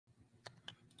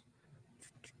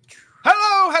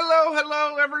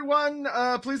hello, everyone.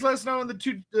 Please let us know in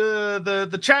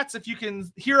the chats if you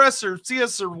can hear us or see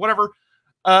us or whatever.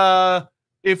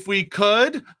 If we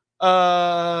could,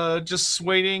 just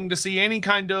waiting to see any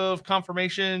kind of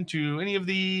confirmation to any of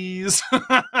these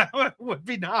would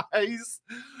be nice.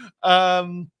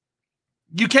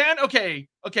 You can? Okay.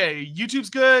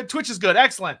 YouTube's good. Twitch is good.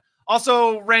 Excellent.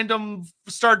 Also, random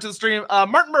start to the stream.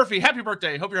 Martin Murphy, happy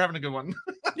birthday. Hope you're having a good one.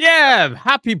 Yeah,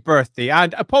 happy birthday.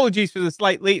 And apologies for the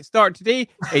slight late start today.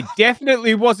 It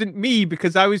definitely wasn't me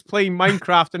because I was playing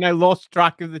Minecraft and I lost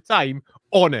track of the time.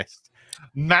 Honest.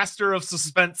 Master of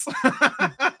suspense.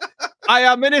 I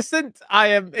am innocent.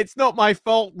 It's not my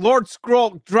fault. Lord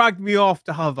Skrolk dragged me off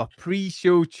to have a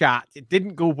pre-show chat. It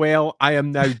didn't go well. I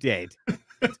am now dead.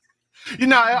 You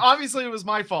know, obviously it was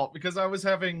my fault because I was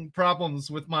having problems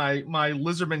with my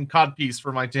Lizardman codpiece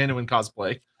for my Tehenhauin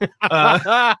cosplay.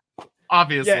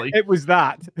 Obviously. Yeah, it was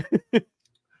that.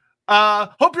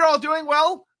 Hope you're all doing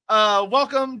well.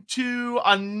 Welcome to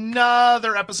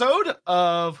another episode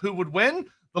of Who Would Win.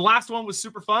 The last one was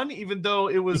super fun, even though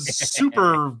it was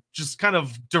super just kind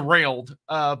of derailed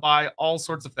by all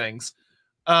sorts of things.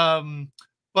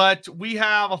 But we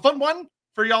have a fun one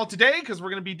for y'all today because we're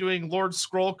going to be doing Lord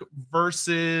Skrolk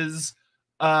versus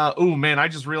oh man, I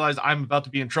just realized I'm about to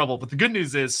be in trouble, but the good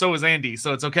news is so is Andy,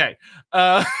 so it's okay.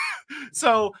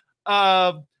 So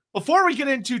before we get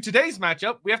into today's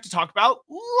matchup, we have to talk about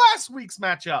last week's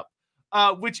matchup,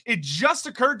 which it just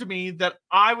occurred to me that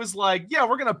I was like, yeah,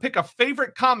 we're going to pick a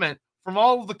favorite comment from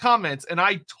all of the comments, and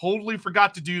I totally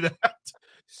forgot to do that.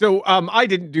 So I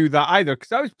didn't do that either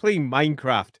because I was playing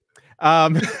Minecraft.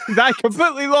 I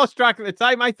completely lost track of the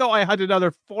time. I thought I had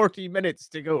another 40 minutes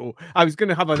to go. I was going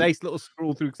to have a nice little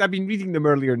scroll through because I've been reading them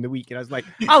earlier in the week, and I was like,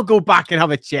 I'll go back and have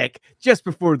a check just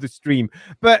before the stream.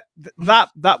 But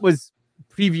that was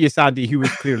previous Andy, who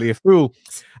was clearly a fool.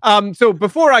 So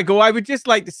before I go, I would just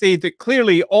like to say that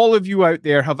clearly all of you out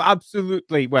there have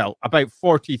absolutely, well, about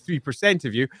 43%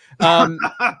 of you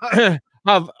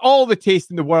have all the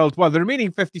taste in the world, while the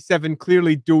remaining 57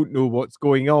 clearly don't know what's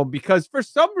going on because for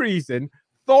some reason,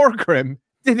 Thorgrim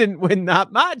didn't win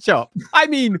that matchup. I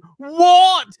mean,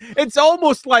 what? It's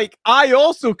almost like I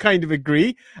also kind of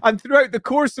agree. And throughout the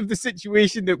course of the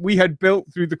situation that we had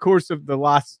built through the course of the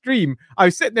last stream, I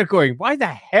was sitting there going, why the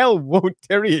hell won't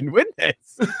Tyrion win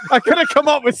this? I could have come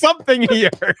up with something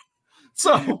here.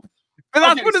 So... But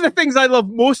that's one of the things I love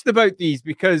most about these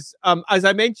because, as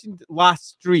I mentioned last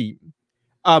stream,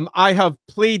 I have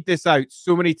played this out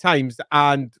so many times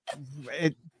and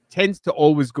it tends to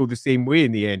always go the same way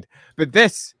in the end. But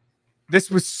this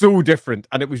was so different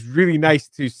and it was really nice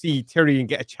to see Tyrion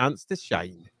get a chance to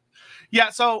shine.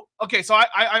 Yeah, so, okay, so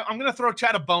I'm going to throw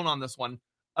Chad a bone on this one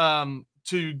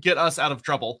to get us out of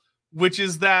trouble, which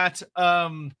is that,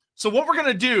 so what we're going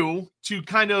to do to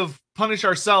kind of punish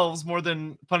ourselves more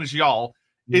than punish y'all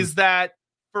is that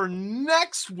for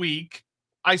next week,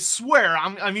 I swear,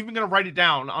 I'm even going to write it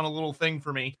down on a little thing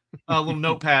for me, a little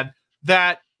notepad,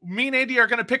 that me and Andy are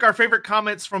going to pick our favorite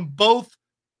comments from both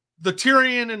the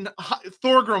Tyrion and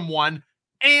Thorgrim one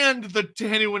and the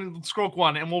Tehenhauin and Skrolk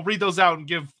one, and we'll read those out and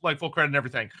give like full credit and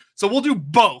everything. So we'll do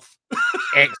both.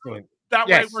 Excellent. That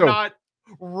way we're not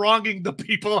wronging the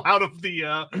people out of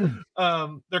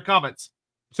the their comments.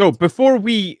 So before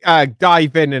we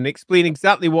dive in and explain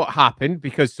exactly what happened,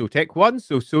 because Sotek won,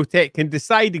 so Sotek can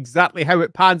decide exactly how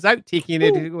it pans out, taking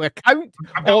into account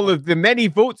all of the many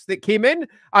votes that came in,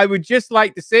 I would just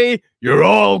like to say, you're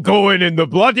all going in the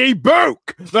bloody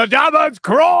book! The Damon's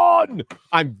Cron!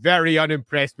 I'm very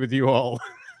unimpressed with you all.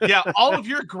 Yeah, all of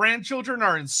your grandchildren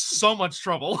are in so much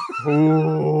trouble.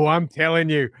 Oh, I'm telling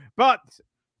you. But...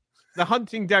 the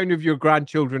hunting down of your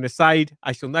grandchildren aside,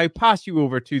 I shall now pass you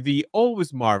over to the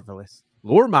always marvelous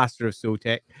Loremaster of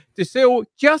Sotek to show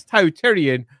just how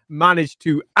Tyrion managed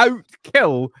to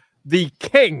outkill the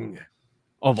king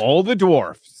of all the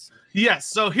dwarfs. Yes,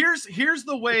 so here's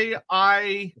the way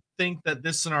I think that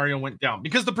this scenario went down,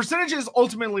 because the percentages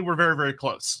ultimately were very, very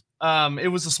close. It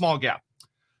was a small gap.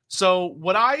 So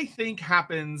what I think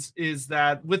happens is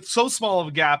that with so small of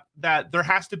a gap that there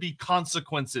has to be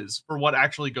consequences for what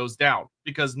actually goes down,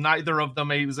 because neither of them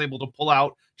was able to pull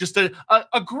out just a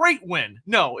great win.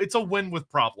 No, it's a win with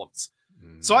problems.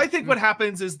 So I think what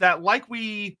happens is that, like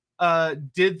we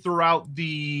did throughout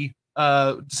the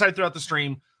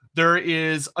stream, there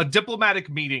is a diplomatic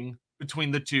meeting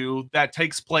between the two that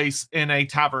takes place in a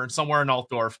tavern somewhere in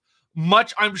Altdorf.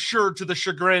 Much, I'm sure, to the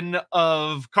chagrin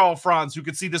of Karl Franz, who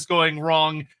could see this going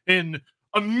wrong in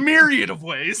a myriad of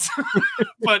ways.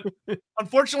 But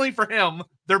unfortunately for him,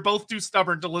 they're both too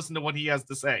stubborn to listen to what he has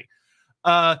to say.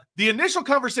 The initial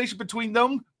conversation between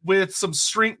them, with some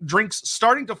drinks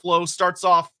starting to flow, starts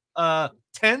off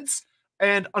tense,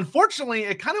 and unfortunately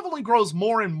it kind of only grows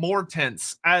more and more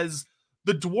tense as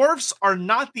the dwarfs are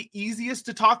not the easiest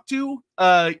to talk to,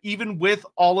 even with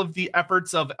all of the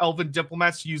efforts of elven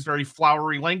diplomats to use very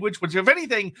flowery language, which if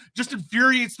anything just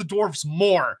infuriates the dwarfs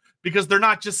more because they're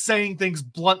not just saying things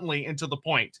bluntly and to the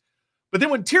point. But then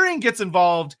when Tyrion gets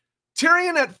involved,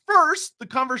 Tyrion, at first, the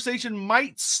conversation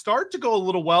might start to go a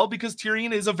little well because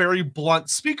Tyrion is a very blunt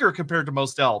speaker compared to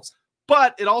most elves.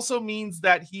 But it also means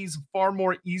that he's far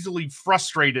more easily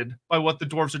frustrated by what the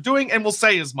dwarves are doing and will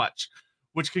say as much,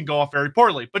 which can go off very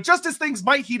poorly. But just as things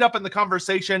might heat up in the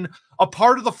conversation, a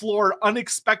part of the floor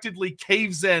unexpectedly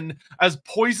caves in as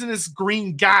poisonous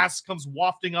green gas comes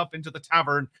wafting up into the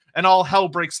tavern, and all hell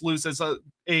breaks loose as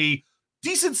a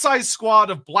decent-sized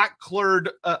squad of black-clad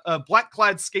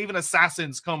Skaven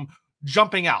assassins come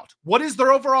jumping out. What is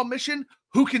their overall mission?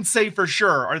 Who can say for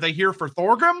sure? Are they here for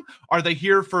Thorgrim? Are they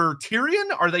here for Tyrion?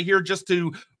 Are they here just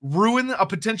to ruin a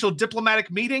potential diplomatic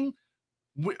meeting?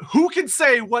 Who can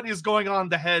say what is going on in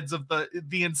the heads of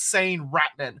the insane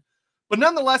ratmen? But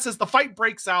nonetheless, as the fight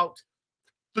breaks out,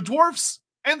 the dwarfs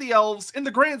and the elves, in the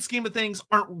grand scheme of things,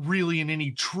 aren't really in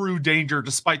any true danger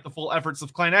despite the full efforts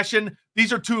of Clan Eshin.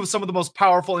 These are two of some of the most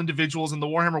powerful individuals in the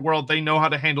Warhammer world. They know how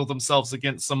to handle themselves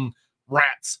against some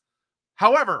rats.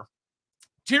 However,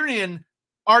 Tyrion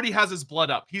already has his blood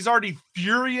up. He's already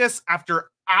furious after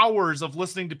hours of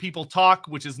listening to people talk,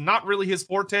 which is not really his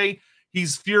forte.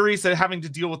 He's furious at having to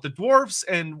deal with the dwarves,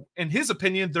 and in his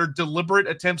opinion, their deliberate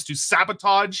attempts to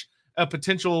sabotage a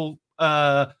potential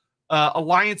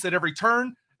alliance at every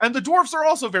turn. And the dwarves are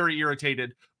also very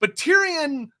irritated. But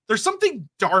Tyrion, there's something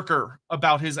darker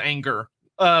about his anger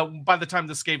by the time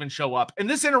the Skaven show up. And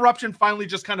this interruption finally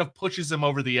just kind of pushes him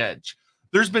over the edge.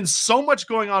 There's been so much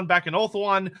going on back in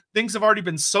Ulthuan. Things have already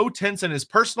been so tense in his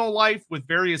personal life with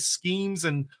various schemes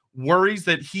and worries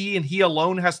that he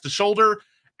alone has to shoulder.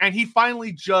 And he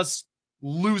finally just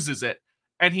loses it.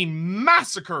 And he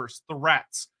massacres the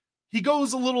rats. He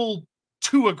goes a little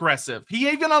too aggressive. He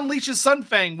even unleashes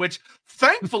Sunfang, which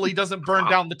thankfully doesn't burn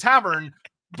down the tavern,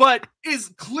 but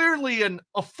is clearly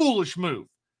a foolish move.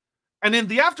 And in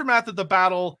the aftermath of the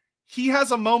battle, he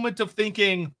has a moment of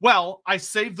thinking, well, I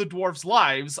saved the dwarves'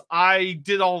 lives. I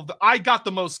got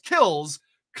the most kills.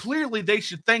 Clearly, they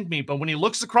should thank me. But when he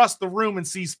looks across the room and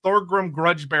sees Thorgrim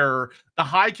Grudgebearer, the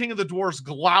High King of the Dwarves,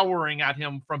 glowering at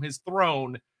him from his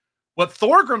throne, what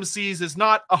Thorgrim sees is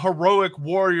not a heroic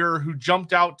warrior who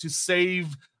jumped out to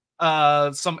save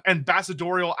some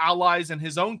ambassadorial allies and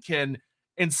his own kin.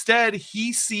 Instead,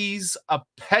 he sees a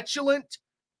petulant,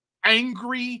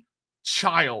 angry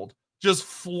child just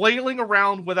flailing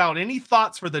around without any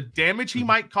thoughts for the damage he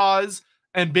might cause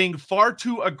and being far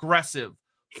too aggressive,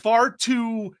 far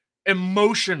too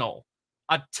emotional,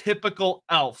 a typical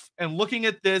elf. And looking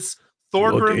at this,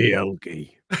 Thorgrim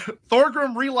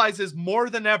realizes more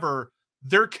than ever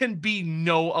there can be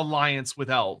no alliance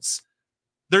with elves.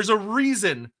 There's a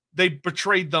reason they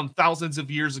betrayed them thousands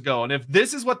of years ago. And if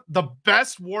this is what the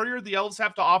best warrior the elves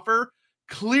have to offer,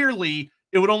 clearly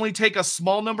it would only take a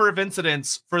small number of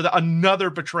incidents for another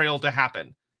betrayal to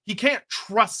happen. He can't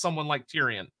trust someone like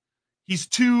Tyrion. He's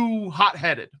too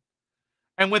hot-headed.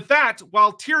 And with that,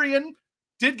 while Tyrion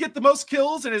did get the most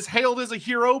kills and is hailed as a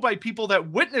hero by people that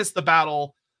witnessed the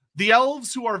battle, the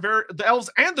elves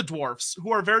and the dwarfs,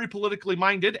 who are very politically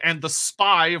minded, and the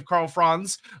spy of Karl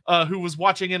Franz, who was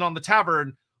watching in on the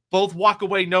tavern, both walk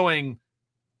away knowing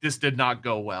this did not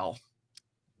go well.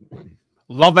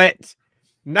 Love it.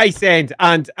 Nice end.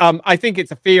 And I think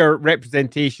it's a fair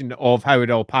representation of how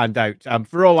it all panned out.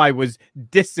 For all I was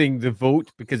dissing the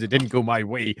vote because it didn't go my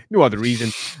way, no other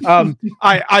reason.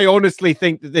 I honestly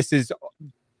think that this is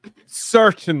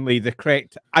certainly the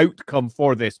correct outcome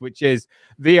for this, which is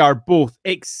they are both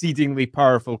exceedingly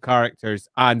powerful characters,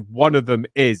 and one of them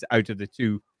is, out of the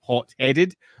two,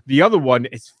 hot-headed. The other one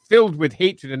is filled with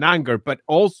hatred and anger, but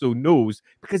also knows,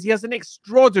 because he has an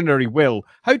extraordinary will,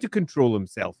 how to control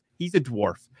himself. He's a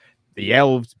dwarf. The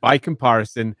elves, by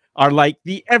comparison, are like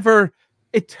the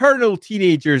ever-eternal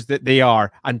teenagers that they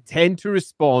are, and tend to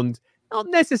respond not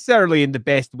necessarily in the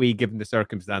best way given the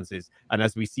circumstances. And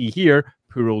as we see here,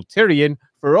 poor old Tyrion,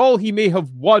 for all he may have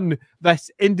won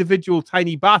this individual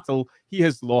tiny battle, he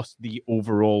has lost the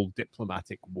overall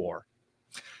diplomatic war.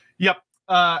 Yep.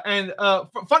 And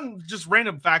fun, just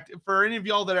random fact, for any of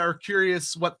y'all that are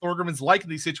curious what Thorgrim is like in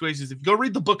these situations, if you go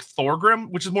read the book Thorgrim,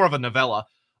 which is more of a novella,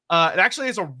 it actually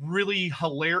has a really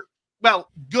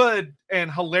good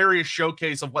and hilarious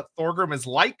showcase of what Thorgrim is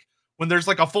like when there's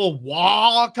like a full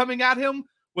wall coming at him,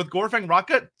 with Gorfang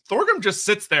Rocket, Thorgrim just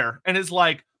sits there and is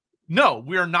like, no,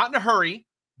 we are not in a hurry.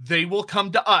 They will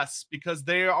come to us because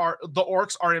the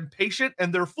orcs are impatient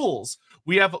and they're fools.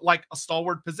 We have like a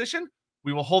stalwart position.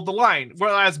 We will hold the line.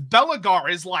 Whereas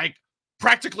Belagar is like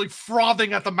practically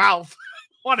frothing at the mouth,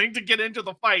 wanting to get into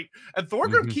the fight. And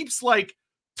Thorgrim keeps like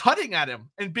tutting at him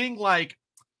and being like,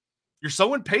 you're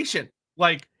so impatient.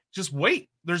 Like, just wait.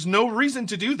 There's no reason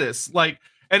to do this. Like,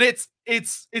 and it's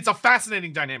a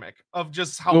fascinating dynamic of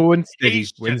just how slow and steady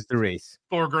wins the race.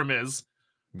 Thorgrim is.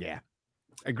 Yeah.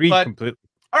 Agreed completely.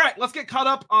 All right, let's get caught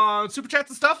up on Super Chats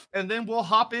and stuff, and then we'll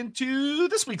hop into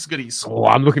this week's goodies. Oh,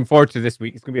 I'm looking forward to this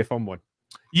week. It's going to be a fun one.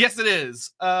 Yes, it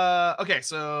is. Okay,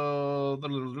 so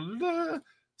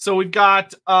we've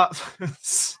got I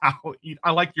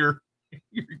like your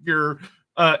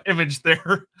image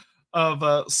there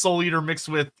of Soul Eater mixed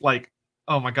with like,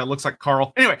 oh my god, looks like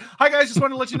Carl. Anyway, hi guys, just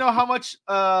wanted to let you know how much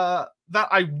that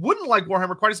I wouldn't like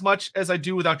Warhammer quite as much as I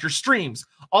do without your streams.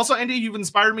 Also, Andy, you've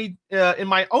inspired me in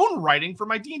my own writing for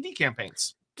my D&D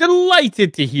campaigns.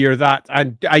 Delighted to hear that,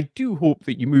 and I do hope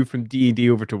that you move from D&D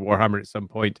over to Warhammer at some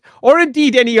point, or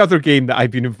indeed any other game that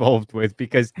I've been involved with,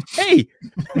 because, hey!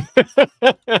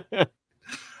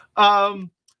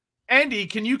 Andy,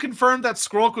 can you confirm that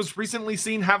Skrolk was recently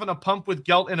seen having a pump with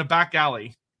Gelt in a back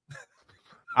alley?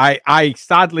 I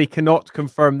sadly cannot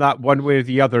confirm that one way or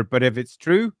the other, but if it's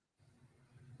true...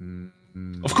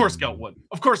 Of course Gelt would.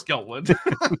 Of course Gelt would.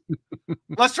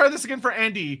 Let's try this again for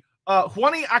Andy.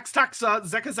 Huani Axtaxa,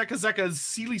 Zeka Zeka Zeka,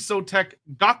 Sili Sotek,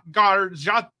 Gakgar,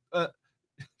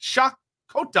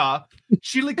 Shakota,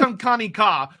 Shilikankani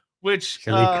Ka, which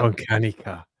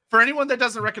for anyone that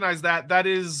doesn't recognize that, that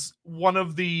is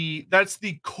that's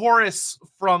the chorus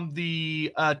from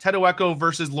the Tedoecho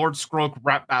versus Lord Skrolk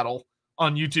rap battle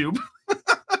on YouTube.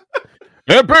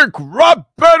 Epic rap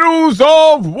battles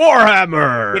of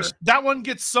Warhammer. Which that one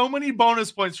gets so many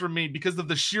bonus points from me because of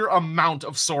the sheer amount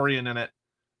of Saurian in it.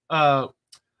 But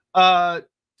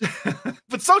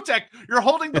Sotek, you're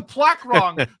holding the plaque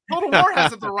wrong. Total War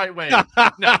has it the right way.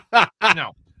 No.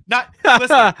 Not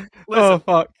listen. Oh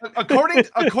fuck.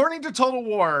 According to Total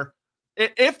War,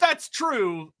 if that's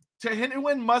true,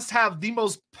 Tehenhauin must have the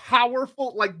most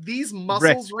powerful, like these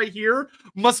muscles right here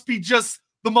must be just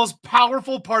the most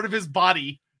powerful part of his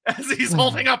body as he's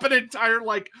holding up an entire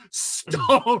like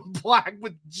stone plaque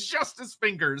with just his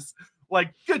fingers.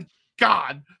 Like, good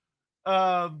God.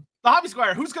 The Hobby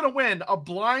Squire, who's gonna win? A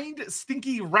blind,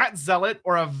 stinky rat zealot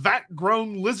or a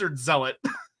vat-grown lizard zealot?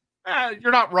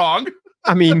 You're not wrong.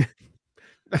 I mean,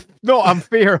 not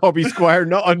unfair, Hobby Squire,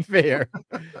 not unfair.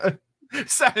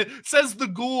 Says the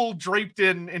ghoul draped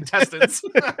in intestines.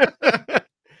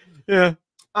 Yeah.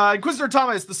 Inquisitor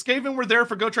Thomas, the Skaven were there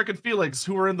for Gotrek and Felix,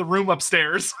 who were in the room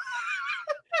upstairs.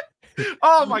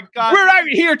 Oh my god. We're out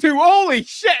here too. Holy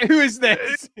shit, who is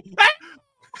this?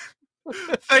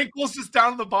 Thankless just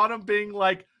down at the bottom being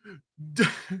like,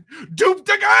 duped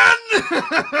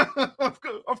again!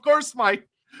 Of course, Mike.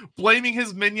 Blaming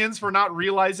his minions for not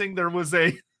realizing there was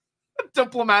a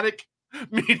diplomatic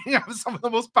meeting of some of the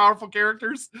most powerful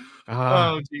characters.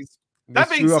 Oh, jeez. That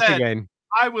being said,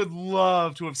 I would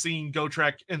love to have seen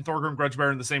Gotrek and Thorgrim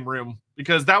Grudgebearer in the same room,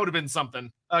 because that would have been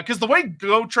something. Because the way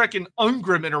Gotrek and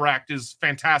Ungrim interact is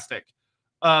fantastic.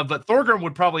 But Thorgrim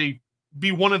would probably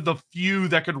be one of the few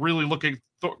that could really look at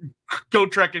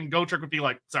Gotrek, and Gotrek would be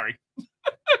like, sorry.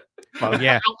 Well,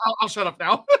 yeah. I'll shut up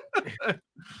now.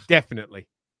 Definitely.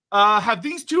 Have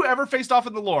these two ever faced off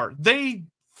in the lore? They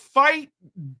fight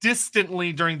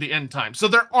distantly during the end time. So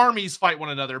their armies fight one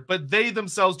another, but they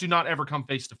themselves do not ever come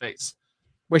face to face.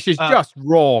 Which is just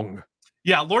wrong.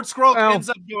 Yeah, Lord Skrolk ends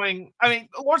up doing... I mean,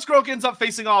 Lord Skrolk ends up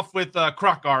facing off with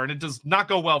Krokgar, and it does not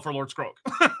go well for Lord Skrolk.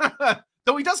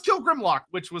 Though he does kill Grimlock,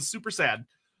 which was super sad.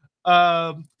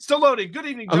 Still loading. Good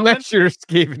evening, gentlemen. Unless you're a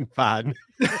Skaven fan.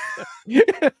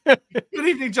 Good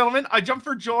evening, gentlemen. I jumped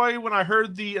for joy when I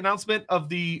heard the announcement of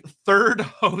the third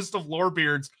host of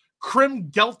Lorebeards, Krim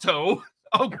Gelto.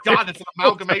 Oh god, it's an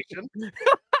amalgamation.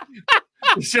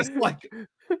 It's just like...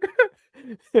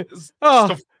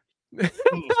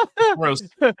 gross.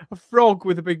 A frog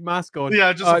with a big mask on.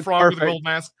 Yeah, just a frog with a gold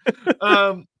mask.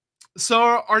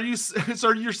 So you're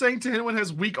saying Tehenhauin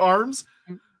has weak arms?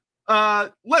 I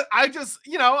just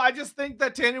think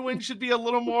that Tehenhauin should be a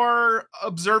little more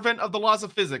observant of the laws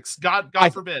of physics. God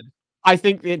forbid. I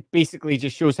think it basically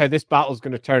just shows how this battle's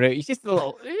going to turn out. He's just a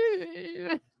little.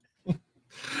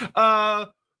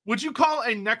 Would you call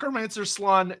a necromancer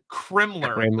slon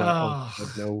Kremler?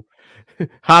 No.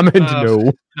 Hammond,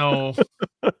 no. No.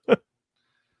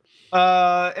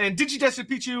 And Digidestined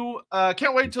Pichu,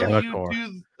 can't wait until Be'lakor.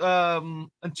 you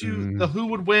do the who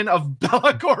would win of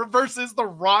Be'lakor versus the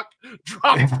Rock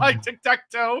dropped by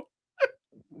Tic-Tac-Toe.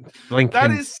 Blinking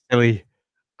That is silly.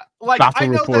 like Battle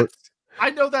reports. I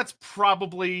know that's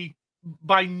probably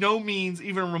by no means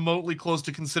even remotely close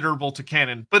to considerable to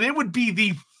canon, but it would be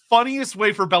the funniest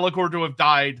way for Be'lakor to have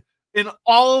died in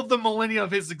all of the millennia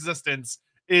of his existence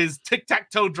is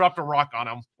Tic-Tac-Toe dropped a rock on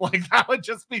him. Like, that would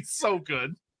just be so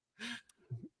good.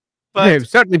 But yeah, it would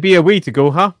certainly be a way to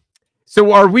go, huh?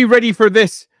 So are we ready for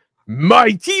this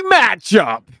mighty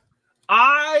matchup?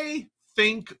 I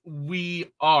think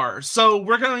we are. So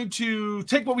we're going to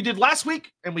take what we did last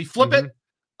week and we flip it.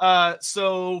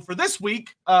 So for this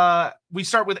week, we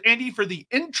start with Andy for the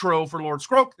intro for Lord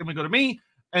Skrolk. Then we go to me.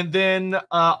 And then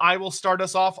I will start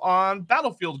us off on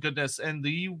Battlefield goodness. And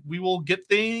we will get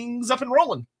things up and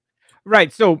rolling.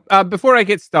 Right. So before I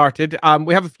get started,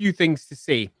 we have a few things to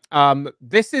say.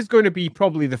 This is going to be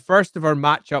probably the first of our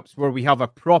matchups where we have a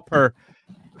proper...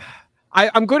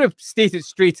 I'm going to state it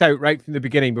straight out right from the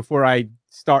beginning before I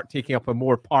start taking up a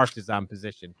more partisan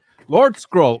position. Lord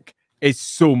Skrolk is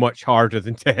so much harder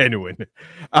than Tehenhauin.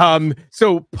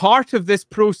 So part of this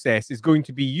process is going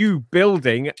to be you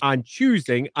building and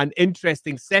choosing an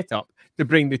interesting setup to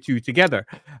bring the two together.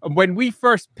 And when we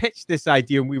first pitched this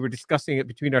idea and we were discussing it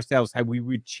between ourselves, how we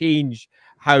would change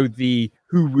how the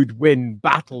who would win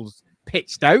battles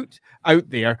pitched out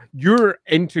there, your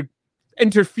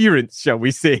interference, shall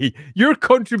we say, your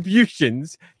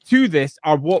contributions to this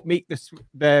are what make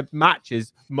the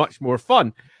matches much more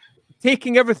fun.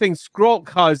 Taking everything Skrolk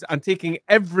has and taking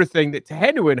everything that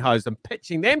Tehenhauin has and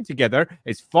pitching them together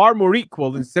is far more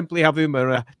equal than simply having them in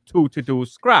a toe-to-toe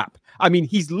scrap. I mean,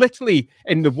 he's literally,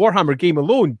 in the Warhammer game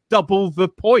alone, double the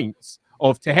points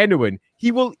of Tehenhauin.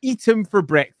 He will eat him for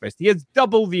breakfast. He has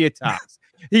double the attacks.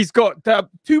 He's got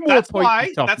 2 more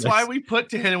points. That's why we put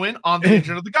Tehenhauin on the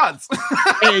Legion of the Gods.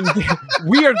 And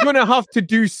we are going to have to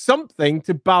do something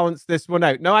to balance this one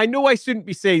out. Now, I know I shouldn't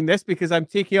be saying this because I'm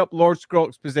taking up Lord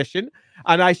Skrolk's position,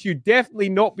 and I should definitely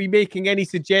not be making any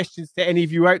suggestions to any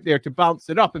of you out there to balance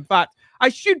it up. In fact, I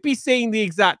should be saying the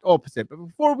exact opposite. But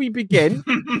before we begin,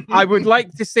 I would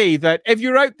like to say that if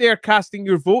you're out there casting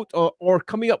your vote or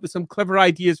coming up with some clever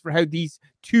ideas for how these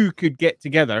two could get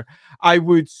together, I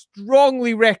would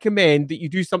strongly recommend that you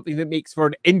do something that makes for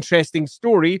an interesting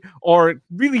story or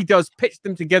really does pitch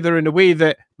them together in a way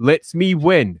that lets me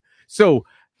win. So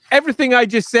everything I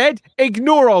just said,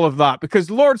 ignore all of that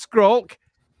because Lord Skrolk,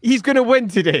 he's going to win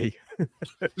today.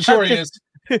 Sure he is.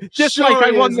 Just sure like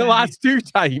I won the last 2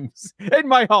 times in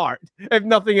my heart, if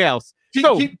nothing else. Keep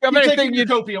taking your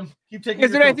copium.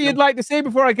 Is there anything you'd like to say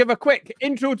before I give a quick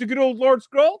intro to good old Lord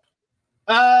Skrolk?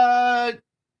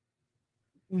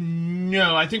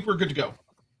 No, I think we're good to go.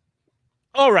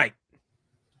 All right.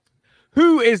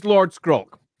 Who is Lord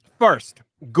Skrolk? First,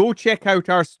 go check out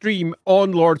our stream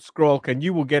on Lord Skrolk and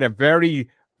you will get a very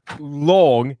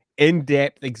long,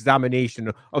 in-depth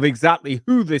examination of exactly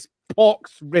who this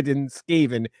pox-ridden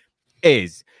Skaven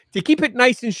is. To keep it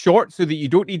nice and short so that you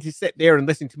don't need to sit there and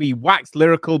listen to me wax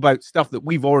lyrical about stuff that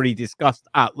we've already discussed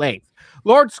at length.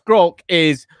 Lord Skrolk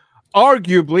is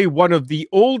arguably one of the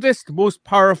oldest, most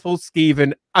powerful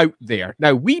Skaven out there.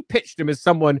 Now, we pitched him as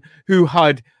someone who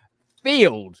had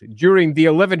failed during the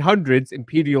 1100s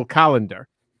Imperial calendar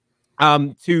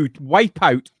to wipe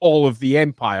out all of the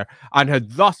Empire and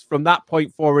had thus, from that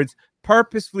point forwards,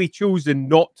 purposefully chosen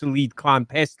not to lead Clan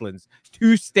Pestilence,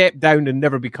 to step down and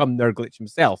never become Nurglitch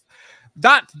himself.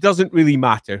 That doesn't really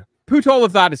matter. Put all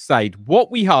of that aside. What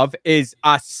we have is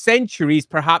a centuries,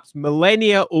 perhaps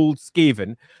millennia old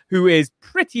Skaven who is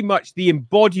pretty much the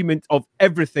embodiment of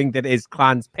everything that is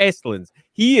Clan's Pestilence.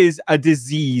 He is a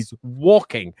disease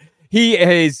walking. He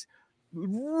is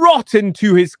rotten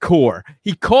to his core.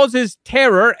 He causes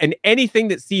terror in anything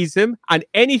that sees him, and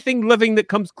anything living that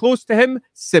comes close to him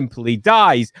simply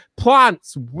dies.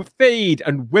 Plants fade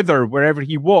and wither wherever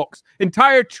he walks.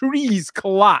 Entire trees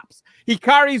collapse. He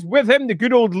carries with him the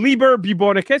good old Liber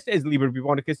Bubonicus. It's Liber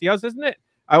Bubonicus he has, isn't it?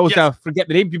 I always forget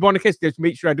the name Bubonicus just to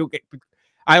make sure I don't get...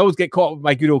 I always get caught up with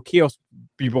my good old Chaos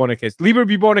Bubonicus. Liber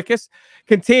Bubonicus,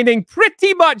 containing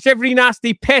pretty much every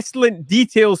nasty pestilent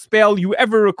detail spell you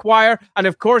ever require. And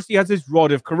of course, he has his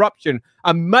Rod of Corruption,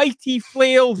 a mighty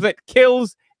flail that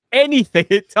kills anything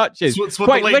it touches.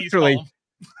 Quite literally.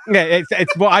 Yeah,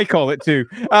 it's what I call it too.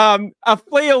 A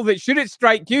flail that, should it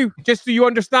strike you, just so you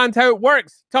understand how it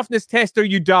works, toughness tester,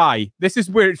 you die. This is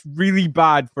where it's really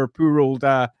bad for poor old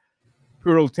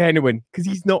Tehenhauin, because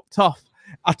he's not tough.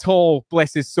 at all,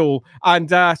 bless his soul. And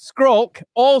Skrolk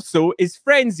also is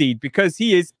frenzied because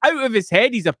he is out of his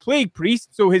head. He's a plague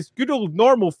priest, so his good old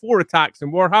normal 4 attacks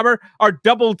in Warhammer are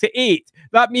doubled to 8.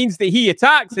 That means that he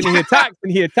attacks and he attacks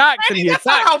and he attacks and he attacks.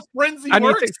 That's not how frenzy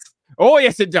works. Oh,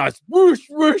 yes, it does. Whoosh,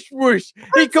 whoosh, whoosh.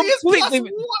 He completely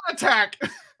is +1 attack.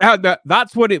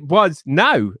 That's what it was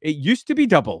now. It used to be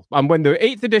double. And when the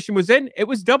 8th edition was in, it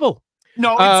was double.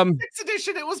 No, in 6th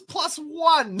edition, it was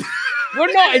 +1.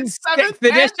 We're not in 6th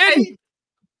edition.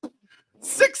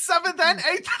 6th, 7th, and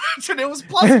 8th edition, it was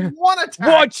 +1 attack.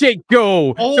 Watch it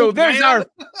go. Oh, so there's our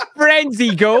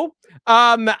frenzy go.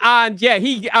 And yeah,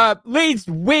 he lays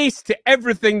waste to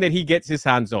everything that he gets his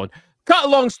hands on. Cut a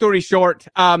long story short,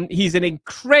 he's an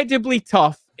incredibly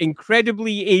tough,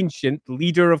 incredibly ancient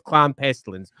leader of Clan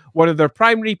Pestilence, one of their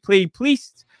primary plague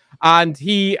priests, and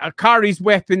he carries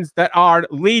weapons that are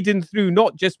laden through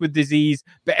not just with disease,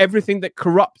 but everything that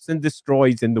corrupts and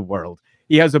destroys in the world.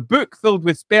 He has a book filled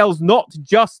with spells, not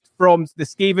just from the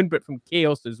Skaven, but from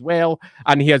Chaos as well,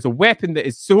 and he has a weapon that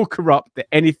is so corrupt that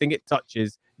anything it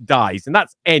touches dies, and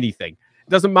that's anything. It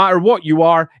doesn't matter what you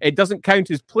are. It doesn't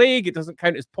count as plague. It doesn't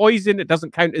count as poison. It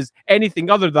doesn't count as anything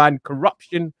other than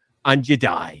corruption, and you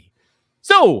die.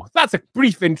 So that's a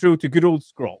brief intro to good old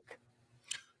Skrolk.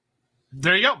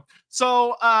 There you go.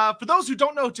 So for those who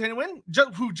don't know Tehenhauin,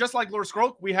 who just like Lord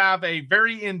Skrolk, we have a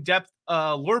very in-depth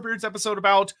Lorebeards episode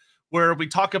about where we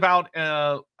talk about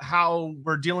how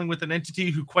we're dealing with an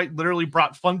entity who quite literally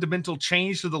brought fundamental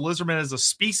change to the lizardmen as a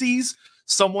species,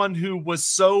 someone who was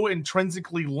so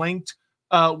intrinsically linked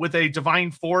with a divine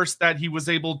force that he was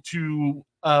able to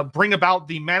bring about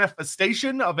the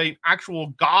manifestation of an actual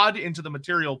god into the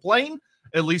material plane,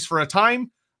 at least for a time.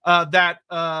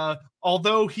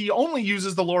 Although he only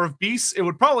uses the lore of beasts, it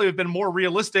would probably have been more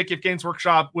realistic if Games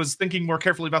Workshop was thinking more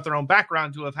carefully about their own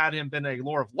background to have had him been a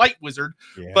lore of light wizard.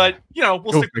 Yeah. But, you know,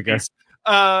 we'll stick with beasts.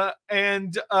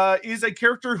 And is a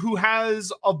character who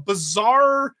has a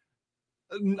bizarre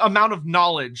amount of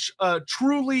knowledge,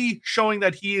 truly showing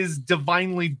that he is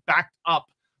divinely backed up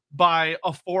by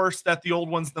a force that the Old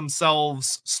Ones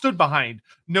themselves stood behind,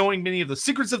 knowing many of the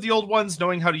secrets of the Old Ones,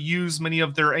 knowing how to use many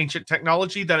of their ancient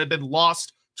technology that had been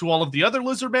lost to all of the other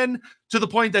lizardmen, to the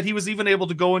point that he was even able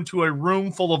to go into a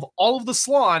room full of all of the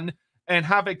Slann and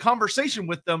have a conversation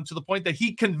with them to the point that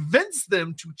he convinced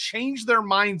them to change their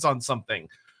minds on something,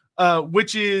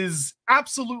 which is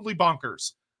absolutely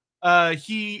bonkers.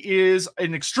 He is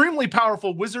an extremely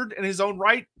powerful wizard in his own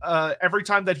right. Every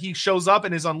time that he shows up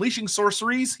and is unleashing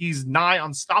sorceries, he's nigh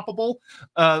unstoppable.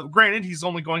 Granted, he's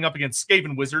only going up against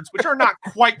Skaven wizards, which are not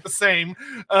quite the same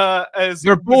as...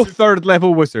 They're both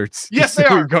third-level wizards. Yes, they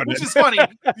are, which is funny.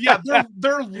 Yeah,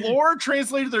 their lore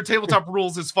translated to their tabletop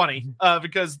rules is funny,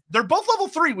 because they're both level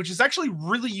 3, which is actually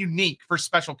really unique for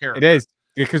special characters. It is,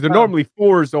 because they're normally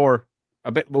 4s or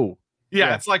a bit low.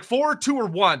 Yeah, it's like 4, 2, or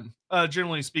 1.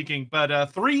 Generally speaking,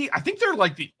 but 3, I think they're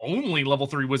like the only level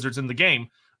 3 wizards in the game,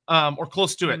 or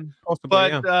close to it. Possibly,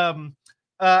 but yeah.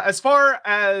 As far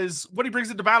as what he brings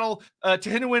into battle,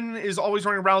 Tehenhauin is always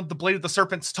running around the Blade of the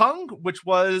Serpent's Tongue, which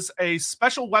was a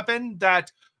special weapon that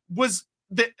was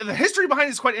the history behind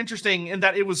it is quite interesting in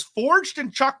that it was forged in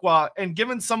Chakwa and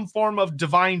given some form of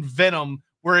divine venom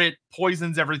where it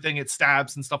poisons everything, it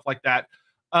stabs and stuff like that.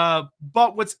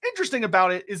 But what's interesting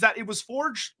about it is that it was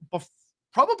forged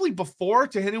probably before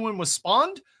Tehenhauin was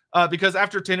spawned, because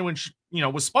after Tehenhauin,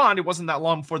 was spawned, it wasn't that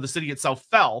long before the city itself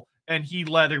fell, and he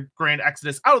led a grand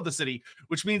exodus out of the city,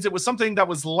 which means it was something that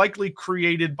was likely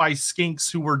created by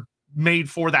skinks who were made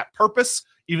for that purpose,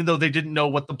 even though they didn't know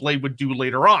what the blade would do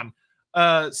later on.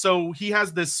 So he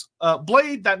has this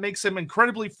blade that makes him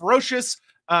incredibly ferocious.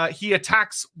 He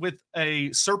attacks with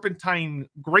a serpentine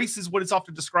grace, is what it's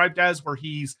often described as, where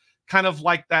he's kind of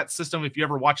like that system, if you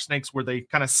ever watch snakes, where they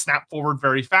kind of snap forward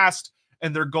very fast,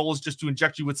 and their goal is just to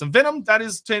inject you with some venom. That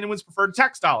is Tehenhauin's preferred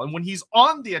attack style. And when he's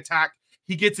on the attack,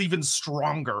 he gets even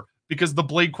stronger because the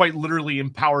blade quite literally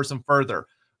empowers him further.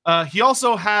 He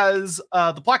also has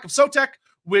the Plaque of Sotek,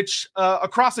 which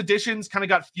across editions kind of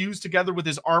got fused together with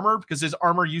his armor, because his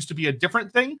armor used to be a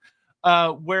different thing,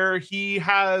 where he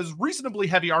has reasonably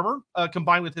heavy armor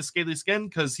combined with his scaly skin,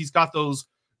 because he's got those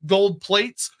gold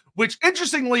plates, which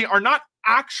interestingly are not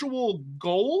actual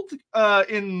gold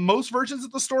in most versions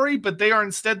of the story, but they are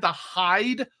instead the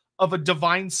hide of a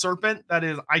divine serpent that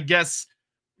is, I guess,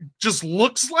 just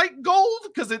looks like gold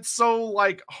because it's so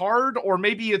like hard, or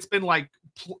maybe it's been like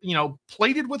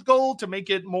plated with gold to make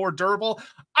it more durable.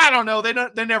 I don't know.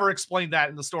 They never explained that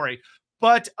in the story.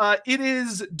 But it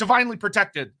is divinely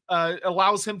protected.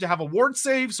 Allows him to have a ward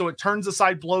save, so it turns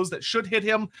aside blows that should hit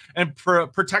him and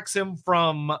protects him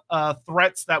from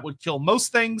threats that would kill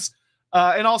most things.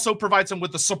 and also provides him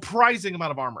with a surprising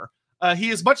amount of armor.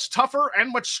 He is much tougher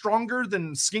and much stronger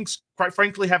than skinks, quite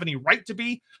frankly, have any right to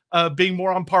be, being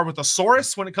more on par with a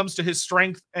Saurus when it comes to his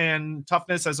strength and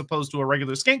toughness as opposed to a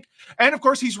regular skink. And of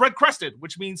course, he's red-crested,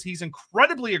 which means he's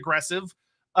incredibly aggressive.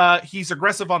 He's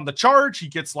aggressive on the charge. He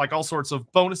gets like all sorts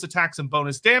of bonus attacks and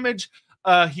bonus damage.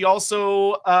 He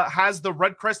also has the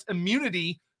red crest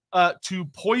immunity to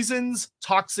poisons,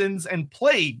 toxins, and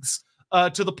plagues.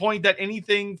 To the point that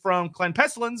anything from Clan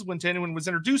Pestilence, when Tehenhauin was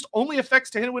introduced, only affects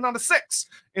Tehenhauin on a 6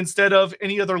 instead of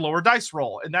any other lower dice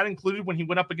roll. And that included when he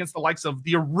went up against the likes of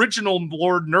the original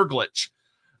Lord Nurglich.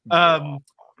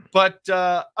 But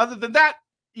other than that,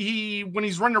 when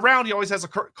he's running around, he always has a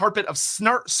carpet of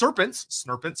serpents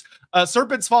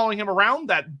following him around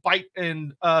that bite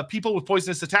and people with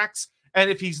poisonous attacks. And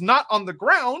if he's not on the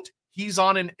ground, he's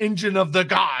on an engine of the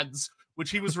gods,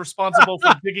 which he was responsible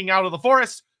for digging out of the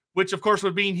forest. Which, of course,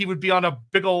 would mean he would be on a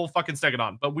big old fucking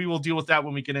stegodon. But we will deal with that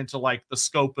when we get into, like, the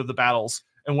scope of the battles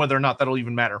and whether or not that'll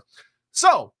even matter.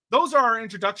 So, those are our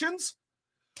introductions.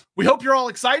 We hope you're all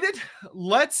excited.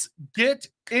 Let's get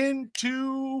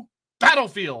into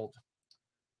Battlefield.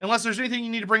 Unless there's anything you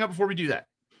need to bring up before we do that.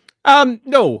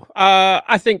 No,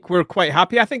 I think we're quite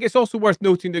happy. I think it's also worth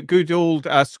noting that good old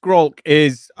Skrolk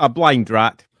is a blind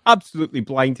rat. Absolutely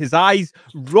blind. His eyes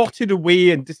rotted away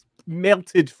and just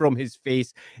melted from his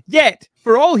face. Yet,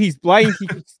 for all he's blind, he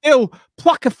could still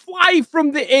pluck a fly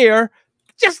from the air,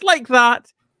 just like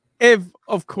that, if,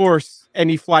 of course,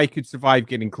 any fly could survive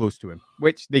getting close to him,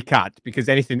 which they can't, because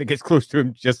anything that gets close to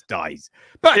him just dies.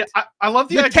 But yeah, I love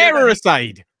the idea terror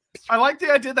aside. I like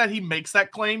the idea that he makes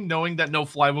that claim, knowing that no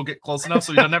fly will get close enough,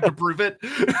 so he doesn't have to prove it.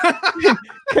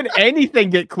 Can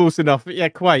anything get close enough? Yeah,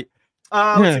 quite.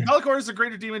 Be'lakor is a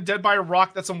greater demon dead by a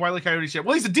rock. That's some Wile E. Coyote shit.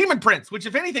 Well, he's a demon prince, which,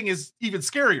 if anything, is even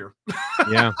scarier.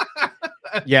 Yeah.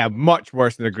 Yeah, much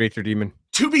worse than a greater demon.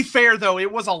 To be fair, though, it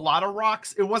was a lot of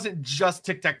rocks. It wasn't just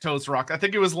Tic-Tac-Toe's rock. I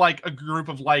think it was like a group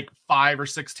of like 5 or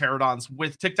 6 pterodons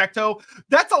with Tic-Tac-Toe.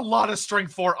 That's a lot of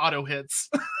strength 4 auto hits.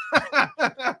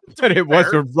 But it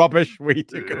was a rubbish way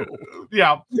to go.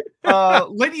 Yeah.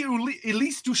 Lady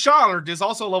Elise Duchard is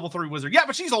also a level 3 wizard. Yeah,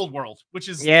 but she's old world, which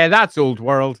is... Yeah, that's old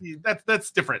world.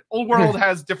 That's different. Old world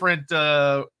has different...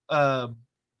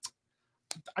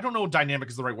 I don't know if dynamic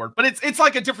is the right word, but it's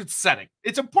like a different setting.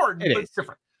 It's important, but it's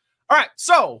different. All right,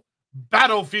 so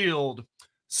Battlefield.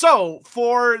 So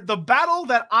for the battle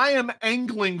that I am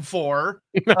angling for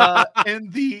in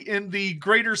the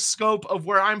greater scope of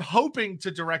where I'm hoping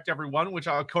to direct everyone, which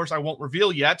of course I won't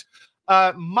reveal yet,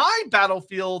 my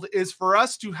Battlefield is for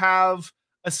us to have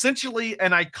essentially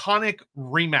an iconic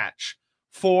rematch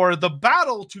for the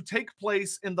battle to take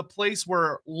place in the place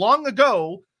where long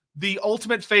ago the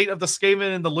ultimate fate of the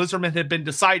Skaven and the Lizardmen had been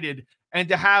decided, and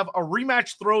to have a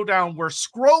rematch throwdown where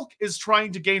Skrolk is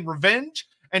trying to gain revenge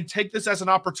and take this as an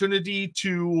opportunity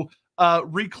to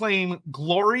reclaim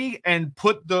glory and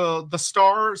put the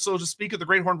star, so to speak, of the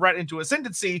Great Horned Rat into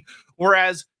ascendancy,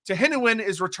 whereas Tehenhauin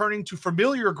is returning to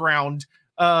familiar ground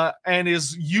and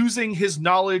is using his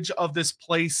knowledge of this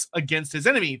place against his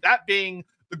enemy, that being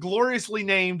the gloriously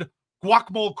named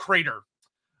Guacamole Crater.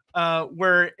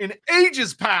 Where in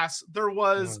ages past, there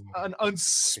was an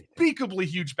unspeakably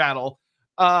huge battle.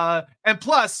 And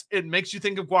plus, it makes you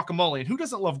think of guacamole. And who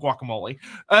doesn't love guacamole?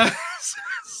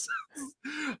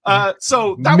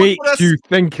 So that makes you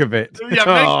think of it. Yeah,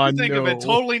 makes you think of it.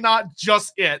 Totally not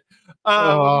just it.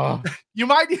 You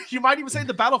might even say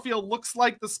the battlefield looks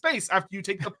like the space after you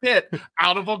take the pit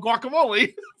out of a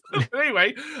guacamole.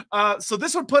 Anyway, so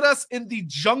this would put us in the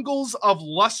jungles of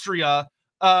Lustria,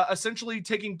 essentially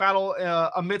taking battle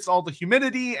amidst all the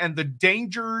humidity and the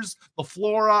dangers, the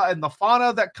flora and the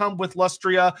fauna that come with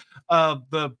Lustria,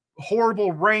 the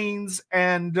horrible rains,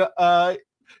 and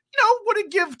would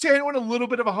it give Tehenhauin a little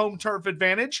bit of a home turf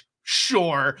advantage?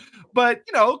 Sure. But,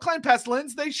 Clan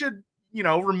Pestilence, they should,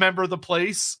 remember the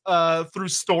place through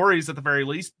stories at the very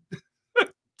least.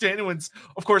 Tehenhauin's,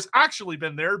 of course, actually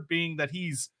been there, being that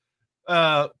he's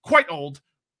quite old.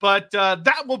 But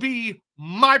that will be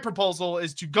my proposal,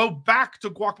 is to go back to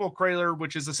Guacamole Crater,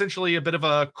 which is essentially a bit of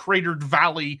a cratered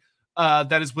valley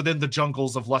that is within the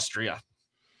jungles of Lustria.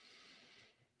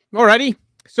 Alrighty.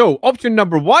 So option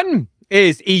number 1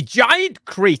 is a giant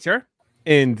crater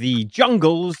in the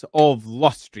jungles of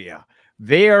Lustria,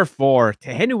 there for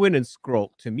Tehenhauin and Skrolk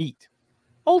to meet.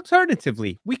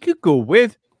 Alternatively, we could go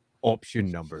with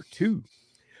option number 2.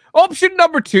 Option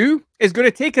number 2 is going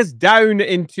to take us down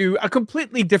into a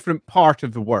completely different part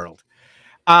of the world.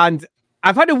 And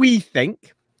I've had a wee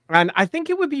think, and I think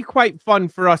it would be quite fun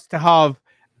for us to have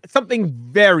something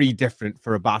very different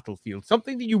for a battlefield,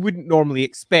 something that you wouldn't normally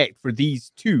expect for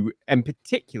these two in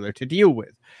particular to deal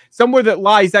with. Somewhere that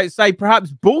lies outside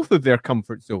perhaps both of their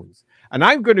comfort zones. And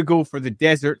I'm going to go for the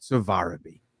deserts of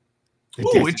Araby. The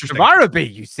deserts of Araby,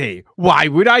 you say? Why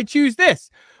would I choose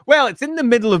this? Well, it's in the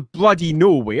middle of bloody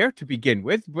nowhere to begin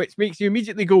with, which makes you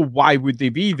immediately go, why would they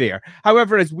be there?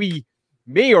 However, as we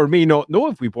may or may not know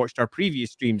if we've watched our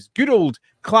previous streams, good old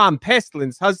Clan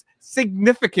Pestilence has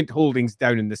significant holdings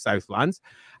down in the Southlands,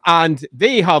 and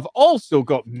they have also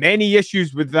got many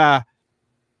issues with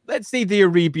let's say the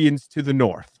Arabians to the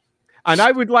north. And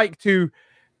I would like to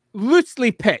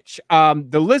loosely pitch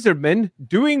the Lizardmen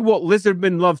doing what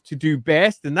Lizardmen love to do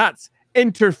best, and that's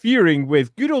interfering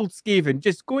with good old Skaven,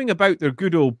 just going about their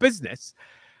good old business,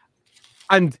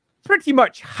 and pretty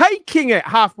much hiking it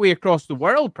halfway across the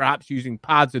world, perhaps using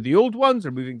paths of the old ones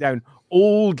or moving down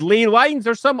old ley lines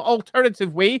or some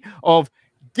alternative way of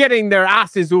getting their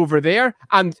asses over there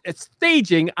and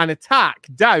staging an attack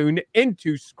down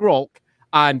into Skrolk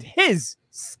and his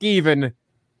Skaven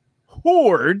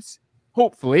hordes.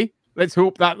 Hopefully, let's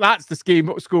hope that that's the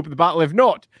scope of the battle. If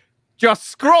not,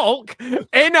 just Skrolk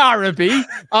in Araby,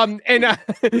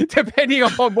 depending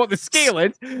upon what the scale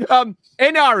is,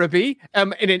 in Araby,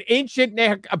 in an ancient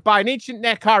by an ancient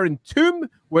Nekharan tomb,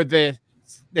 where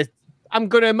I'm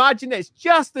going to imagine it's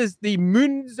just as the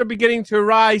moons are beginning to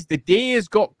rise, the day has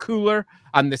got cooler,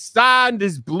 and the sand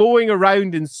is blowing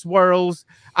around in swirls,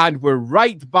 and we're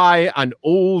right by an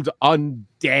old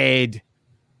undead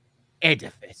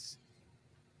edifice.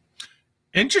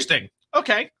 Interesting.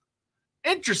 Okay.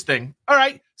 Interesting. All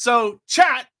right. So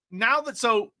chat,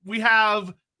 so we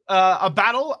have a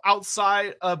battle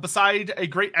outside, beside a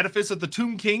great edifice of the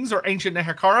Tomb Kings or Ancient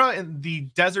Nehekhara in the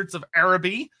deserts of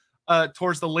Araby,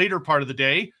 towards the later part of the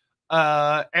day.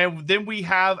 And then we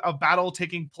have a battle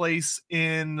taking place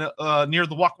in near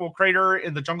the Wakwal crater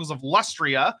in the jungles of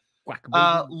Lustria.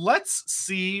 Let's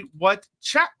see what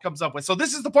chat comes up with. So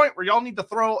this is the point where y'all need to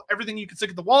throw everything you can stick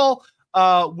at the wall.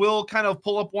 We'll kind of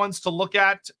pull up ones to look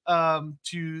at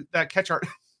to that catch our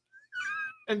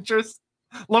interest.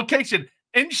 Location,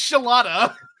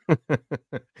 Enchilada.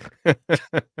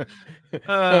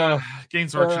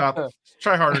 Games Workshop.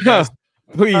 Try harder, guys.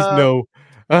 Please no.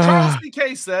 Charles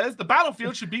BK says the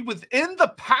battlefield should be within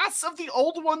the paths of the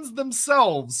old ones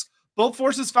themselves. Both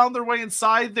forces found their way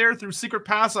inside there through secret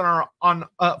paths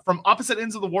from opposite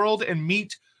ends of the world and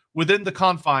meet within the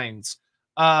confines.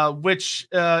 Which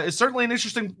is certainly an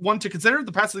interesting one to consider.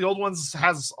 The Paths of the Old Ones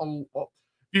has if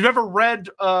you've ever read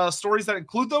stories that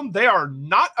include them, they are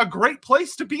not a great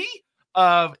place to be.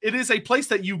 It is a place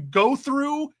that you go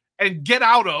through and get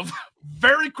out of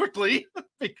very quickly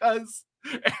because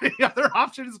any other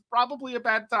option is probably a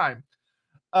bad time.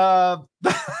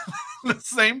 The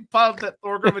same pub that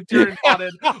Thorgrim and Tyrion fought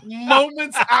in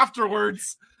moments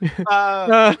afterwards.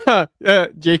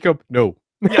 Jacob, no.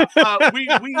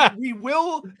 We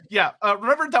will.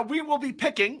 Remember that we will be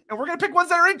picking, and we're gonna pick ones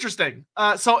that are interesting.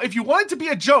 So if you want it to be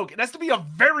a joke, it has to be a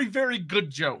very, very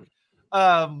good joke.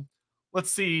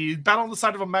 Let's see. Battle on the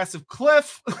side of a massive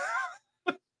cliff.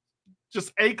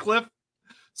 Just a cliff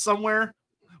somewhere.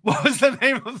 What was the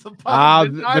name of the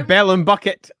pub? The Bell and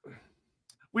Bucket.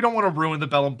 We don't want to ruin the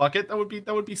Bell and Bucket. That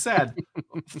would be sad.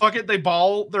 Fuck it.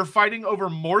 They're fighting over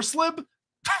Morslib.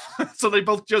 So they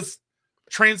both just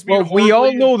transmute. Well, we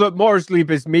all know that Morslib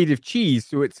is made of cheese,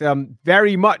 so it's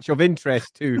very much of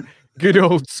interest to good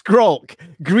old Skrolk.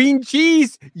 Green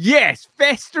cheese? Yes.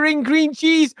 Festering green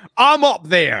cheese? I'm up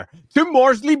there. To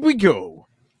Morslib we go.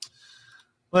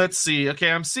 Let's see.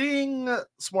 Okay, I'm seeing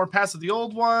some more Paths of the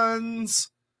Old Ones.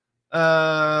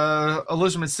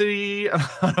 Elizabeth City,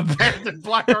 abandoned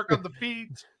Black Ark on the beach.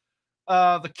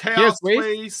 The Chaos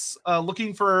Waste,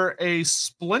 looking for a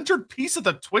splintered piece of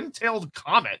the twin-tailed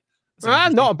comet.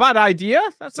 Not a bad idea.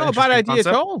 That's not a bad idea at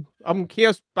all.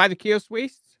 Chaos by the Chaos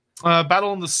Wastes.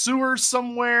 Battle in the sewers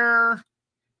somewhere.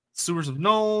 Sewers of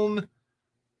Nuln.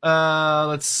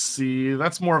 Let's see.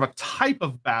 That's more of a type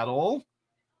of battle.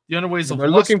 The Underways of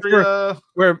Lustria.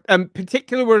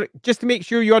 We're just to make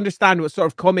sure you understand what sort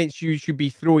of comments you should be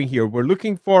throwing here. We're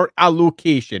looking for a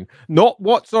location, not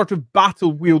what sort of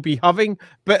battle we'll be having,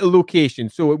 but a location.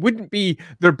 So it wouldn't be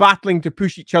they're battling to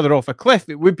push each other off a cliff.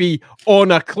 It would be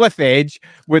on a cliff edge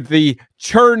with the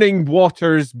churning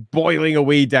waters boiling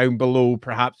away down below,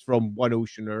 perhaps from one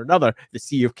ocean or another, the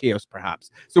Sea of Chaos,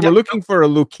 perhaps. So we're looking for a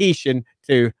location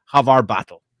to have our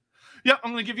battle. Yeah,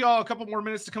 I'm going to give you all a couple more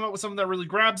minutes to come up with something that really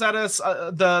grabs at us.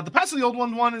 The Pass of the Old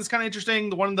one is kind of interesting.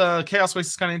 The one in the Chaos Waste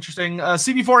is kind of interesting.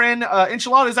 CB4N,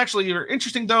 Enchilada is actually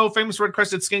interesting, though. Famous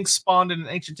red-crested skinks spawned in an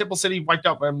ancient temple city, wiped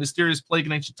out by a mysterious plague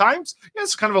in ancient times. Yeah,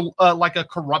 it's kind of like a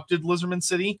corrupted lizardman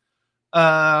city.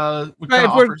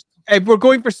 If we're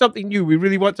going for something new, we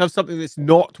really want to have something that's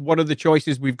not one of the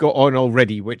choices we've got on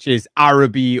already, which is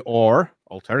Araby or,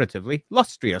 alternatively,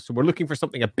 Lustria. So we're looking for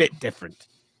something a bit different.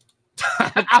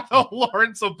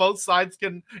 Athel-Loren, so both sides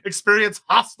can experience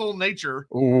hostile nature.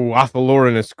 Oh,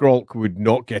 Athel-Loren and Skrolk would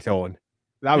not get on.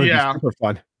 That would be super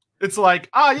fun. It's like,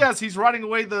 yes, he's riding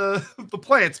away the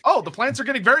plants. Oh, the plants are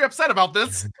getting very upset about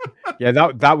this. Yeah,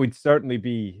 that would certainly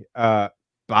be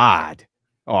bad.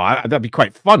 Oh, that'd be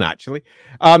quite fun, actually.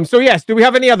 So yes, do we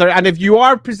have any other? And if you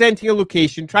are presenting a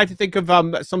location, try to think of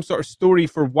some sort of story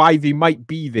for why they might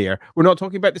be there. We're not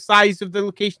talking about the size of the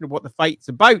location or what the fight's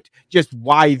about, just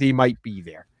why they might be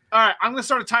there. All right, I'm going to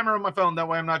start a timer on my phone. That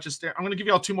way I'm not just... I'm going to give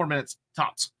you all 2 more minutes,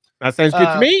 tops. That sounds good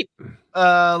to me.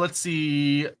 Let's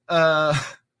see.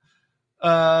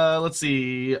 Let's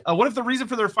see. What if the reason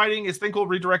for their fighting is Thinkel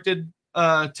redirected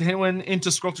Tehenhauin into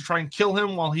Skrolk to try and kill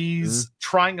him while he's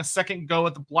trying a second go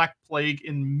at the Black Plague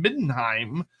in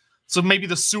Middenheim? So maybe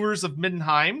the sewers of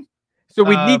Middenheim. So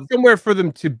we need somewhere for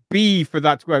them to be for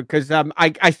that to go out, because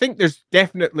I think there's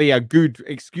definitely a good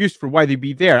excuse for why they'd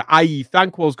be there, i.e.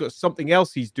 Thanquol's got something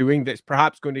else he's doing that's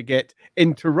perhaps going to get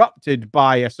interrupted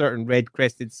by a certain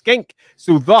red-crested skink.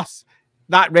 So thus,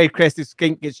 that red-crested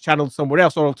skink gets channeled somewhere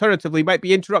else, or alternatively might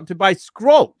be interrupted by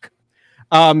Skrolk.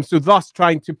 So thus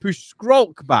trying to push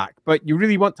Skrolk back, but you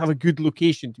really want to have a good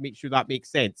location to make sure that makes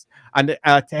sense. And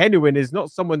Tehenhauin is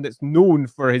not someone that's known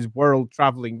for his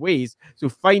world-traveling ways, so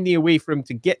finding a way for him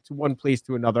to get to one place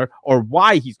to another, or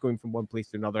why he's going from one place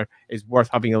to another, is worth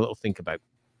having a little think about.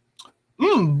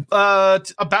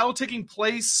 A battle taking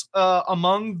place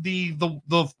among the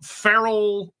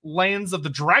feral lands of the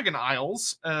Dragon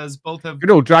Isles, as both have... You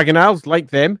know, Dragon Isles, like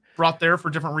them. Brought there for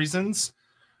different reasons.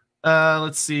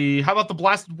 Let's see. How about the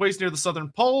blasted waste near the southern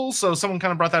pole? So someone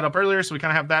kind of brought that up earlier, so we kind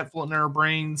of have that floating in our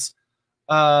brains.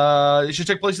 It should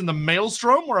take place in the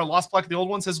Maelstrom, where a lost plaque of the old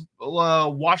ones has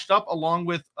washed up, along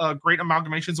with great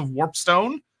amalgamations of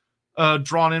warpstone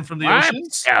drawn in from the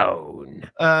oceans.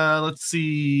 Let's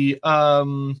see.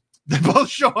 They both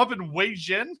show up in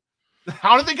Weijin.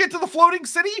 How did they get to the floating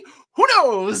city? Who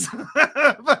knows?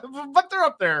 but they're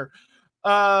up there.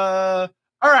 All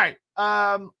right.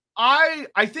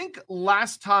 I think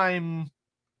last time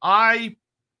I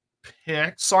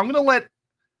picked, so I'm going to let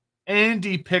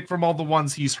Andy pick from all the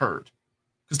ones he's heard,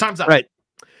 because time's up. Right.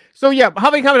 So yeah,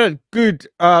 having a good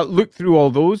look through all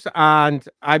those, and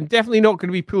I'm definitely not going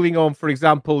to be pulling on, for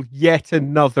example, yet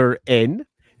another N,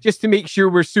 just to make sure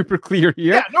we're super clear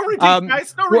here. Yeah, no repeats,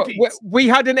 guys. No repeats. We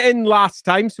had an N last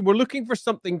time, so we're looking for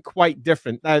something quite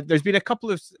different. There's been a couple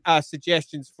of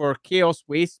suggestions for Chaos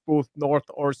Waste, both north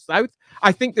or south.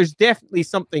 I think there's definitely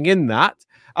something in that,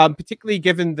 particularly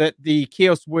given that the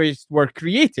Chaos Waste were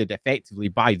created effectively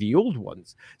by the old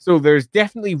ones. So there's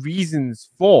definitely reasons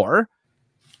for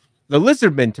the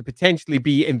Lizardmen to potentially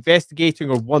be investigating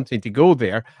or wanting to go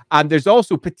there. And there's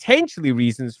also potentially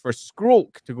reasons for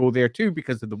Skrolk to go there too,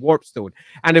 because of the Warpstone.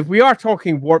 And if we are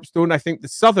talking Warpstone, I think the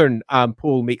southern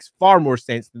pole makes far more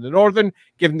sense than the northern,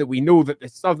 given that we know that the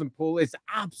southern pole is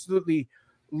absolutely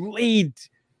laid,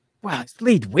 well, it's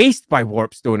laid waste by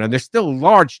Warpstone, and there's still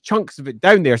large chunks of it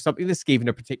down there, something that Skaven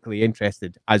are particularly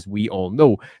interested, as we all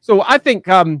know. So I think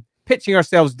pitching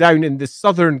ourselves down in the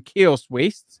southern Chaos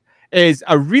Wastes is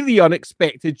a really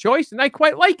unexpected choice, and I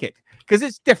quite like it because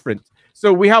it's different.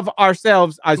 So we have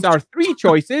ourselves as our 3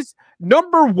 choices.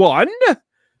 Number 1,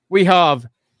 we have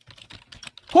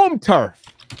home turf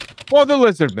for the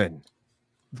Lizardmen.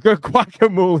 The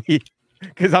guacamole,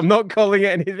 because I'm not calling it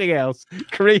anything else.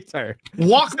 Crater.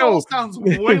 Guacamole sounds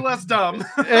way less dumb.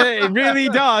 It really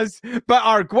does. But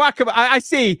our guacamole, I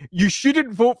say you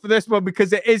shouldn't vote for this one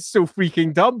because it is so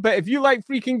freaking dumb. But if you like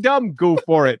freaking dumb, go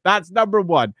for it. That's number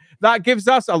 1. That gives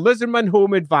us a Lizardman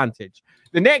home advantage.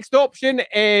 The next option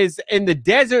is in the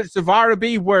deserts of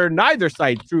Araby, where neither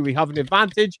side truly have an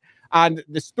advantage. And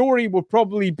the story will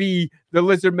probably be the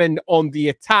Lizardmen on the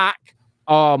attack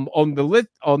on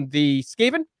the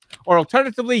Skaven. Or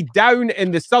alternatively, down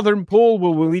in the southern pole,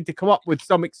 we'll need to come up with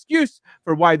some excuse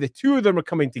for why the 2 of them are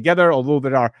coming together, although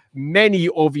there are many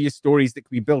obvious stories that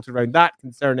can be built around that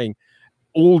concerning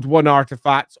Old One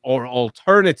artifacts, or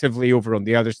alternatively, over on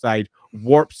the other side,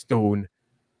 Warpstone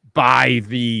by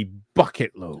the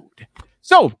bucket load.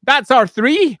 So, that's our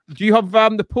 3. Do you have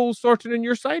the poll sorted on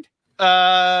your side?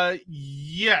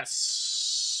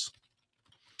 Yes.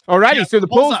 Alrighty, Yeah, so the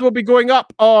polls polls up. will be going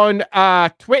up on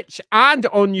Twitch and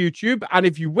on YouTube, and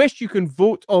if you wish, you can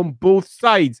vote on both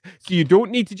sides. So you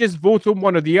don't need to just vote on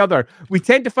one or the other. We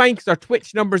tend to find, because our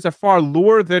Twitch numbers are far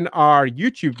lower than our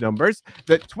YouTube numbers,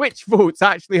 that Twitch votes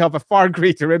actually have a far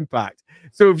greater impact.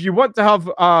 So if you want to have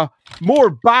more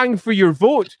bang for your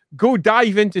vote, go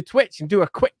dive into Twitch and do a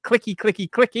quick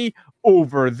clicky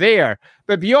over there.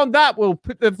 But beyond that, we'll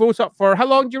put the vote up for how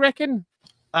long do you reckon?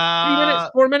 3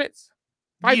 minutes, 4 minutes?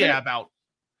 5 minutes?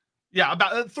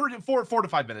 about 4 to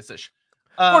 5 minutes ish.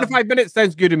 4 to 5 minutes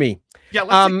sounds good to me. Yeah,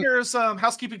 let's take care of some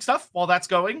housekeeping stuff while that's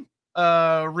going.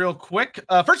 Real quick.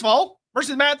 First of all,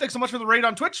 Mercy Matt, thanks so much for the raid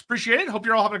on Twitch. Appreciate it. Hope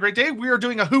you're all having a great day. We are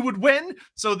doing a Who Would Win.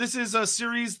 So this is a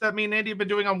series that me and Andy have been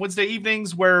doing on Wednesday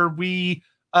evenings where we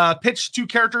pitch 2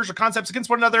 characters or concepts against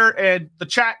one another, and the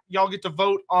chat, y'all get to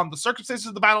vote on the circumstances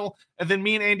of the battle, and then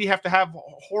me and Andy have to have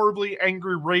horribly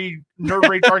angry nerd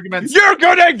rage arguments. You're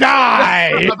gonna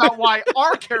die about why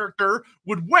our character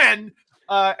would win.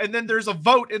 And then there's a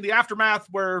vote in the aftermath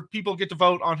where people get to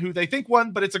vote on who they think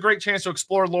won, but it's a great chance to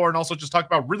explore lore and also just talk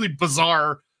about really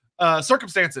bizarre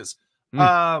circumstances.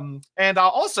 And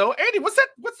also, Andy, what's that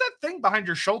thing behind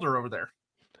your shoulder over there?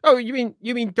 Oh, you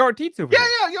mean Dark Deeds over there?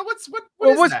 Yeah.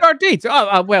 What's Dark Deeds?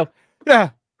 Yeah.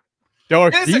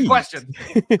 Dark Deeds. Innocent question.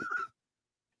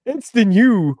 It's the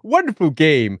new wonderful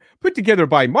game put together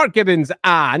by Mark Gibbons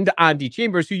and Andy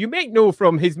Chambers, who you may know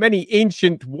from his many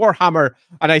ancient Warhammer,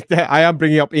 and I am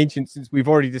bringing up ancient since we've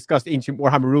already discussed ancient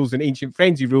Warhammer rules and ancient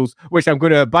frenzy rules, which I'm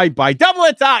going to abide by. Double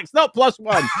attacks, not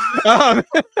 +1.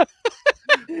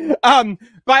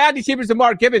 By Andy Chambers and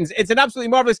Mark Gibbons. It's an absolutely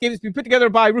marvelous game. It's been put together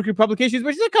by Rookie Publications,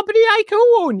 which is a company I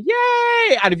co-own.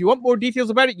 Yay! And if you want more details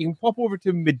about it, you can pop over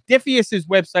to Modifius's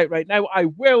website right now. I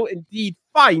will indeed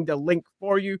find a link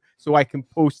for you so I can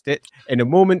post it in a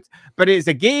moment. But it's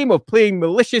a game of playing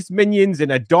malicious minions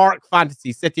in a dark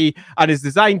fantasy city, and is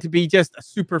designed to be just a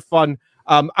super fun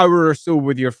hour or so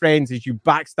with your friends as you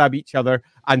backstab each other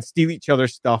and steal each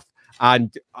other's stuff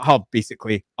and have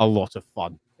basically a lot of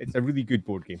fun. It's a really good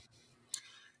board game.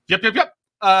 Yep.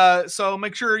 So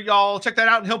make sure y'all check that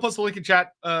out, and he'll post the link in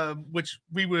chat, which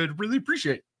we would really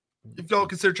appreciate if y'all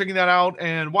consider checking that out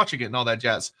and watching it and all that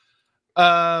jazz.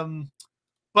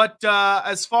 But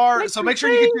as far so make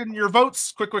sure you get in your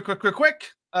votes quick.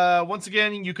 Once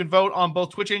again, you can vote on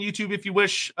both Twitch and YouTube if you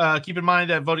wish. Keep in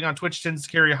mind that voting on Twitch tends to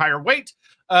carry a higher weight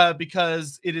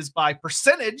because it is by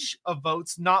percentage of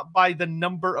votes, not by the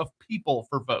number of people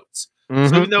for votes. So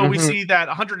even though we see that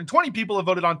 120 people have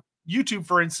voted on YouTube,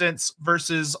 for instance,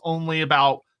 versus only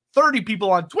about 30 people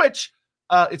on Twitch,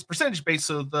 it's percentage based.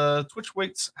 So the Twitch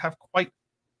weights have quite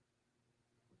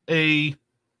a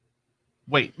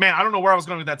weight. Man, I don't know where I was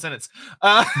going with that sentence.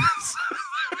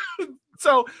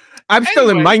 So I'm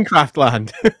still in Minecraft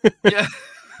land.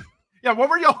 Yeah. What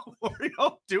were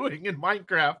y'all doing in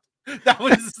Minecraft? That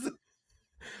was.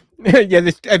 Yeah,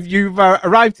 if you've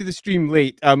arrived to the stream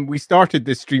late, we started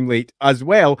this stream late as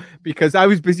well because I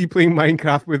was busy playing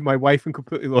Minecraft with my wife and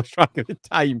completely lost track of the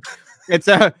time. It's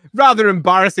rather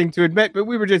embarrassing to admit, but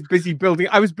we were just busy building.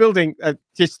 I was building,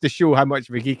 just to show how much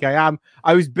of a geek I am,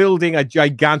 I was building a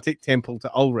gigantic temple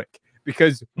to Ulrich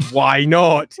because why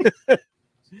not?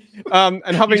 And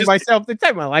having myself the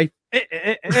time of my life.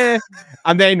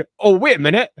 And then, oh, wait a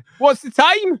minute, what's the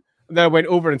time? And then I went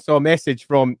over and saw a message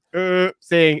from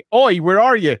saying, "Oi, where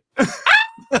are you?"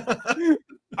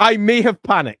 I may have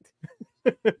panicked.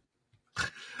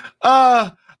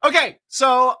 Okay,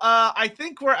 so I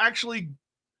think we're actually.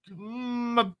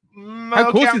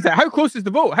 How close is it? How close is the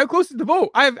vote? How close is the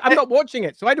vote? I'm not watching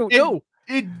it, so I don't know.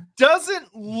 It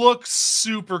doesn't look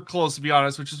super close, to be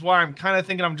honest, which is why I'm kind of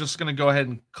thinking I'm just going to go ahead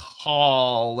and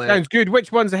call it. Sounds good.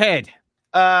 Which one's ahead?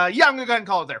 Yeah, I'm going to go ahead and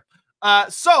call it there.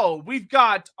 So we've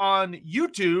got on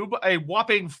YouTube a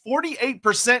whopping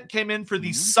 48% came in for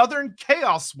the Southern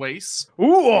Chaos Waste.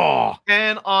 Ooh!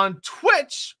 And on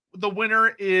Twitch, the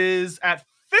winner is at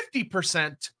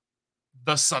 50%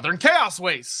 the Southern Chaos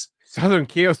Waste. Southern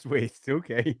Chaos Waste,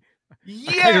 okay.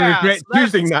 Yeah. I kind of regret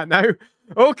choosing that now.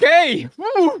 Okay.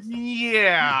 Woo.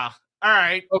 Yeah. All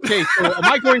right. Okay, so am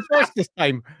I going first this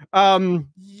time?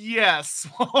 Yes.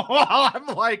 I'm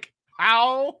like,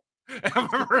 how am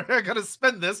I going to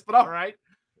spend this? But all right.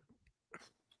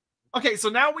 Okay, so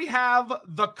now we have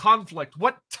the conflict.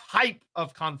 What type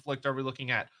of conflict are we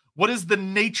looking at? What is the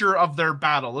nature of their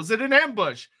battle? Is it an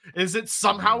ambush? Is it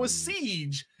somehow a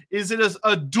siege? Is it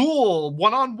a duel,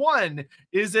 one-on-one?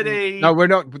 Is it a... No, we're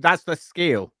not. That's the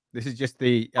scale. This is just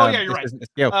the... oh, yeah, you're this right. Isn't the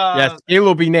scale. Yeah, scale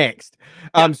will be next.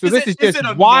 So this is just,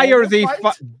 why are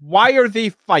they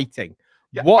fighting?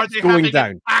 Yeah. What's Are they going having down?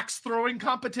 an axe throwing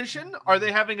competition? Are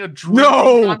they having a drinking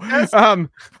No! contest?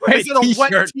 Wet Is it a wet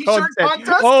t-shirt t-shirt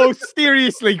contest? Oh,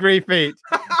 seriously, Grey Fate.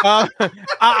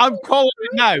 I'm calling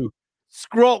it now.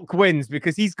 Skrolk wins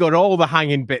because he's got all the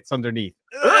hanging bits underneath.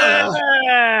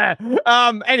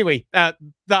 Anyway, that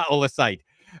all aside.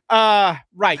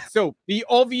 Right. So the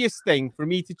obvious thing for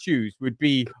me to choose would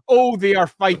be, oh, they are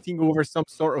fighting over some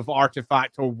sort of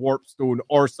artifact or warp stone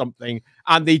or something,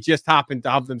 and they just happen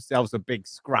to have themselves a big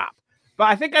scrap. But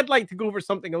I think I'd like to go over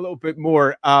something a little bit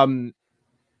more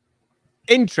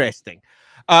interesting.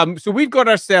 So we've got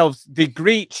ourselves the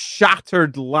great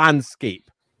shattered landscape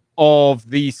of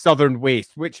the Southern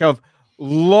Waste, which have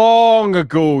long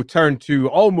ago turned to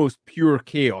almost pure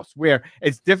chaos, where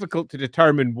it's difficult to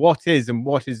determine what is and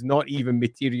what is not even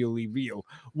materially real.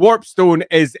 Warpstone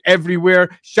is everywhere.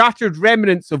 Shattered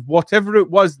remnants of whatever it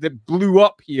was that blew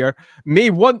up here may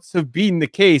once have been the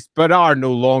case, but are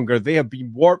no longer. They have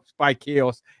been warped by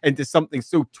chaos into something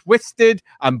so twisted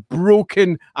and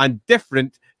broken and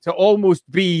different to almost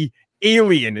be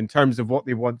alien in terms of what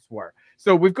they once were.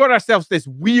 So we've got ourselves this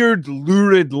weird,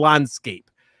 lurid landscape.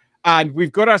 And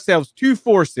we've got ourselves two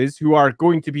forces who are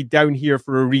going to be down here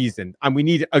for a reason. And we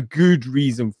need a good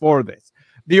reason for this.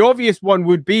 The obvious one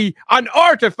would be an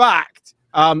artifact.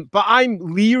 But I'm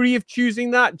leery of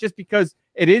choosing that just because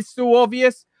it is so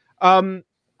obvious.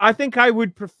 I think I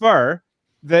would prefer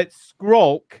that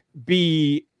Skrolk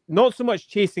be not so much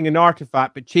chasing an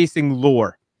artifact, but chasing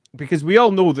lore. Because we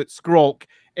all know that Skrolk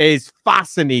is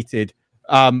fascinated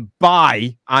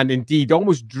by, and indeed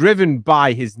almost driven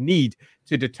by, his need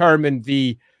to determine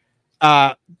the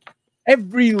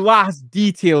every last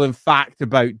detail and fact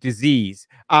about disease.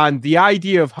 And the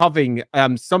idea of having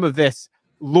some of this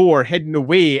lore hidden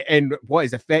away in what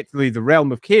is effectively the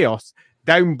realm of chaos,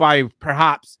 down by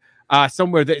perhaps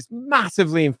somewhere that is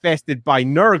massively infested by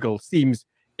Nurgle, seems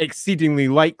exceedingly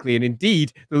likely. And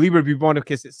indeed, the Liber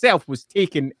Bubonicus itself was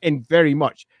taken in very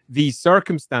much these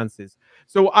circumstances.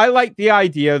 So I like the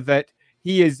idea that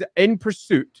he is in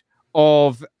pursuit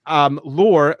of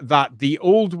lore that the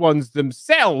old ones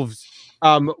themselves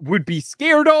would be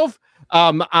scared of.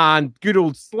 And good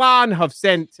old Slan have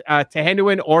sent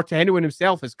Tehenhauin, or Tehenhauin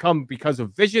himself has come because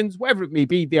of visions, whatever it may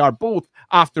be. They are both,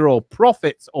 after all,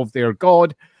 prophets of their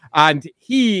god. And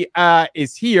he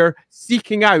is here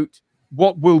seeking out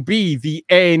what will be the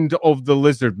end of the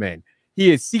Lizardmen.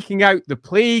 He is seeking out the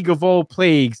plague of all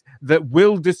plagues that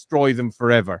will destroy them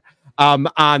forever.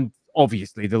 And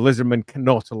obviously, the Lizardmen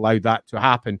cannot allow that to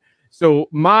happen. So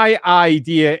my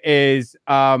idea is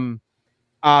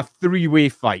a three-way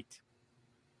fight.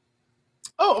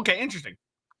 Oh, okay, interesting.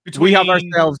 We have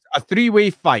ourselves a three-way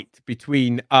fight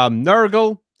between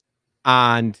Nurgle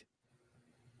and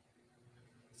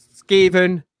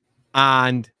Skaven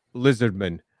and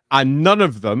Lizardmen. And none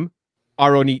of them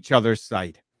are on each other's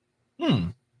side.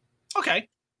 Okay.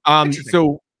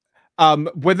 So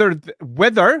whether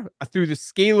through the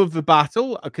scale of the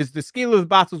battle, because the scale of the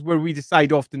battle is where we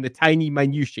decide often the tiny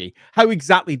minutiae, how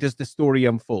exactly does the story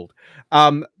unfold?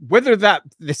 Whether that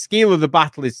the scale of the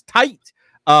battle is tight,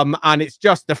 and it's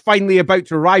just they're finally about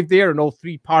to arrive there and all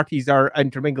three parties are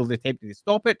intermingled attempting to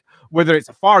stop it, whether it's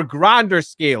a far grander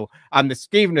scale and the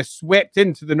Skaven is swept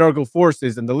into the Nurgle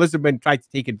forces and the Lizardmen try to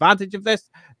take advantage of this,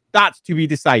 that's to be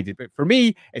decided. But for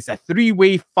me, it's a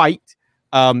three-way fight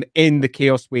in the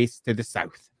Chaos Waste to the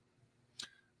south.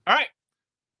 All right.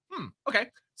 Okay.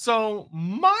 So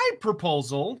my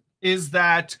proposal is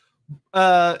that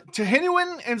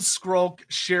Tehenhauin and Skrolk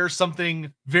share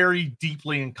something very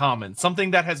deeply in common,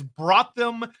 something that has brought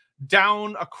them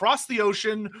down across the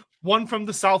ocean, one from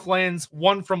the Southlands,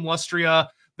 one from Lustria.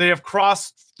 They have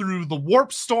crossed through the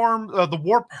warp storm, the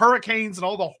warp hurricanes, and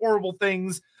all the horrible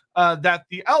things that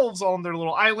the elves on their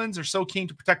little islands are so keen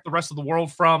to protect the rest of the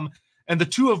world from. And the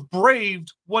two have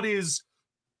braved what is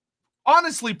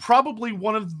honestly probably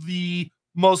one of the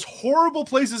most horrible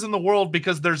places in the world,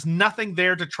 because there's nothing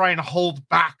there to try and hold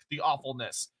back the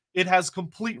awfulness. It has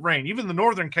complete reign. Even the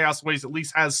Northern Chaos Waste at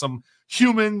least has some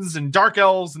humans and dark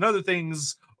elves and other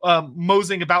things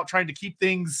moseying about trying to keep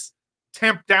things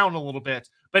tamped down a little bit.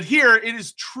 But here, it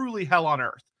is truly hell on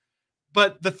earth.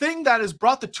 But the thing that has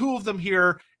brought the two of them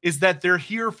here is that they're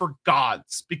here for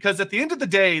gods. Because at the end of the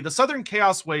day, the Southern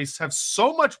Chaos Wastes have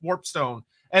so much warpstone,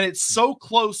 and it's so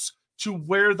close to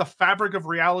where the fabric of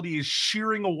reality is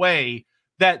shearing away,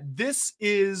 that this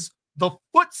is the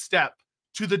footstep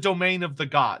to the domain of the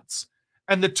gods.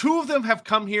 And the two of them have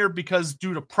come here because,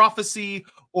 due to prophecy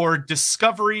or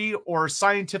discovery or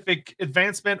scientific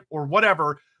advancement or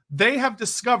whatever, they have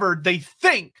discovered, they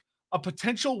think, a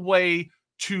potential way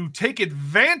to take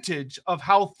advantage of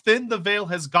how thin the veil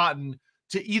has gotten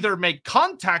to either make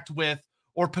contact with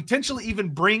or potentially even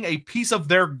bring a piece of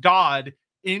their god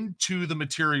into the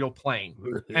material plane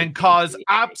and cause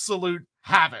absolute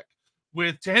havoc.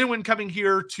 With Tehenhauin coming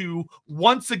here to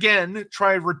once again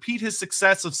try and repeat his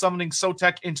success of summoning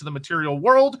Sotek into the material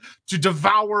world to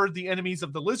devour the enemies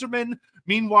of the Lizardmen.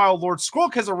 Meanwhile, Lord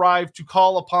Skrolk has arrived to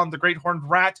call upon the Great Horned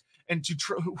Rat, and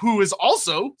who has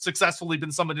also successfully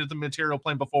been summoned into the material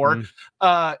plane before,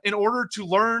 in order to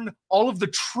learn all of the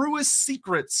truest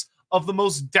secrets of the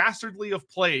most dastardly of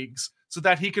plagues, so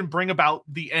that he can bring about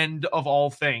the end of all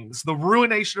things, the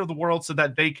ruination of the world, so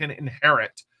that they can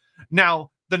inherit.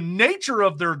 Now, the nature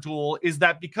of their duel is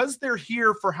that because they're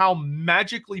here for how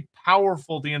magically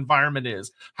powerful the environment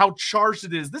is, how charged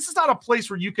it is, this is not a place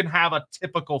where you can have a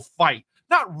typical fight.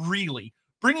 Not really.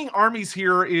 Bringing armies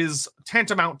here is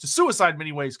tantamount to suicide in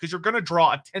many ways, because you're going to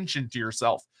draw attention to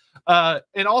yourself.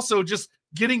 And also just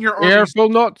getting your armies... Careful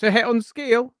not to hit on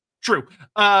scale. True.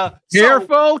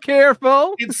 Careful.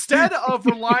 Instead of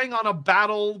relying on a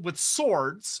battle with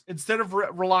swords, instead of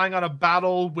relying on a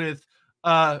battle with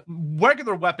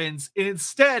regular weapons, it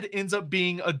instead ends up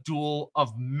being a duel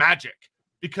of magic,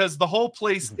 because the whole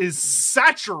place is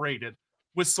saturated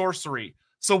with sorcery.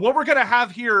 So what we're going to have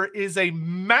here is a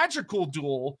magical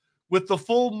duel with the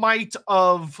full might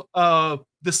of the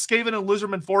Skaven and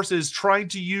Lizardman forces trying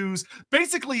to use,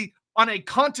 basically on a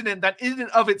continent that in and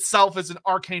of itself is an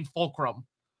arcane fulcrum,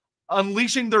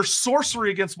 unleashing their sorcery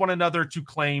against one another to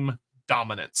claim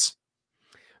dominance.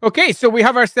 Okay, so we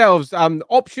have ourselves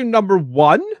option number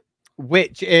 1,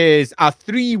 which is a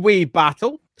 3-way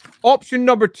battle. Option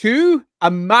number 2,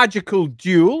 a magical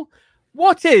duel.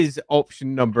 What is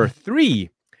option number 3?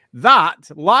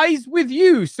 That lies with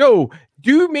you. So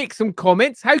do make some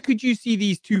comments. How could you see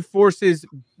these two forces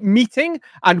meeting?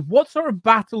 And what sort of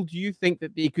battle do you think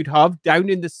that they could have down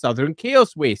in the Southern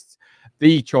Chaos Wastes?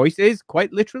 The choice is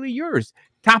quite literally yours.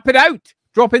 Tap it out.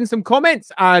 Drop in some comments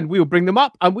and we'll bring them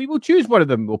up and we will choose one of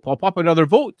them. We'll pop up another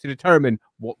vote to determine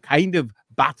what kind of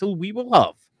battle we will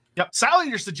have. Yep.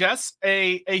 Salinger suggests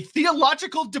a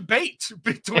theological debate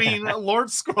between Lord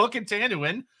Skrolk and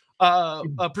Tehenhauin,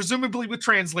 presumably with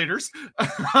translators,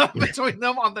 between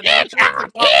them on the natural.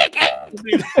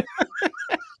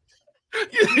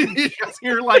 You just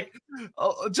hear like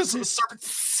just a serpent.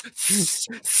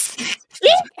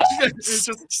 It's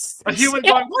just a human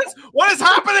going, what is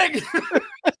happening?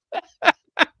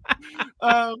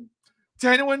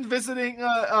 Tehenhauin visiting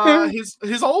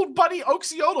his old buddy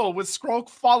Oxiodal with Skrolk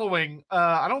following.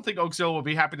 I don't think Oxiodal will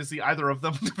be happy to see either of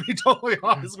them, to be totally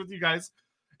honest with you guys.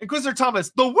 Inquisitor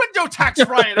Thomas, the window tax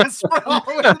riot has spread all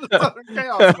the way to the Southern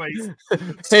Chaos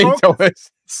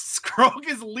Waste. Skrolk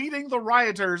is leading the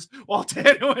rioters while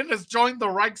Tehenhauin has joined the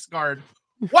Reichsguard.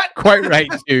 What? Quite right,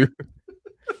 too.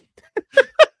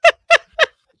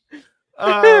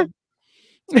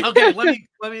 Okay, let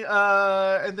me,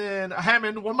 and then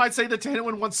Hammond, one might say that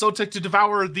Tehenhauin wants Sotek to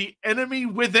devour the enemy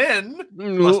within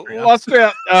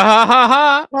Lustria.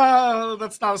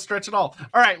 That's not a stretch at all.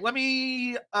 All right, let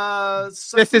me,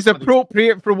 this is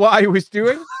appropriate for what I was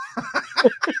doing.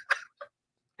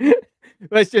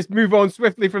 Let's just move on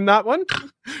swiftly from that one.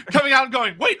 Coming out and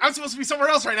going, wait, I'm supposed to be somewhere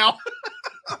else right now.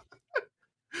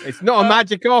 It's not a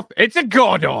magic off, it's a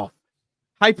god off.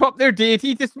 Hype up their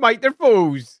deity to smite their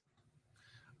foes.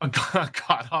 A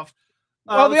god off.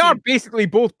 Well, they are basically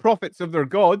both prophets of their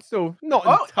god, so not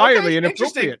entirely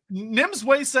inappropriate. Nim's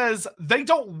Way says they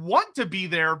don't want to be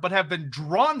there, but have been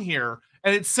drawn here,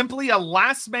 and it's simply a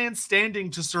last man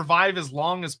standing to survive as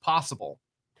long as possible.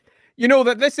 You know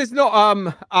that this is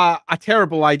not a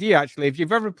terrible idea, actually. If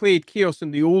you've ever played Chaos in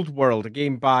the Old World, a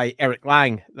game by Eric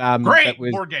Lang, great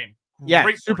board game. Yeah,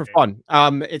 super fun.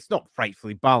 It's not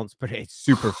frightfully balanced, but it's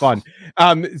super fun.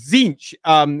 Tzeentch,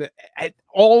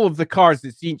 all of the cards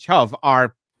that Tzeentch have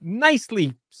are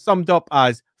nicely summed up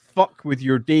as fuck with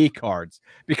your day cards,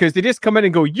 because they just come in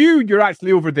and go, you're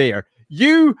actually over there.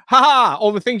 You, haha,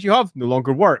 all the things you have no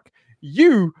longer work.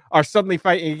 You are suddenly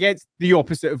fighting against the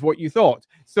opposite of what you thought.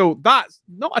 So that's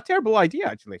not a terrible idea,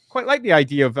 actually. Quite like the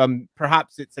idea of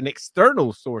perhaps it's an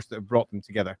external source that brought them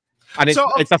together. And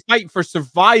it's a fight for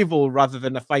survival rather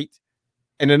than a fight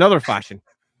in another fashion.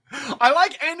 I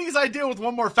like Andy's idea with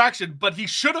one more faction, but he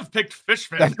should have picked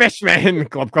Fishmen. The Fishmen!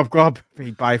 Glub, glub, glub.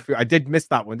 Buy food. I did miss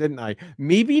that one, didn't I?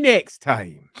 Maybe next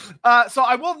time. So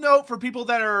I will note for people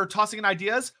that are tossing in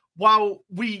ideas, while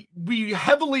we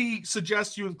heavily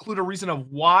suggest you include a reason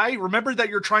of why, remember that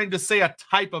you're trying to say a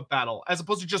type of battle as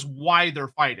opposed to just why they're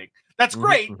fighting. That's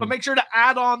great, but make sure to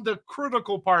add on the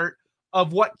critical part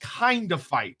of what kind of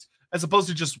fight as opposed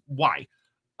to just why.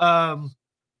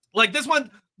 Like this one,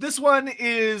 this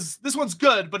one's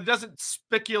good, but it doesn't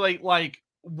speculate like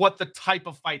what the type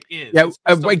of fight is. Yeah, it's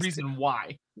just a reason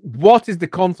why. What is the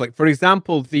conflict? For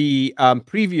example, the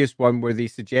previous one where they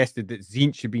suggested that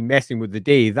Tzeentch should be messing with the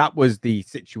day, that was the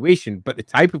situation, but the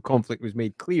type of conflict was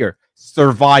made clear: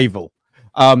 survival.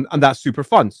 And that's super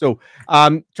fun. So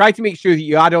try to make sure that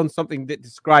you add on something that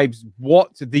describes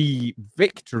what the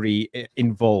victory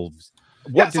involves.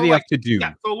 What do they have to do?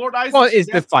 Yeah, so Lord Eisen, what is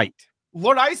the fight?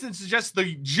 Lord Eisen suggests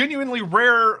the genuinely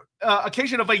rare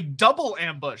occasion of a double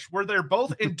ambush where they're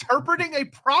both interpreting a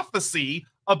prophecy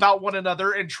about one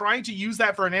another and trying to use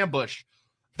that for an ambush.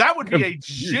 That would be a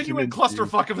genuine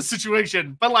clusterfuck of a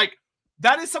situation. But like,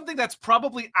 that is something that's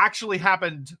probably actually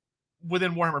happened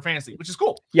within Warhammer Fantasy, which is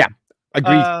cool. Yeah,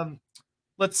 agreed.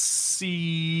 Let's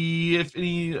see if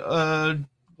any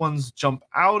ones jump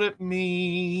out at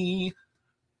me.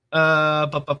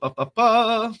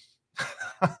 The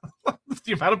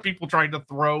amount of people trying to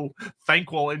throw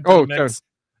Thanquol into the mix.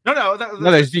 No,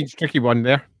 there's Tzeentch's tricky one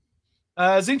there.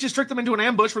 Tzeentch has tricked them into an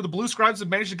ambush where the Blue Scribes have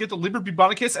managed to get the Liber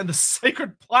Bubonicus and the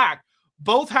Sacred Plaque.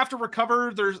 Both have to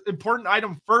recover their important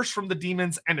item first from the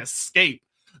demons and escape.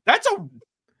 That's a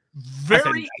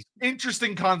very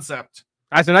interesting concept.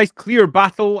 That's a nice clear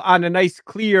battle and a nice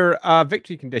clear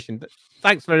victory condition.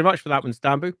 Thanks very much for that one,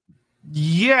 Stambu.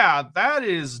 Yeah, that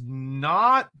is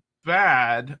not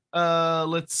bad.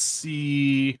 Let's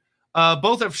see.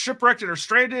 Both have shipwrecked and are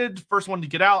stranded. First one to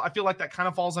get out. I feel like that kind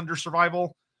of falls under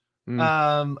survival.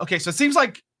 Okay, so it seems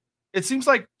like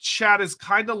Chad is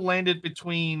kind of landed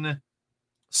between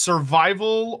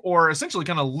survival or essentially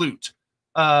kind of loot.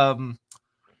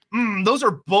 Those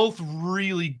are both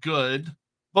really good.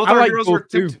 Both our heroes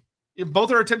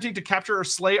both are attempting to capture or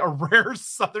slay a rare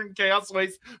Southern Chaos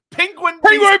Waste Penguin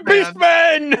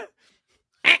Beastman.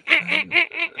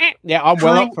 Yeah, I'm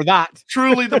well up for that.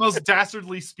 Truly the most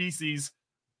dastardly species.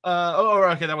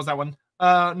 Okay, that was that one.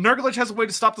 Nurglich has a way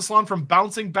to stop the Slann from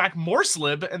bouncing back more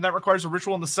slib, and that requires a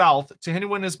ritual in the south.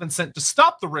 Tehenhauin has been sent to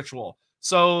stop the ritual.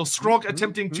 So Skrolk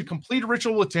attempting to complete a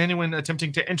ritual with Tehenhauin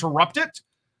attempting to interrupt it.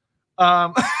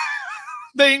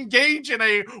 They engage in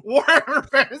a Warhammer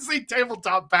Fantasy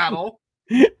tabletop battle.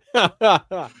 With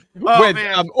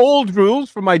old rules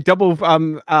for my double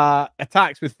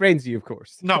attacks with Frenzy, of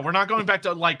course. No, we're not going back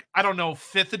to, like, I don't know,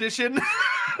 5th edition.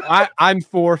 I'm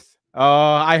 4th.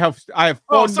 I have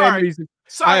fond memories.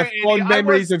 I have fond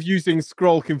memories of using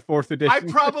Skrolk in 4th edition. I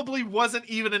probably wasn't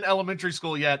even in elementary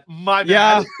school yet. My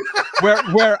bad.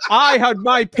 Yeah, where I had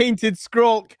my painted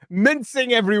Skrolk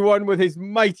mincing everyone with his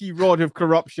mighty rod of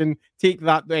corruption. Take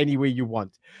that any way you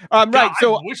want. Right,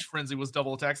 so I wish Frenzy was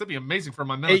double attacks. That'd be amazing for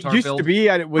my Minotaur build. It used to be,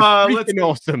 and it was freaking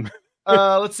awesome.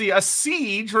 Let's see. A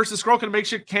siege versus Skrolk in a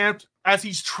makeshift camp as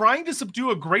he's trying to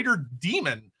subdue a greater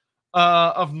demon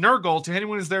of Nurgle.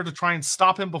 Tehenhauin is there to try and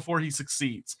stop him before he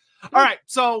succeeds. All right,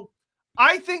 so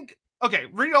I think, okay,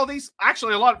 read all these.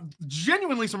 Actually,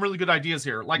 genuinely some really good ideas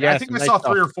here. Like, I think I saw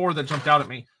 3 or 4 that jumped out at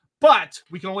me, but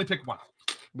we can only pick one.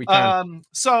 We can.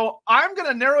 So I'm going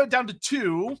to narrow it down to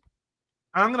 2, and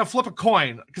I'm going to flip a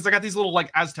coin, because I got these little,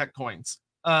 like, Aztec coins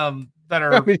that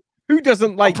are... Who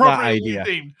doesn't like that idea?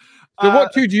 Themed. So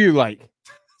what 2 do you like?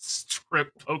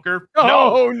 Strip poker.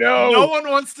 No. No one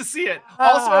wants to see it.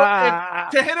 Also,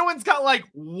 Tehenhauin's got like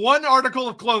 1 article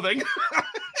of clothing.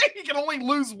 He can only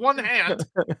lose 1 hand.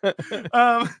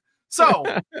 So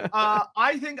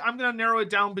I think I'm going to narrow it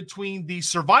down between the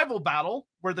survival battle,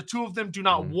 where the 2 of them do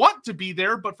not want to be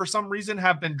there, but for some reason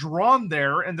have been drawn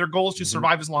there, and their goal is to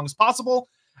survive as long as possible.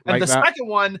 And the second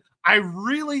one, I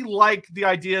really like the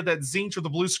idea that Tzeentch, or the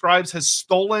Blue Scribes, has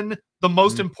stolen the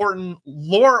most important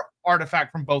lore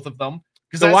artifact from both of them.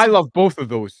 So I love both of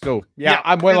those. So yeah,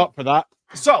 I'm well up for that.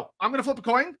 So I'm going to flip a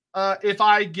coin. If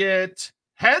I get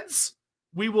heads,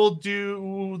 we will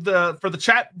do for the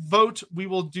chat vote, we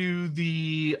will do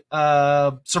the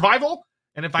survival.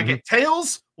 And if I get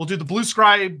tails, we'll do the Blue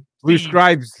Scribe. Blue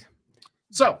Scribes.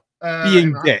 So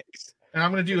being dicks. And I'm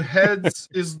going to do heads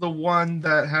is the one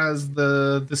that has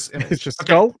this image. It's just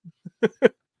skull?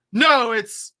 No,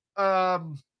 it's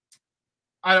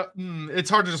it's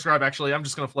hard to describe, actually. I'm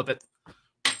just going to flip it.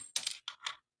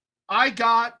 I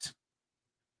got...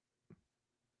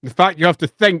 The fact you have to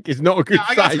think is not a good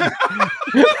sign.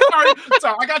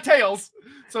 Sorry, I got tails.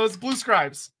 So it's Blue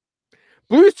Scribes.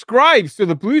 Blue Scribes. So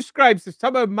the Blue Scribes have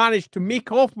somehow managed to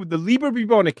make off with the Liber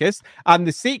Bubonicus and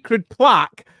the Sacred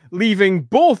Plaque, leaving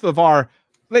both of our,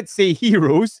 let's say,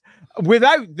 heroes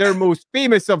without their most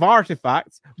famous of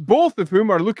artifacts, both of whom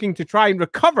are looking to try and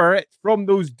recover it from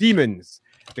those demons.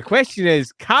 The question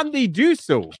is, can they do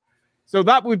so? So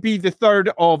that would be the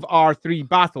 3rd of our 3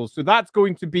 battles. So that's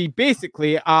going to be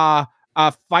basically a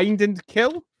find and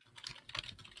kill.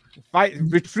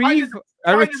 Retrieve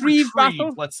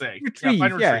battle. Let's say Retrieve.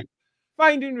 Find and retrieve.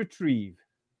 Find and retrieve.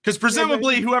 Because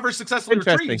presumably whoever successfully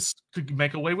retrieves could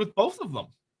make away with both of them.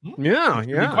 Yeah,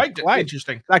 quite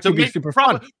interesting. That could be super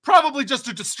fun. Probably just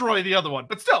to destroy the other one,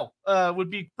 but still, would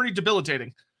be pretty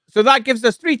debilitating. So that gives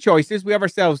us 3 choices. We have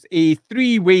ourselves a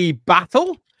 3-way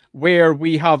battle where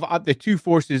we have the 2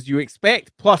 forces you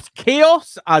expect plus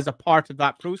chaos as a part of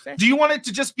that process. Do you want it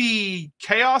to just be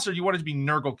chaos, or do you want it to be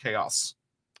Nurgle chaos?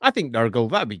 I think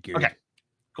Nurgle, that'd be good. Okay.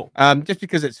 Cool. Just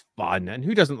because it's fun, and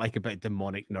who doesn't like a bit of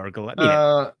demonic Nurgle? I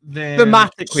mean, then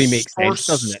thematically makes sense,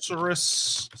 doesn't it?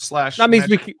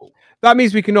 That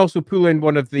means we can also pull in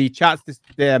one of the chat's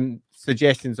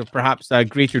suggestions of perhaps a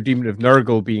greater demon of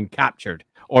Nurgle being captured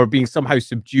or being somehow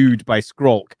subdued by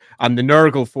Skrolk, and the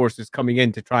Nurgle forces coming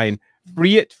in to try and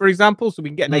free it, for example. So we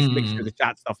can get a nice mixture of the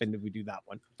chat stuff in if we do that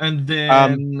one. And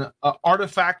then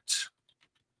artifact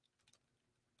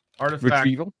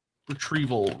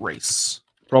retrieval race.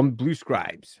 From Blue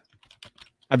Scribes.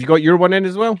 Have you got your one in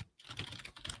as well?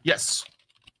 Yes.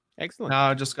 Excellent. Now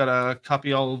I just gotta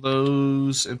copy all of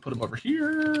those and put them over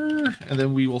here, and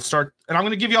then we will start. And I'm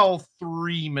gonna give you all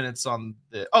 3 minutes on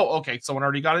the. Oh, okay. Someone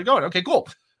already got it going. Okay, cool.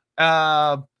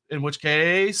 In which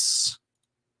case,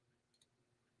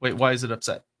 wait, why is it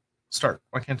upset? Start.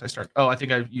 Why can't I start? Oh, I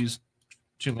think I've used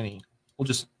too many. We'll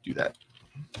just do that.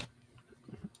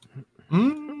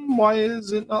 Why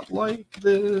is it not like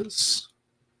this?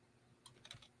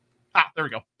 There we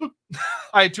go.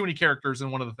 I had too many characters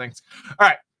in one of the things. All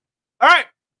right.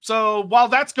 So while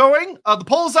that's going, the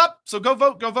poll's up. So go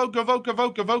vote, go vote, go vote, go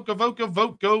vote, go vote, go vote, go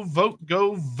vote, go vote,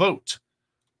 go vote.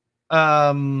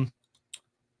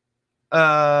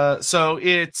 So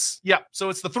it's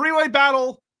the 3-way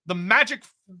battle, the magic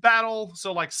battle,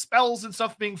 so like spells and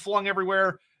stuff being flung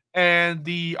everywhere, and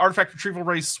the artifact retrieval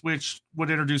race, which would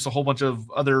introduce a whole bunch of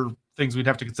other things we'd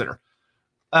have to consider.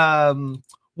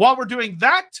 While we're doing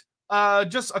that,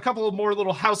 just a couple of more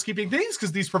little housekeeping things,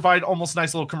 because these provide almost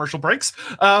nice little commercial breaks.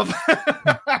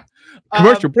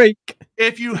 Commercial break.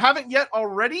 If you haven't yet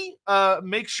already,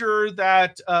 make sure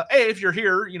that, if you're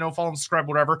here, follow and subscribe,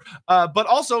 whatever. But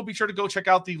also be sure to go check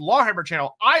out the Lawhammer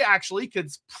channel. I actually could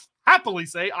happily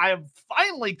say I am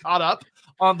finally caught up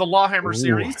on the Lawhammer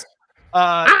series.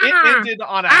 It ended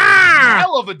on a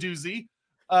hell of a doozy.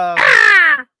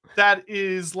 That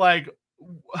is like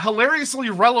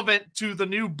hilariously relevant to the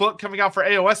new book coming out for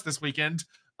AOS this weekend,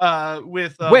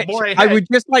 with which Moray I would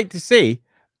just like to say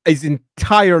is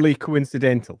entirely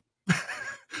coincidental.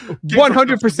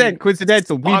 100%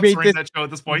 coincidental. We made this that show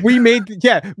at this point.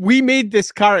 we made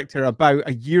this character about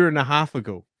a year and a half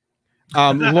ago.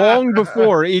 Long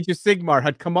before Age of Sigmar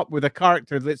had come up with a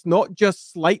character that's not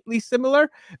just slightly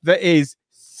similar, that is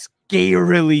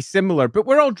scarily similar, but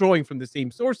we're all drawing from the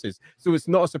same sources, so it's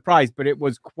not a surprise, but it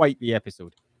was quite the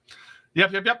episode.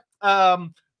 Yep.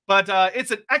 But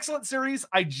it's an excellent series.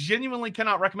 I genuinely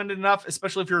cannot recommend it enough,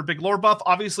 especially if you're a big lore buff.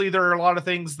 Obviously, there are a lot of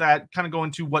things that kind of go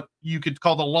into what you could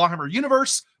call the Lawhammer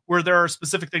universe, where there are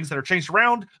specific things that are changed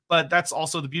around, but that's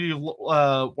also the beauty of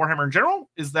Warhammer in general,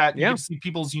 is that you get to see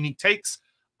people's unique takes,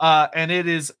 and it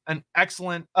is an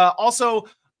excellent.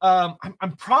 I'm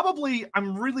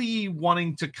really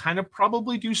wanting to kind of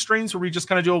probably do streams where we just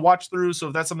kind of do a watch through. So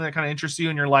if that's something that kind of interests you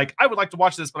and you're like, I would like to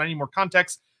watch this, but I need more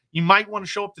context, you might want to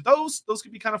show up to those. Those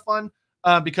could be kind of fun,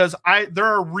 because there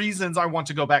are reasons I want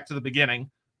to go back to the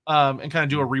beginning and kind of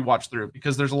do a rewatch through,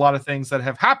 because there's a lot of things that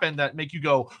have happened that make you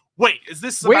go, wait, is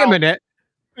this wait a minute?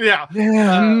 Yeah.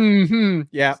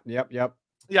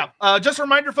 Yep. Just a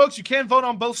reminder, folks, you can vote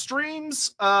on both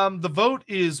streams. The vote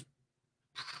is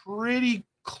pretty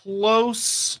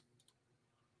close.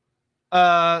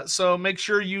 So make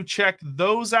sure you check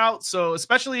those out. So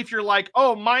especially if you're like,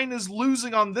 oh, mine is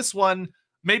losing on this one,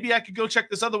 maybe I could go check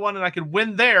this other one and I could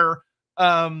win there.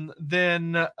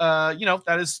 Then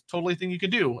that is totally a thing you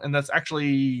could do. And that's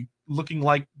actually looking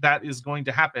like that is going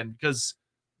to happen, because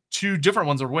 2 different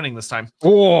ones are winning this time.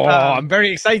 Oh, I'm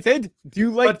very excited. Do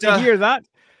you like to hear that?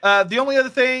 The only other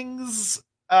things,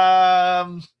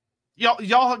 y'all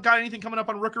got anything coming up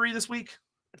on Rookery this week?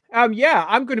 Yeah,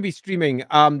 I'm going to be streaming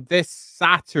this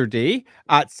Saturday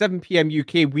at 7 p.m.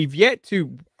 UK. We've yet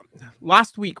to.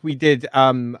 Last week we did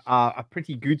a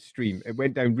pretty good stream. It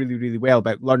went down really, really well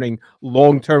about learning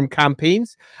long-term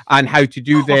campaigns and how to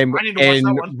do them in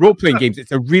role-playing games.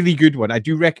 It's a really good one. I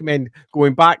do recommend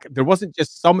going back. There wasn't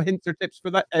just some hints or tips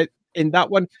for that in that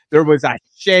one. There was a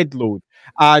shed load.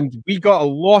 And we got a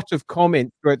lot of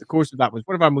comments throughout the course of that. It was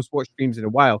one of our most watched streams in a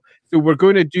while. So we're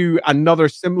going to do another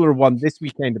similar one this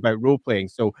weekend about role-playing.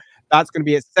 So that's going to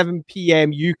be at 7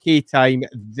 p.m. UK time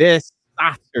this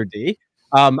Saturday.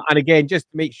 And again, just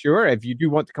to make sure, if you do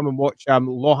want to come and watch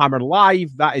Lawhammer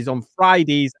live, that is on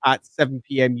Fridays at 7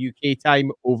 p.m. UK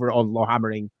time over on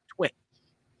Lawhammering Twitch.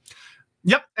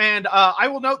 Yep, and I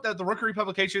will note that the Rookery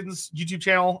Publications YouTube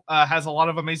channel has a lot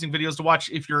of amazing videos to watch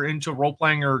if you're into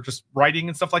role-playing or just writing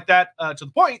and stuff like that, to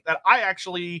the point that I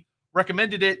actually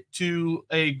recommended it to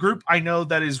a group I know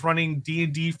that is running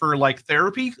D&D for like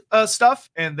therapy stuff,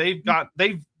 and they've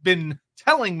been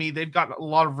telling me they've got a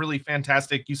lot of really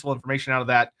fantastic, useful information out of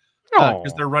that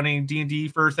because they're running D&D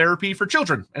for therapy for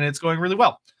children, and it's going really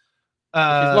well.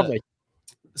 Lovely.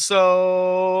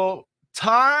 So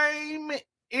time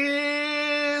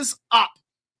is up.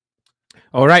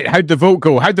 All right, how'd the vote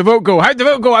go? How'd the vote go? How'd the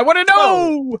vote go? I want to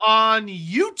know. So, on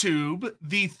YouTube,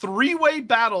 the three-way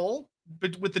battle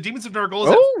with the Demons of Nurgle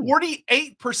is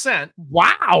at 48%.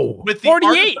 Wow, with the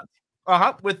 48.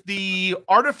 With the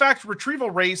artifact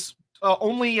retrieval race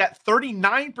only at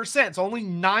 39%, so only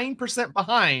 9%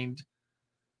 behind.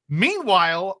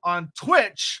 Meanwhile, on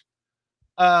Twitch,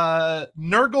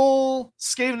 Nurgle,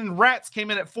 Skaven, and Rats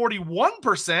came in at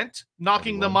 41%,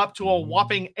 knocking them up to a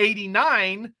whopping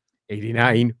 89.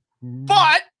 89.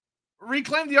 But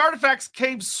Reclaim the Artifacts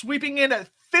came sweeping in at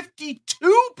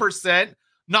 52%,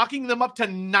 knocking them up to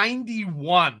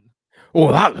 91.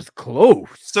 Oh, that was close.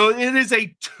 So it is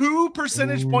a 2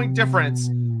 percentage point difference,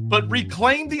 but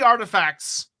Reclaim the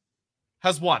Artifacts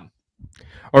has won.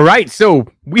 All right, so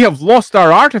we have lost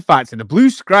our artifacts, and the blue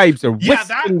scribes are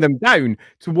whisking them down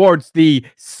towards the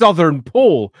southern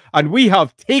pole, and we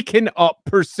have taken up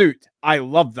pursuit. I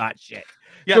love that shit.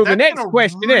 Yeah, so the next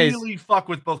question really fuck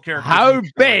with both characters. How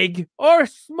big or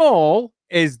small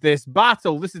is this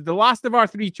battle? This is the last of our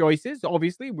three choices.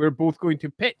 Obviously, we're both going to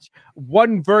pitch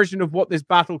one version of what this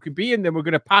battle could be, and then we're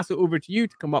going to pass it over to you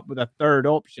to come up with a third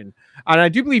option. And I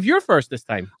do believe you're first this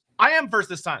time. I am first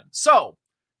this time. So,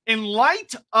 in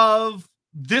light of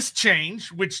this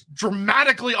change, which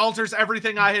dramatically alters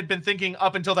everything I had been thinking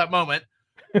up until that moment,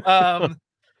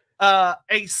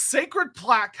 a sacred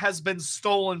plaque has been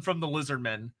stolen from the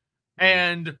Lizardmen,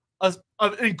 and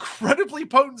an incredibly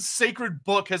potent sacred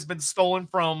book has been stolen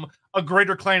from a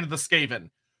greater clan of the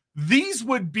Skaven. These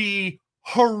would be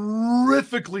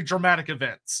horrifically dramatic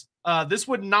events. This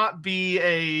would not be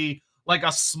a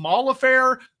small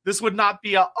affair. This would not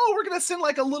be we're going to send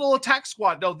like a little attack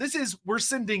squad. No, we're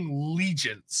sending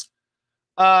legions.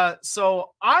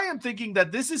 So I am thinking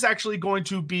that this is actually going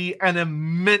to be an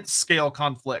immense scale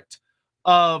conflict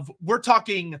we're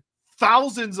talking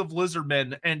thousands of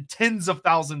Lizardmen and tens of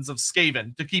thousands of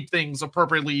Skaven to keep things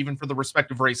appropriately even for the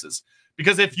respective races.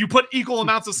 Because if you put equal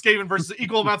amounts of Skaven versus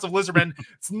equal amounts of Lizardmen,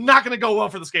 it's not going to go well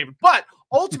for the Skaven. But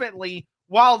ultimately,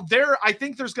 while I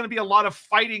think there's going to be a lot of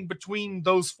fighting between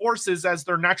those forces as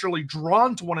they're naturally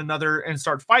drawn to one another and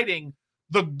start fighting,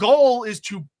 the goal is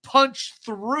to punch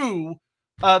through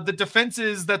the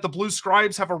defenses that the blue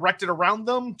scribes have erected around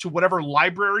them to whatever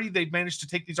library they've managed to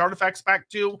take these artifacts back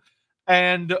to.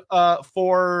 And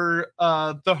for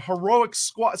the heroic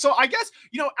squad. So I guess,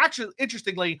 actually,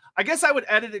 interestingly, I guess I would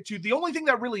edit it to the only thing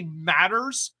that really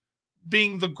matters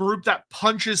being the group that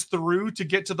punches through to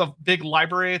get to the big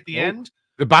library at the end.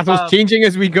 The battle's changing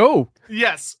as we go.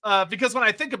 Yes, because when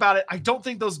I think about it, I don't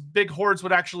think those big hordes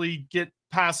would actually get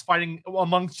past fighting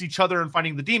amongst each other and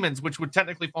fighting the demons, which would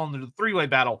technically fall into the three-way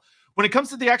battle. When it comes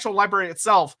to the actual library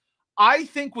itself, I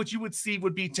think what you would see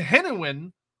would be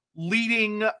Tehenhauin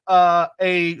leading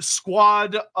a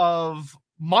squad of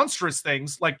monstrous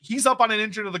things. Like, he's up on an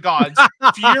engine of the gods,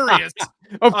 furious.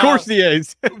 Of course he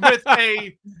is. With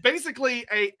basically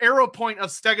a arrow point of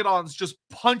stegodons just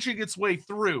punching its way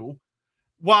through,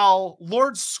 while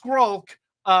Lord Skrolk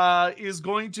is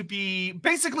going to be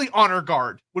basically honor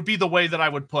guard, would be the way that I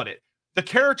would put it. The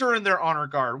character in their honor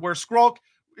guard, where Skrolk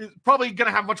is probably going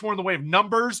to have much more in the way of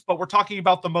numbers, but we're talking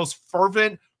about the most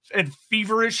fervent and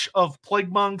feverish of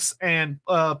plague monks and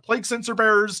plague censer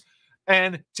bearers,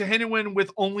 and Tehenhauin with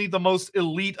only the most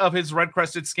elite of his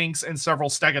red-crested skinks and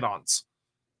several stegodons.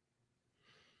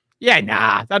 Yeah,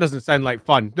 nah, that doesn't sound like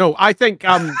fun. No, I think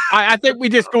I think we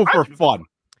just go for fun.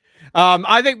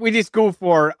 I think we just go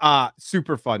for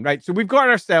super fun, right? So we've got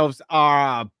ourselves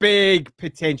a big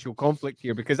potential conflict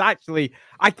here, because actually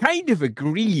I kind of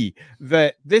agree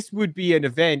that this would be an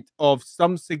event of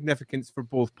some significance for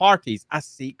both parties. A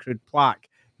sacred plaque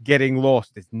getting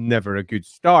lost is never a good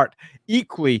start.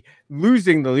 Equally,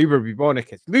 losing the Liber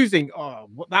Bubonicus, losing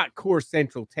that core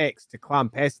central text to Clan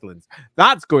Pestilence,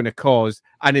 that's going to cause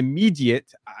an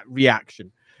immediate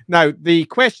reaction. Now, the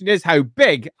question is how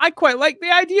big. I quite like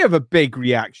the idea of a big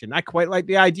reaction. I quite like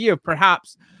the idea of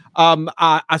perhaps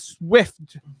a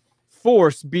swift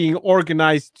force being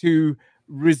organized to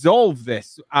resolve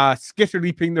this,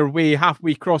 skitter-leaping their way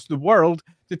halfway across the world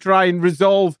to try and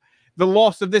resolve the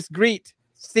loss of this great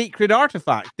sacred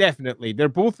artifact. Definitely, they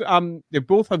both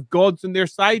have gods on their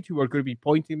side who are going to be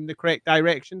pointing in the correct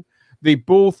direction. They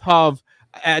both have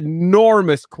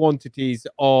enormous quantities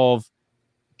of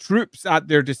troops at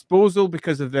their disposal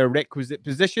because of their requisite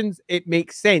positions. It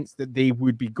makes sense that they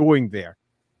would be going there.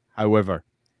 However,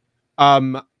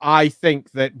 I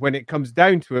think that when it comes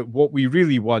down to it, what we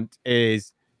really want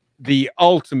is the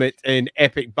ultimate in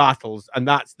epic battles, and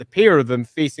that's the pair of them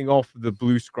facing off the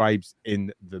blue scribes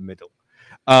in the middle.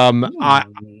 What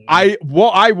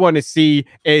I want to see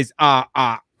is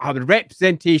a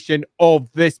representation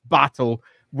of this battle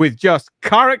with just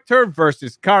character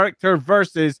versus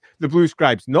the blue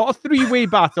scribes, not a three-way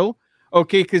battle.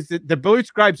 Okay, because the blue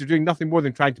scribes are doing nothing more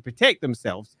than trying to protect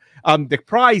themselves. The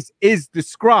prize is the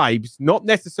scribes, not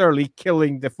necessarily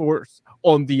killing the force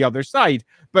on the other side.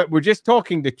 But we're just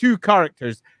talking the two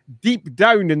characters deep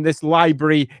down in this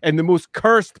library in the most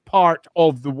cursed part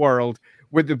of the world,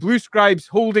 with the blue scribes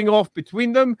holding off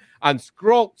between them and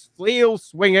Skrolk's flail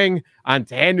swinging and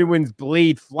Tehenhauin's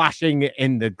blade flashing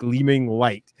in the gleaming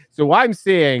light. So I'm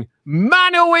saying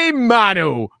mano a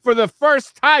mano for the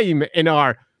first time in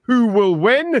our Who Will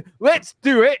Win? Let's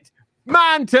do it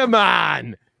man to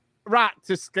man. Rat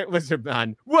to lizard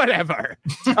man, whatever.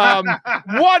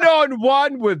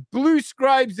 One-on-one with blue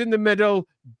scribes in the middle,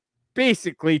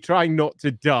 basically trying not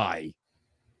to die.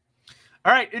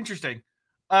 All right, interesting.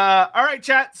 All right,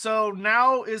 chat. So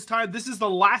now is time. This is the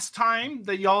last time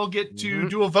that y'all get to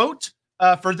do a vote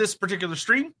for this particular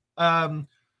stream.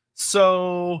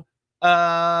 So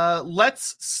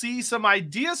let's see some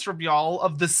ideas from y'all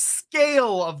of the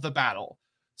scale of the battle.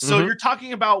 So you're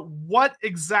talking about what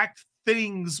exact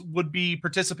things would be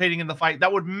participating in the fight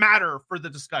that would matter for the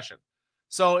discussion.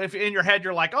 So if in your head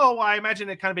you're like, oh, well, I imagine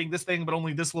it kind of being this thing, but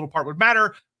only this little part would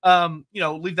matter,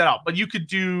 leave that out. But you could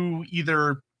do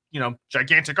either,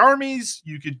 gigantic armies.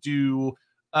 You could do,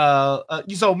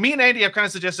 so me and Andy have kind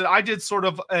of suggested, I did sort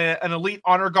of an elite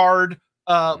honor guard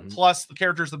plus the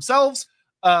characters themselves.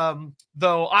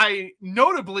 Though I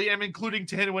notably am including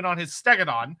Tehenhauin on his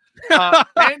Stegodon.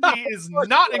 Andy is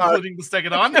not including the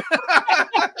Stegodon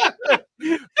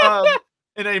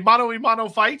in a mano-a-mano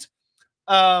fight.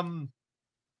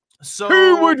 So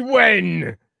who would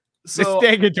win? The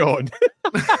Stegodon.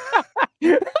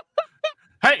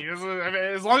 Hey,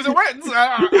 as long as it wins,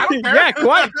 I don't care. Yeah,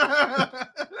 quite.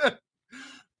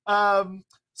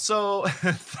 So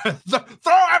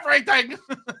throw everything.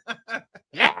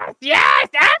 Yes,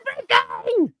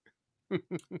 everything.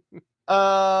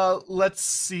 Let's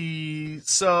see.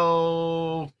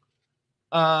 So,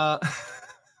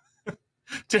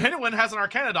 Tehenhauin has an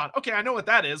Arcanodon. Okay, I know what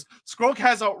that is. Skrolk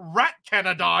has a Rat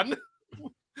Canodon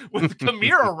with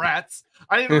Chimera rats.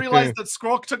 I didn't realize that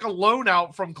Skrolk took a loan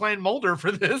out from Clan Mulder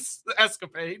for this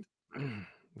escapade.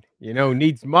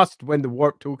 Needs must when the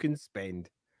warp tokens spend.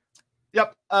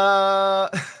 Yep.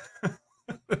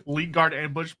 Lead guard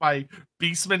ambushed by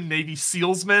Beastmen, Navy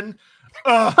Sealsmen.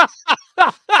 Oh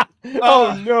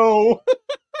no.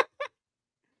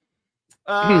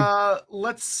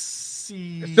 Let's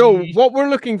see. So what we're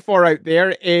looking for out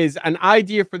there is an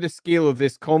idea for the scale of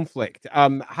this conflict.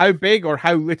 How big or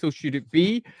how little should it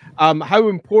be? How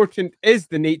important is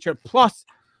the nature? Plus,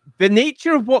 the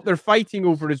nature of what they're fighting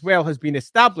over as well has been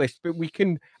established, but we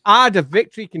can add a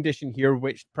victory condition here,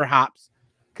 which perhaps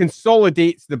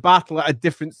consolidates the battle at a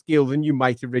different scale than you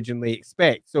might originally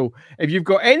expect. So if you've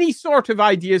got any sort of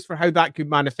ideas for how that could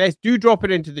manifest, do drop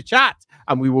it into the chat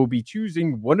and we will be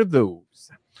choosing one of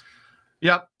those.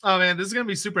 Yep. Oh man, this is going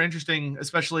to be super interesting,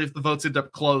 especially if the votes end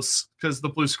up close because the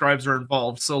blue scribes are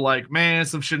involved. So man,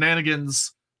 some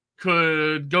shenanigans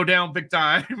could go down big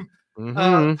time.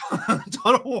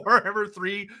 Total Warhammer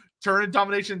 3 turn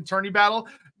domination tourney battle.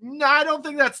 No, I don't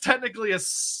think that's technically a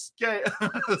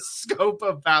scope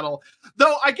of battle.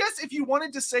 Though I guess if you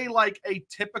wanted to say a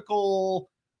typical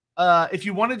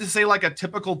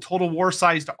Total War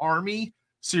sized army,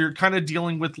 so you're kind of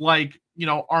dealing with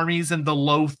armies in the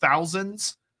low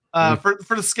thousands. For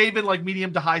the Skaven,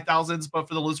 medium to high thousands, but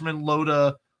for the Lizardmen,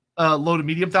 low to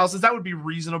medium thousands, that would be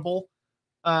reasonable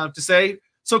to say.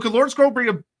 So could Lord Skrolk bring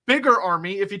a bigger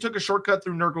army if he took a shortcut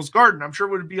through Nurgle's garden? I'm sure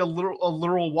it would be a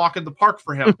literal walk in the park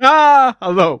for him.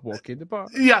 Hello, walk in the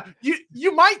park. Yeah,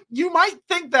 you might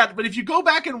think that, but if you go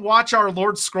back and watch our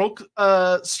Lord Skrolk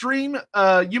stream,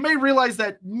 you may realize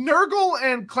that Nurgle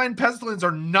and Clan Pestilence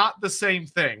are not the same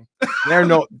thing.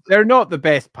 They're not the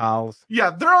best pals. Yeah,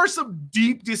 there are some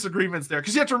deep disagreements there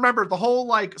because you have to remember the whole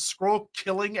Skrolk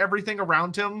killing everything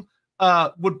around him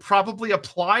would probably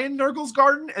apply in Nurgle's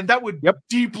garden, and that would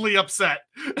deeply upset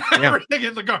everything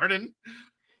in the garden.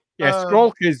 Yeah,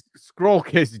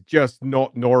 Skrolk is just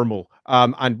not normal.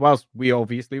 And whilst we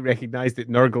obviously recognize that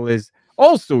Nurgle is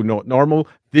also not normal,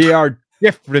 they are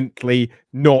differently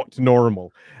not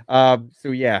normal.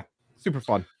 So yeah, super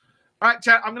fun. All right,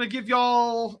 chat. I'm gonna give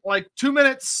y'all like 2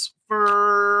 minutes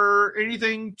for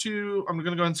anything to. I'm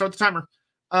gonna go ahead and start the timer.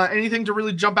 Anything to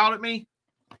really jump out at me?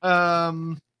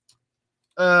 To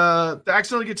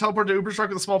accidentally get teleported to Uber Strike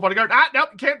with a small bodyguard.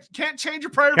 Nope, can't change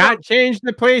your prayer. Can't change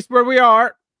the place where we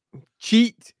are.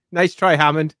 Cheat. Nice try,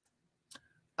 Hammond.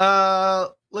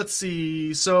 Let's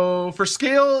see. So for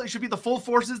scale, it should be the full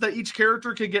forces that each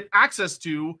character can get access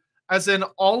to, as in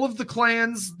all of the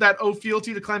clans that owe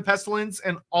fealty to Clan Pestilence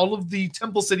and all of the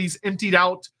temple cities emptied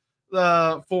out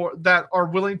for that are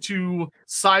willing to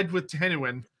side with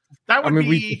Tehenhauin. That would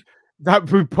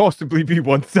that would possibly be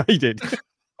one-sided.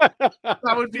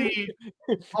 That would be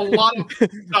a lot of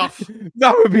stuff.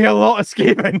 That would be a lot of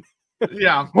scheming.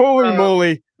 Yeah. Holy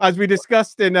moly. As we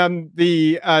discussed in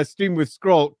the stream with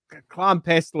Skrolk, Clan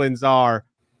Pestilence are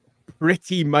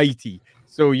pretty mighty.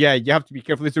 So yeah, you have to be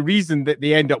careful. There's a reason that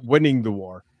they end up winning the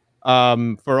war.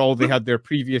 For all they had their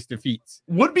previous defeats.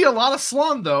 Would be a lot of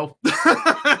Slaanesh, though.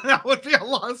 That would be a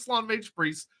lot of Slaanesh Mage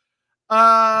Priests.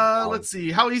 Let's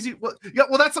see. How easy? Well,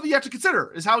 that's something you have to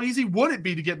consider. Is how easy would it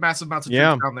be to get massive amounts of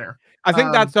troops down there? I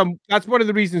think that's one of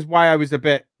the reasons why I was a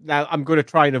bit. Now I'm going to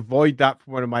try and avoid that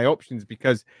for one of my options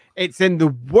because it's in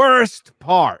the worst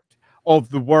part of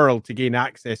the world to gain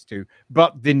access to,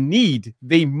 but the need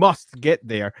they must get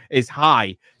there is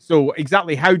high. So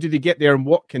exactly how do they get there and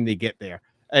what can they get there?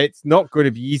 It's not going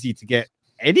to be easy to get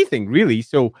anything really.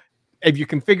 So if you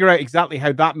can figure out exactly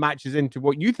how that matches into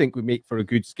what you think would make for a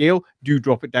good scale, do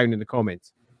drop it down in the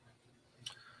comments.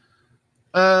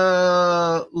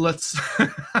 Let's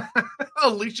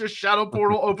Alicia's shadow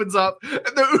portal opens up and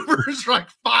the Uber Strike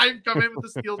 5 come in with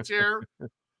the steel chair.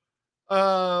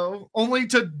 Only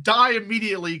to die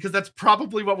immediately, because that's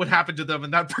probably what would happen to them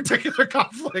in that particular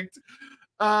conflict.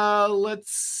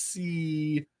 Let's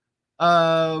see.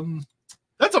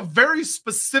 That's a very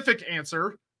specific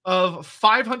answer of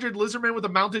 500 Lizardmen with a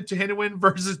mounted Tehenhauin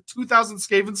versus 2,000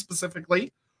 Skaven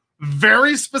specifically.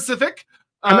 Very specific.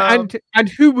 And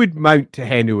who would mount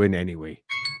Tehenhauin anyway?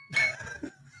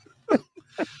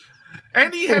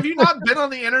 Andy, have you not been on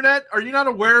the internet? Are you not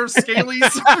aware of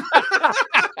Scalies?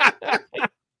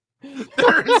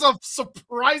 There is a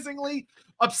surprisingly,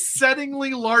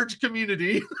 upsettingly large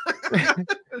community.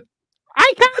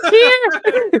 I can't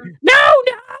hear. No.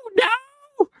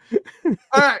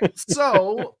 All right,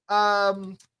 so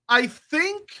I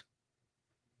think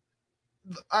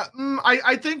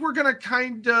we're gonna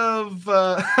kind of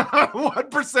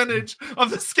what percentage of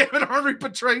the Skaven army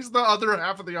betrays the other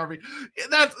half of the army?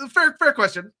 That's a fair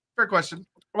question. Fair question.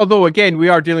 Although again, we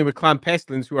are dealing with Clan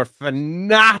Pestilence, who are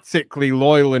fanatically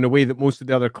loyal in a way that most of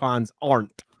the other clans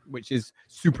aren't, which is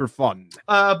super fun.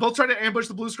 Both try to ambush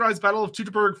the Blue Scribes Battle of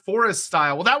Teutoburg Forest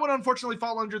style. Well, that would unfortunately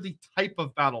fall under the type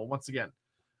of battle once again.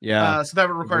 Yeah. So that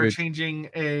would require changing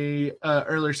a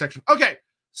earlier section. Okay.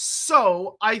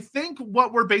 So I think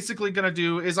what we're basically going to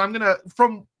do is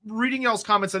from reading y'all's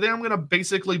comments, I think I'm going to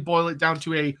basically boil it down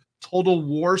to a total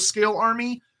war scale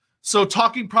army. So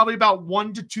talking probably about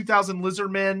 1,000 to 2,000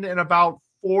 Lizardmen and about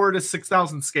 4,000 to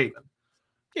 6,000 Skaven.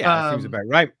 Yeah, that seems about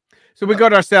right. So we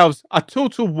got ourselves a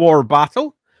total war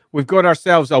battle. We've got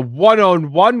ourselves a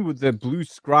one-on-one with the Blue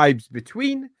Scribes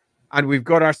between. And we've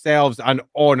got ourselves an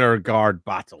honor guard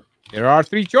battle. There are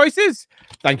 3 choices.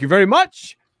 Thank you very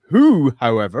much. Who,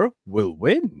 however, will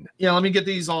win? Yeah, let me get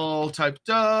these all typed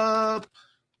up.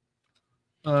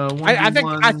 I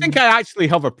think I actually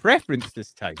have a preference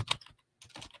this time.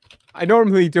 I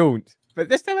normally don't, but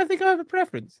this time I think I have a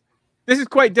preference. This is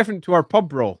quite different to our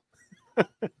pub roll.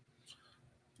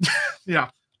 Yeah.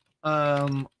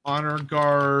 Honor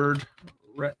guard.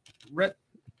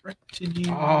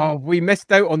 Oh, we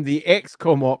missed out on the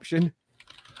XCOM option.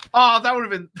 Oh, that would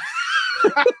have been.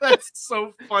 That's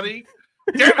so funny.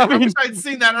 Damn it, I wish I'd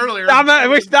seen that earlier. Damn it, I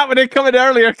wish that would have come in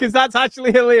earlier because that's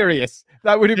actually hilarious.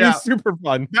 That would have been super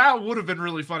fun. That would have been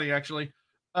really funny, actually.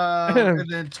 And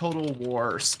then total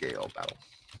war scale battle.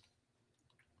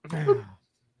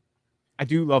 I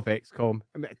do love XCOM.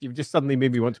 I mean, you've just suddenly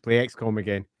made me want to play XCOM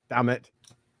again. Damn it.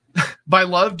 By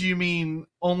love, do you mean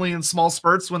only in small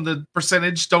spurts when the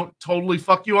percentage don't totally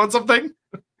fuck you on something?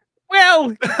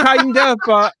 Well, kind of,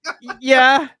 but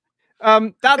yeah.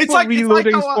 That's what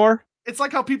reloading's for. It's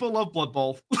like how people love Blood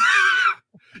Bowl.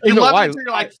 You love why? it, you're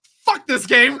like, fuck fuck this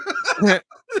game.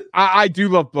 I do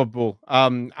love Blood Bowl.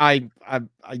 I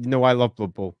know I love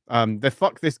Blood Bowl. The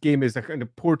fuck this game is an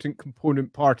important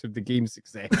component part of the game's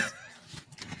success.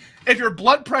 If your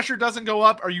blood pressure doesn't go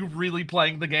up, are you really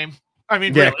playing the game? I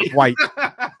mean, yeah, really. quite.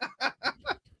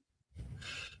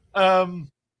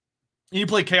 You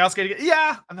play Chaos Gate again?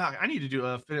 Yeah, I need to do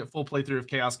a full playthrough of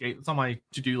Chaos Gate. It's on my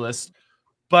to-do list.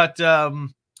 But all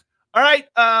right,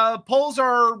 polls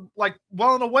are like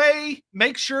well and away.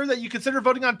 Make sure that you consider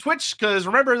voting on Twitch, because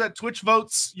remember that Twitch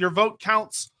votes, your vote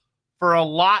counts for a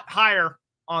lot higher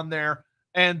on there.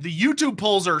 And the YouTube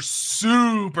polls are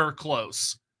super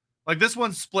close. Like this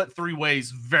one's split 3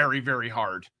 ways very, very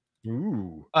hard.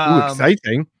 Ooh,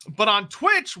 exciting. But on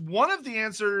Twitch, one of the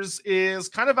answers is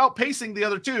kind of outpacing the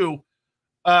other 2.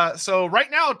 So right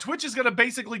now, Twitch is going to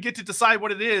basically get to decide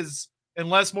what it is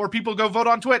unless more people go vote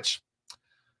on Twitch.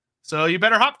 So you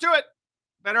better hop to it.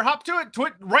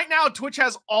 Right now, Twitch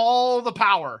has all the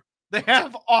power. They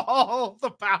have all the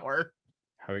power.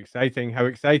 How exciting. How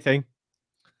exciting.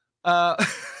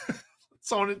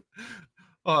 Someone...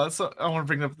 so I want to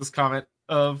bring up this comment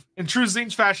of, in true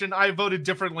Zinch fashion, I voted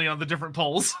differently on the different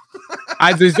polls.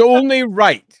 As is only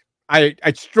right. I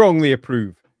strongly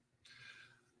approve.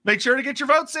 Make sure to get your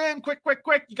votes in. Quick.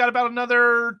 You got about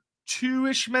another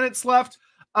 2-ish minutes left.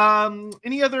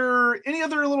 Any other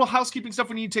little housekeeping stuff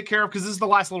we need to take care of? Because this is the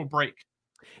last little break.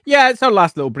 Yeah, it's our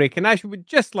last little break. And I would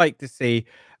just like to say,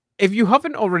 if you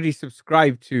haven't already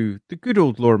subscribed to the good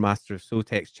old Loremaster of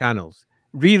Sotek's channels,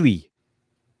 really,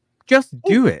 just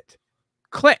do it.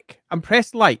 Click and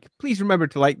press like. Please remember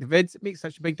to like the vids. It makes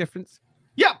such a big difference.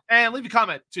 Yeah, and leave a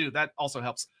comment too. That also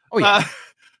helps. Oh yeah.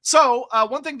 So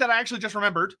one thing that I actually just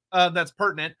remembered that's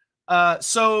pertinent.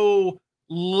 So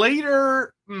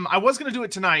later, I was going to do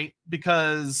it tonight but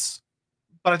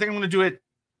I think I'm going to do it.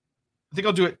 I think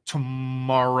I'll do it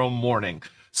tomorrow morning.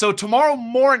 So tomorrow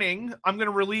morning, I'm going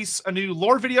to release a new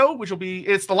lore video, which will be,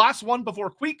 it's the last one before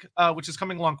Queek, which is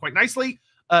coming along quite nicely.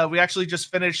 We actually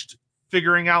just finished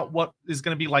figuring out what is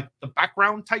going to be like the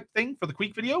background type thing for the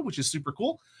Queek video, which is super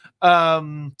cool.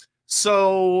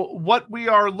 So what we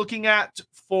are looking at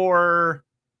for,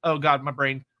 oh God, my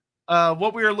brain.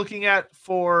 What we are looking at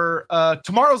for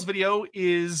tomorrow's video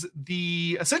is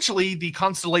essentially the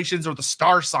constellations or the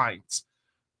star signs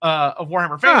of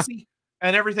Warhammer Fantasy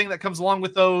and everything that comes along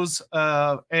with those.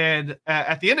 And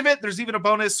at the end of it, there's even a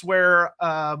bonus where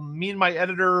me and my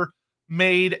editor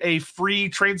made a free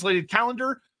translated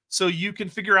calendar so you can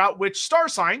figure out which star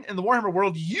sign in the Warhammer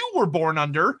world you were born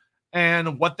under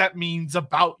and what that means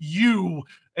about you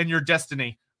and your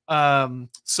destiny.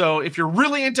 So if you're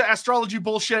really into astrology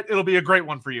bullshit, it'll be a great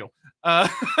one for you.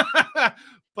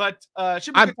 But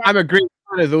should be I'm a great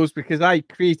fan of those because I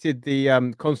created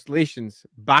the constellations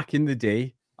back in the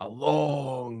day, a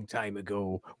long time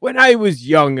ago, when I was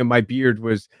young and my beard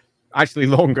was actually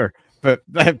longer. But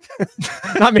that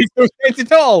makes no sense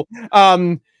at all.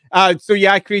 So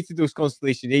yeah, I created those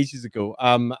constellations ages ago,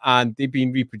 and they've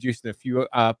been reproduced in a few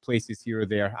places here or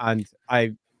there. And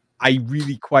I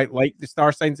really quite like the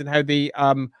star signs and how they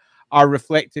are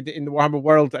reflected in the Warhammer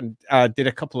world, and did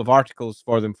a couple of articles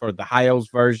for them for the High Elves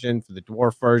version, for the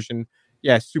Dwarf version.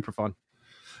 Yeah, super fun.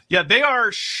 Yeah, they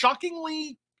are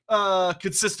shockingly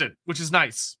consistent, which is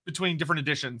nice between different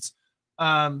editions.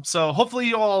 So hopefully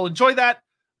you all enjoy that.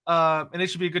 And it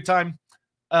should be a good time.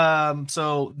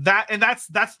 So that's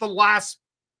the last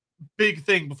big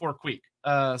thing before Queek.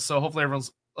 So hopefully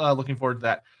everyone's looking forward to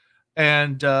that.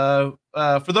 And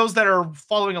for those that are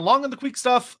following along on the Queek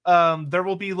stuff, there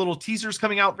will be little teasers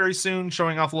coming out very soon,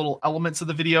 showing off little elements of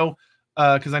the video.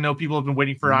 Because I know people have been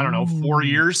waiting for, I don't know, 4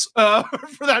 years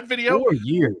for that video. 4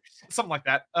 years. Something like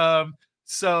that.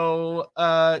 So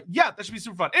yeah, that should be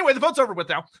super fun. Anyway, the vote's over with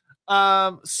now.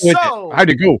 So how'd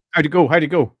it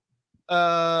go?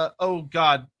 Oh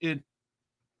God,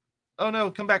 oh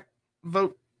no, come back,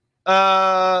 vote.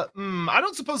 I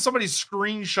don't suppose somebody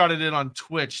screenshotted it on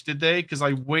Twitch, did they? Because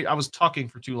I was talking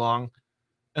for too long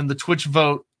and the Twitch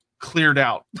vote cleared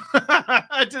out.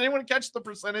 Did anyone catch the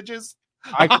percentages?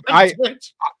 I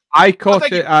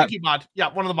caught it. Thank you, mod.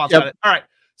 Yeah, one of the mods got it. All right.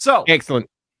 So excellent.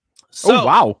 So oh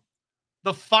wow.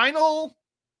 The final,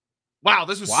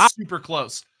 this was super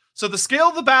close. So the scale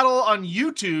of the battle on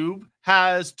YouTube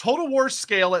has Total War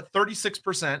scale at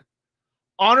 36%,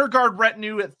 Honor Guard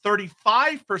Retinue at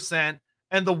 35%,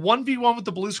 and the 1v1 with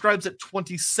the Blue Scribes at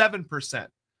 27%.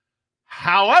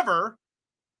 However,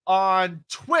 on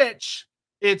Twitch,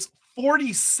 it's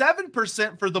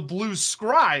 47% for the Blue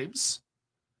Scribes,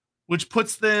 which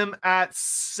puts them at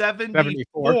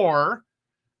 74.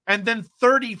 And then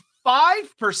 35%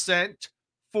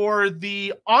 for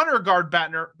the Honor Guard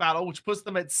battle, which puts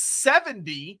them at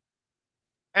 70,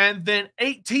 and then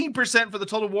 18% for the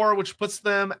Total War, which puts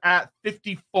them at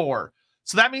 54.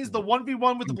 So that means the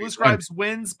 1v1 with the Blue Scribes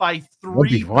wins by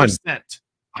 3%.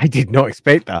 I did not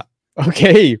expect that.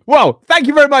 Okay. Well, thank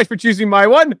you very much for choosing my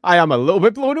one. I am a little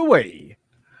bit blown away.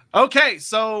 Okay,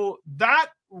 so that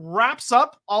wraps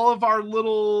up all of our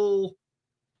little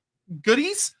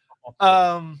goodies.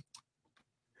 Okay.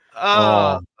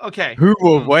 Who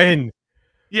will win?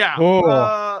 Yeah.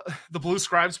 The Blue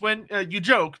Scribes win. You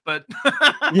joke, but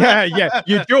yeah,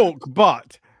 you joke,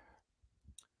 but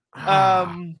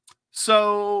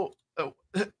so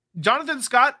Jonathan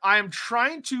Scott, I am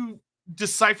trying to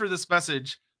decipher this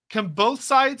message. Can both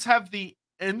sides have the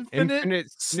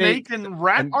infinite snake and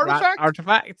rat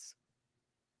artifacts?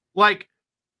 Like,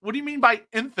 what do you mean by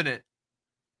infinite?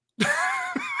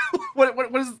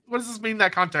 what does this mean in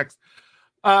that context?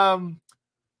 The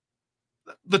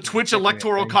Twitch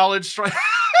Electoral College. The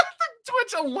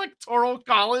Twitch Electoral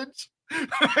College,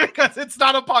 because it's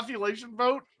not a population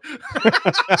vote.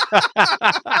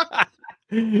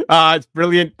 It's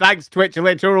brilliant. Thanks, Twitch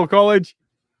Electoral College.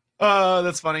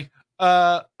 That's funny.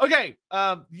 Okay.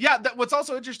 What's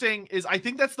also interesting is I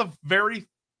think that's the very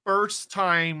first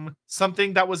time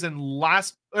something that was in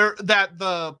that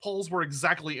the polls were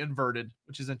exactly inverted,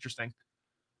 which is interesting.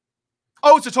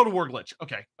 Oh, it's a Total War glitch.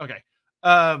 Okay.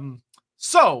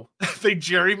 So they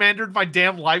gerrymandered my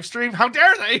damn live stream. How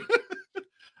dare they?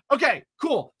 Okay,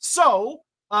 cool. So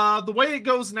the way it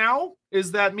goes now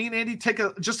is that me and Andy take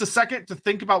just a second to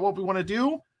think about what we want to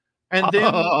do. And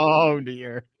then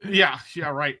dear. Yeah,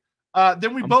 right.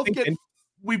 Then we both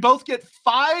get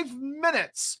 5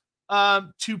 minutes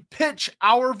to pitch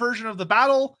our version of the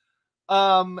battle.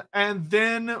 And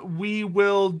then we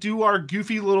will do our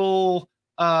goofy little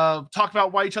talk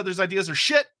about why each other's ideas are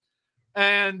shit.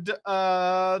 And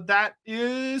that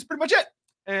is pretty much it.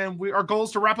 And our goal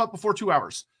is to wrap up before 2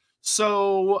 hours.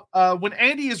 So when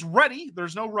Andy is ready,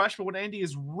 there's no rush, but when Andy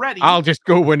is ready, I'll just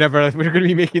go whenever. We're going to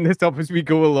be making this up as we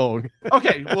go along.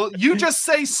 Okay, well, you just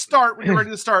say start when you're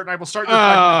ready to start, and I will start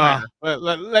your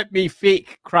let me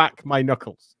fake crack my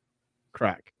knuckles.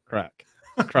 Crack.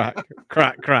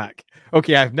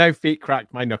 Okay, I've now fake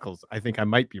cracked my knuckles. I think I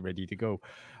might be ready to go.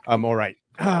 All right.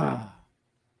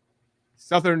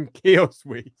 Southern Chaos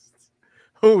Wastes.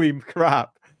 Holy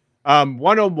crap.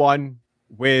 1-on-1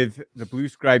 with the Blue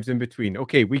Scribes in between.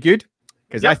 Okay, we good?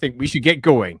 Because I think we should get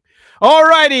going.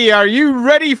 Alrighty, are you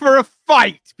ready for a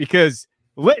fight? Because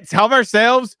let's have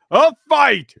ourselves a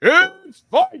fight. It's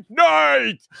fight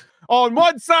night. On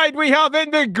one side, we have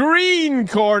in the green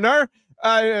corner.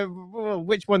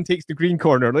 Which one takes the green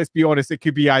corner? Let's be honest, it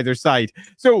could be either side.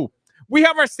 So we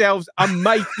have ourselves a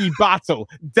mighty battle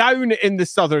down in the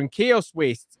Southern Chaos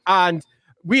Wastes, and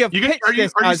we have pitched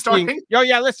this as being...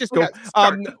 Yeah, let's just go.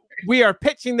 We are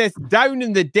pitching this down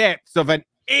in the depths of an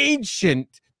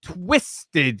ancient,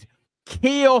 twisted,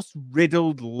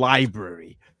 chaos-riddled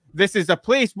library. This is a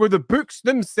place where the books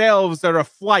themselves are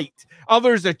aflight,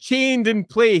 others are chained in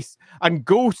place, and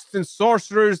ghosts and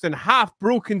sorcerers and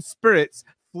half-broken spirits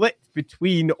flit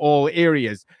between all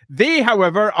areas. They,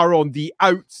 however, are on the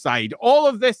outside. All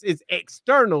of this is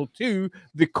external to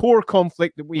the core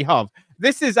conflict that we have.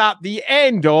 This is at the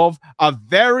end of a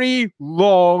very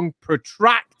long,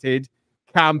 protracted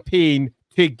campaign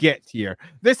to get here.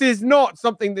 This is not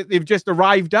something that they've just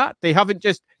arrived at. They haven't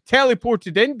just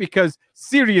teleported in, because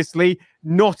seriously,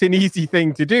 not an easy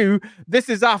thing to do. This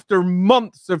is after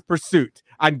months of pursuit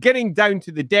and getting down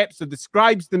to the depths of the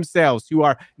scribes themselves, who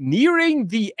are nearing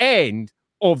the end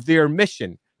of their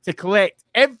mission to collect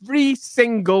every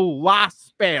single last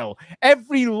spell,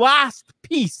 every last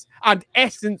piece and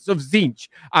essence of Tzeentch.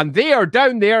 And they are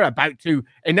down there about to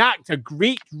enact a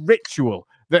great ritual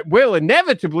that will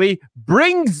inevitably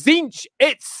bring Tzeentch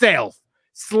itself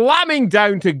slamming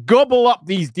down to gobble up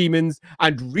these demons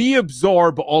and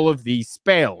reabsorb all of these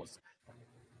spells.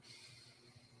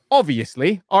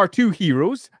 Obviously, our two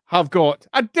heroes have got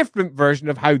a different version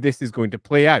of how this is going to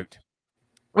play out.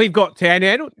 We've got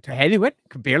Tehenhauin,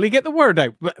 can barely get the word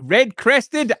out,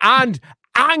 red-crested and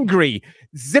angry,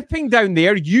 zipping down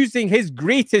there using his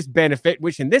greatest benefit,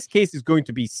 which in this case is going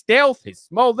to be stealth, his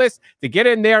smallness, to get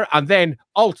in there and then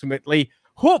ultimately,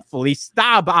 hopefully,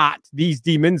 stab at these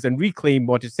demons and reclaim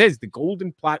what it says, the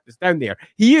golden plaque that's down there.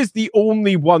 He is the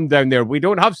only one down there. We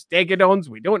don't have Stegodons,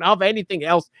 we don't have anything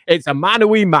else. It's a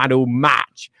mano-a-mano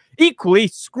match. Equally,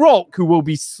 Skrolk, who will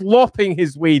be slopping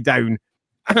his way down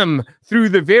through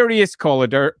the various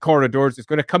corridors, is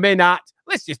going to come in at,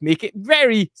 let's just make it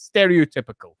very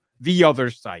stereotypical, the other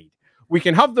side. We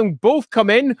can have them both come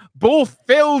in, both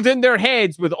filled in their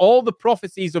heads with all the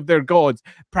prophecies of their gods,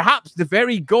 perhaps the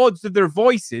very gods of their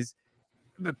voices,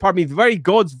 pardon me, the very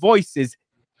gods' voices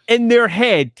in their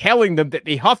head telling them that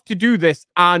they have to do this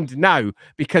and now,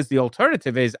 because the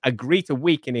alternative is a great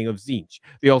awakening of Tzeentch.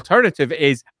 The alternative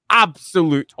is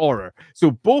absolute horror. So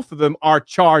both of them are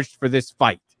charged for this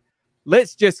fight.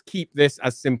 Let's just keep this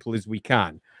as simple as we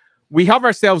can. We have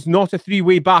ourselves not a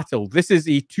three-way battle. This is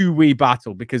a two-way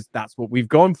battle because that's what we've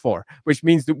gone for, which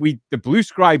means that the blue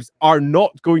scribes are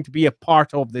not going to be a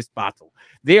part of this battle.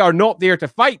 They are not there to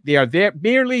fight. They are there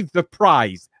merely the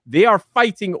prize. They are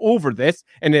fighting over this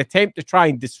in an attempt to try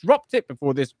and disrupt it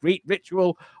before this great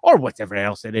ritual or whatever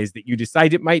else it is that you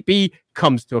decide it might be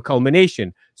comes to a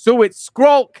culmination. So it's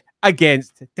Skrolk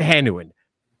against Tehenhauin.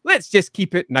 Let's just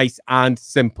keep it nice and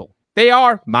simple. They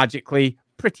are magically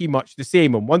pretty much the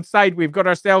same. On one side, we've got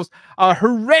ourselves a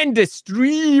horrendous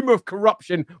stream of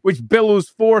corruption which billows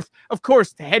forth. Of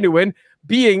course, Tehenhauin,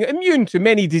 being immune to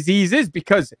many diseases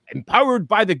because empowered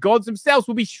by the gods themselves,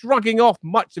 will be shrugging off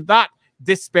much of that,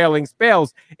 dispelling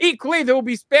spells. Equally, there will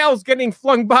be spells getting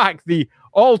flung back, the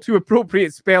all too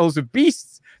appropriate spells of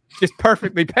beasts, just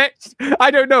perfectly pitched.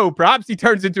 I don't know, perhaps he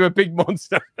turns into a big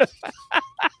monster.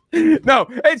 No,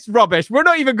 it's rubbish. We're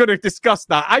not even going to discuss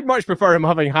that. I'd much prefer him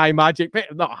having high magic,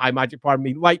 but not high magic, pardon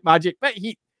me, light magic, but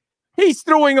he's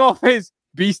throwing off his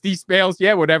beastie spells,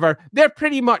 yeah, whatever. They're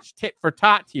pretty much tit for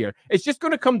tat here. It's just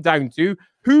going to come down to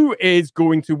who is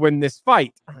going to win this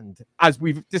fight. And as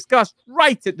we've discussed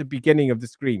right at the beginning of the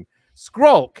screen,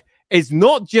 Skrolk is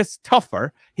not just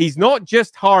tougher, he's not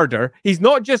just harder, he's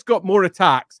not just got more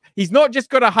attacks, he's not just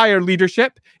got a higher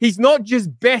leadership, he's not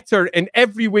just better in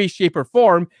every way, shape, or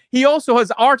form, he also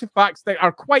has artifacts that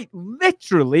are quite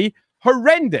literally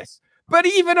horrendous. But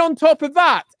even on top of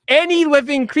that, any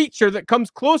living creature that comes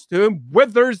close to him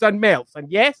withers and melts. And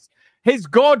yes, his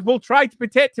god will try to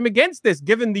protect him against this,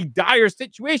 given the dire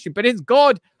situation. But his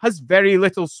god has very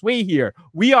little sway here.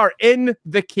 We are in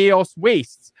the Chaos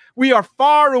Wastes. We are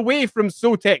far away from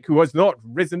Sotek, who has not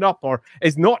risen up or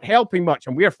is not helping much.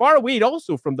 And we are far away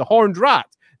also from the Horned Rat.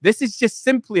 This is just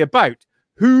simply about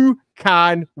who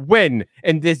can win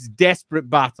in this desperate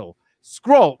battle.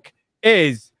 Skrolk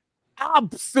is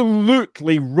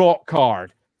absolutely rock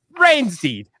hard,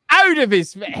 frenzied, out of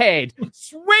his head,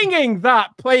 swinging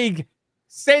that plague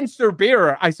censer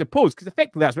bearer, I suppose, because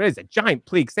effectively that's what it is, a giant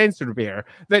plague censer bearer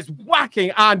that's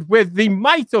whacking, and with the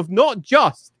might of not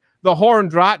just the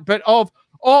Horned Rat, but of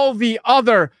all the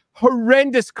other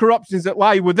horrendous corruptions that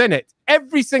lie within it,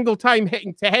 every single time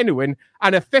hitting Tehenhauin,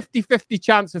 and a 50-50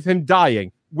 chance of him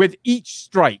dying with each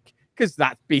strike, because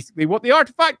that's basically what the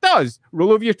artifact does.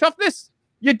 Roll over your toughness,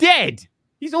 you're dead.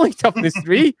 He's only toughness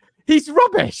 3. He's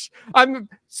rubbish. I'm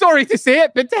sorry to say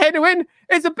it, but Tehenhauin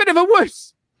is a bit of a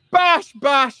wuss. Bash,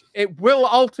 bash. It will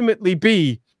ultimately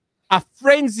be a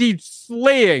frenzied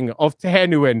slaying of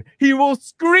Tehenhauin. He will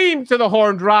scream to the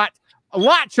Horned Rat,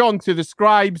 latch on to the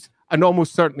scribes, and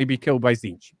almost certainly be killed by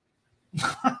Tzeentch.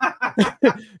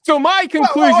 So my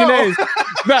conclusion is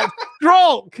that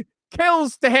Skrolk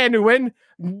kills Tehenhauin,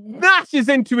 gnashes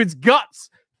into his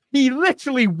guts. He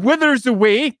literally withers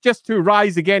away just to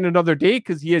rise again another day,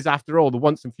 because he is, after all, the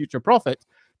once and future prophet.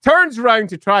 Turns around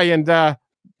to try and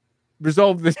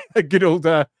resolve the good old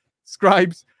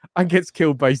scribes, and gets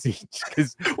killed by Tzeentch,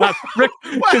 because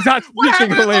that's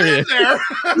freaking hilarious.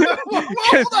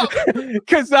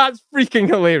 Because that's freaking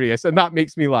hilarious, and that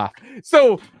makes me laugh.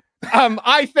 So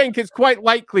I think it's quite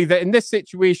likely that in this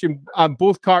situation,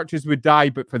 both characters would die,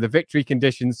 but for the victory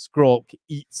conditions, Skrolk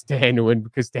eats Tehenhauin,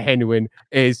 because Tehenhauin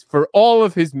is, for all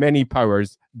of his many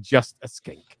powers, just a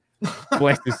skink.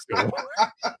 Bless his soul.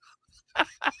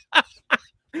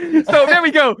 So there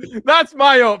we go. That's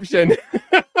my option.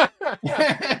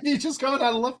 You just going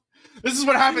out of love. This is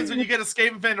what happens when you get a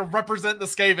Skaven fan to represent the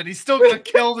Skaven. He's still gonna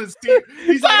kill his team.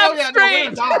 He's like, oh yeah, no, we're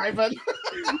gonna die, but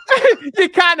you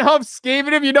can't have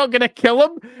Skaven if you're not gonna kill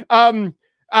him.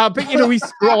 But you know,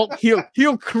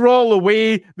 he'll crawl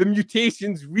away, the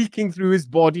mutations reeking through his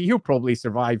body. He'll probably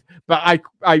survive. But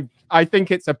I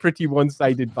think it's a pretty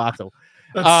one-sided battle.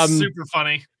 That's super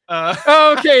funny.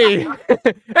 Okay,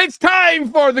 it's time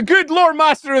for the good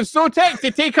Loremaster of Sotek to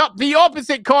take up the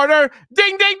opposite corner.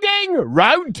 Ding, ding, ding!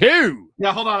 Round 2.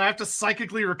 Yeah, hold on. I have to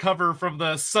psychically recover from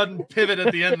the sudden pivot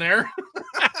at the end there.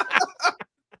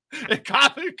 It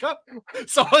got.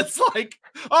 So it's like,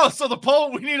 oh, so the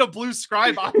poll, we need a blue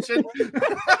scribe option.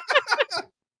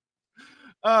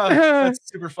 That's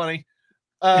super funny.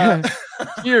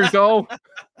 Cheers, all.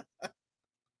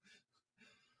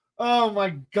 Oh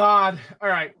my God. All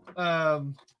right.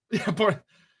 Yeah,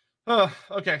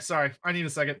 okay, sorry. I need a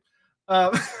second.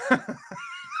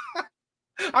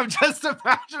 I'm just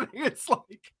imagining it's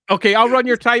like. Okay, I'll run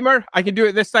your timer. I can do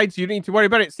it this side, so you don't need to worry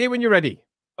about it. Say when you're ready.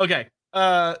 Okay.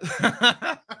 I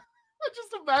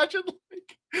just imagine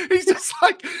like he's just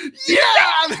like,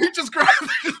 yeah, and he just grabs it,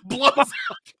 just blows up.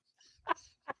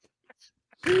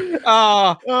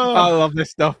 I love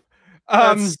this stuff.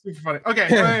 That's super funny. Okay.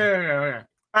 Okay.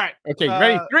 All right. Okay,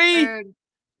 ready? 3,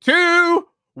 2,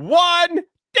 1. Ding,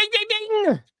 ding,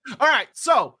 ding. All right.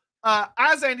 So,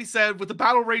 as Andy said, with the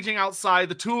battle raging outside,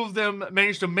 the two of them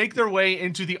managed to make their way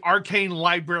into the arcane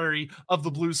library of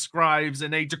the Blue Scribes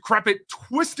in a decrepit,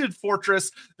 twisted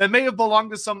fortress that may have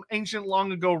belonged to some ancient,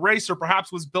 long ago race, or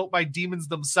perhaps was built by demons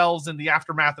themselves in the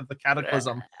aftermath of the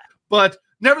Cataclysm. But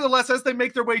nevertheless, as they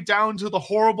make their way down to the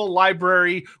horrible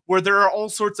library where there are all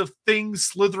sorts of things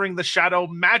slithering the shadow,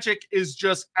 magic is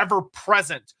just ever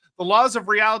present. The laws of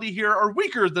reality here are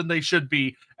weaker than they should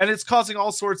be, and it's causing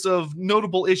all sorts of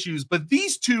notable issues. But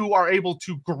these two are able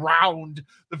to ground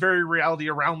the very reality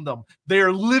around them. They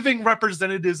are living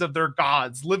representatives of their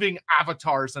gods, living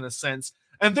avatars in a sense.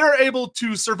 And they're able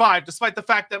to survive, despite the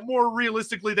fact that more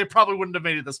realistically, they probably wouldn't have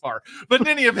made it this far. But in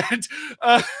any event,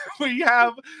 we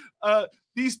have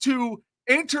these two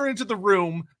enter into the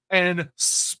room and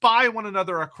spy one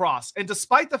another across. And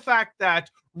despite the fact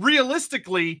that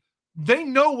realistically, they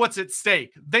know what's at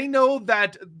stake. They know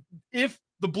that if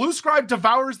the Blue Scribe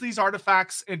devours these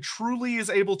artifacts and truly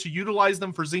is able to utilize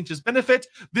them for Tzeentch's benefit,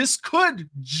 this could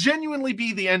genuinely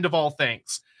be the end of all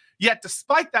things. Yet,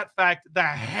 despite that fact, the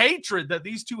hatred that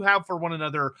these two have for one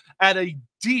another at a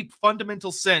deep,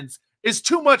 fundamental sense is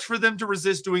too much for them to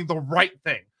resist doing the right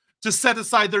thing, to set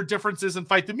aside their differences and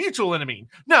fight the mutual enemy.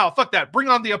 No, fuck that. Bring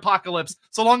on the apocalypse,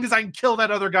 so long as I can kill that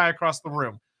other guy across the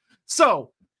room.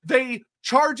 So, they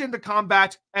charge into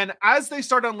combat, and as they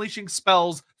start unleashing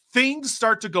spells, things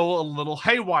start to go a little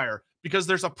haywire because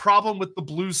there's a problem with the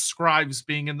Blue Scribes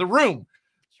being in the room.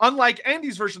 Unlike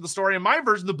Andy's version of the story, in my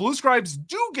version, the Blue Scribes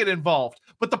do get involved.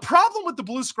 But the problem with the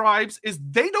Blue Scribes is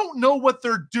they don't know what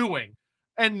they're doing,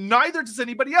 and neither does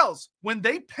anybody else. When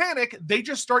they panic, they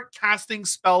just start casting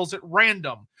spells at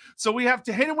random. So we have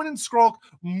Tehenhauin and Skrolk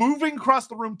moving across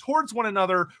the room towards one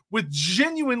another with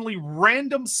genuinely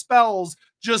random spells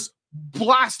just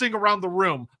blasting around the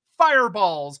room.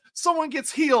 Fireballs, someone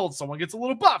gets healed, someone gets a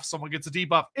little buff, someone gets a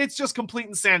debuff. It's just complete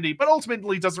insanity, but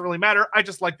ultimately it doesn't really matter. I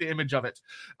just like the image of it.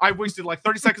 I wasted like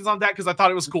 30 seconds on that because I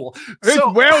thought it was cool. It's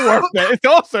well worth it. It's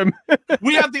awesome.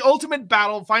 We have the ultimate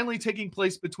battle finally taking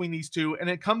place between these two, and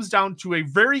it comes down to a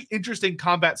very interesting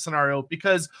combat scenario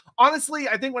because honestly,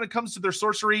 I think when it comes to their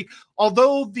sorcery,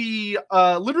 although the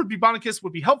Liber Bubonicus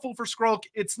would be helpful for Skrolk,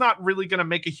 it's not really going to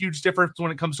make a huge difference when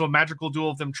it comes to a magical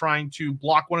duel of them trying to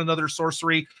block one another's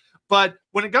sorcery. But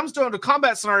when it comes down to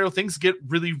combat scenario, things get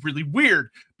really, really weird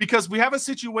because we have a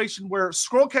situation where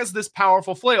Skrolk has this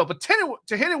powerful flail, but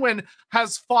Tehenhauin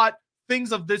has fought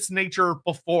things of this nature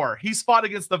before. He's fought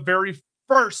against the very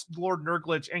first Lord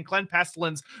Nurglich and Clan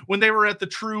Pestilence when they were at the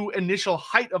true initial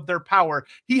height of their power.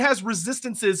 He has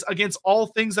resistances against all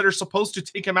things that are supposed to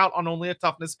take him out on only a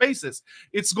toughness basis.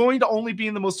 It's going to only be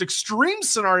in the most extreme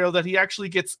scenario that he actually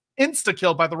gets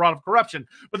insta-killed by the Rod of Corruption.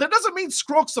 But that doesn't mean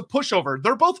Skrolk's a pushover.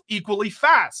 They're both equally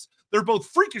fast. They're both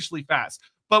freakishly fast.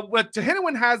 But what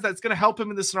Tehenhauin has that's going to help him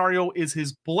in this scenario is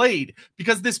his blade,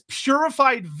 because this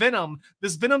purified venom,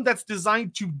 this venom that's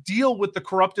designed to deal with the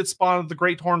corrupted spawn of the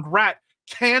Great Horned Rat,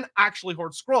 can actually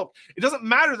hurt Skrolk. It doesn't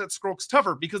matter that Skrolk's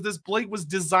tougher because this blade was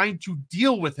designed to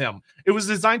deal with him. It was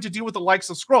designed to deal with the likes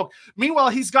of Skrolk. Meanwhile,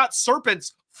 he's got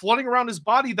serpents floating around his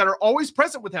body that are always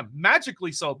present with him,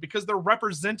 magically so, because they're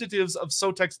representatives of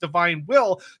Sotek's divine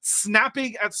will,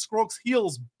 snapping at Skrolk's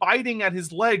heels, biting at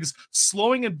his legs,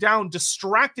 slowing him down,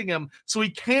 distracting him so he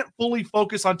can't fully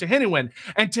focus on Tehenhauin.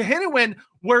 And Tehenhauin,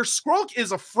 where Skrolk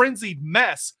is a frenzied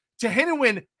mess,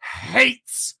 Tehenhauin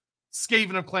hates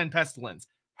Skaven of Clan Pestilence,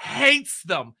 hates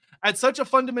them at such a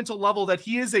fundamental level that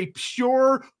he is a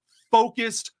pure,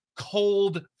 focused,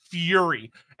 cold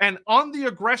fury. And on the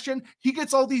aggression, he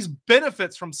gets all these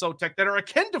benefits from Sotek that are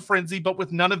akin to frenzy, but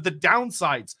with none of the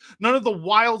downsides. None of the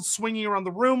wild swinging around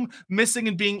the room, missing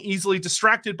and being easily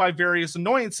distracted by various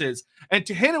annoyances. And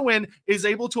Tehenhauin is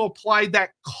able to apply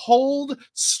that cold,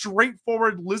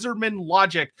 straightforward lizardman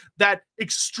logic, that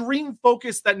extreme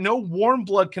focus that no warm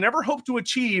blood can ever hope to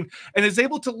achieve, and is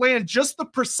able to land just the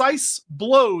precise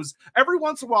blows every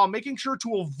once in a while, making sure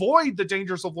to avoid the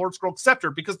dangers of Lord Skrolk's scepter,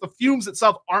 because the fumes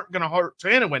itself aren't going to hurt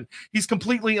Tehenhauin. He's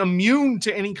completely immune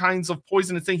to any kinds of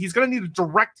poison and thing. He's going to need a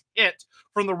direct hit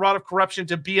from the rod of corruption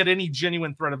to be at any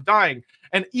genuine threat of dying.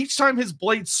 And each time his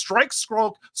blade strikes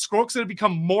Skrolk, Skrolk's going to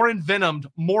become more envenomed,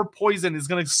 more poison is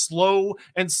going to slow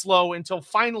and slow until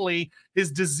finally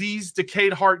his diseased,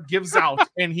 decayed heart gives out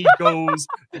and he goes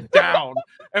down.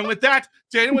 And with that,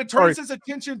 Tehenhauin turns his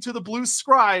attention to the blue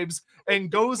scribes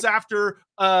and goes after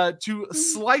to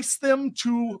slice them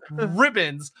to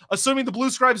ribbons, assuming the blue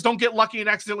scribes don't get lucky and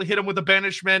accidentally hit him with a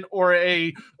banishment or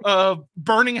a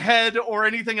burning head or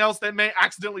anything else that may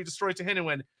accidentally destroy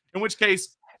Tehenhauin, in which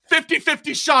case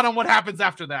 50-50 shot on what happens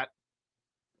after that.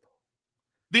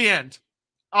 The end.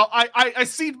 I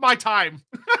cede my time.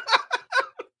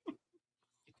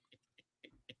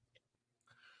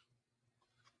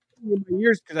 In my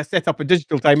ears because I set up a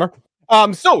digital timer.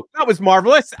 So that was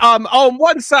marvelous. On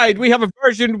one side, we have a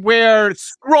version where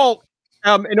Skrolk,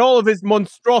 in all of his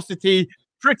monstrosity,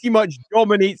 pretty much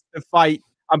dominates the fight,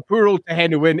 and poor old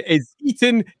Tehenhauin is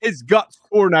eaten, his guts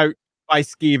torn out by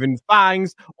Skaven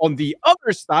fangs. On the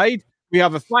other side, we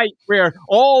have a fight where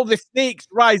all the snakes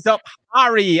rise up,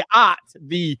 harry at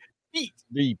the feet,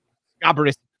 the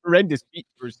scabrous, horrendous feet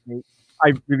for snakes.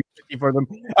 I'm really pity for them.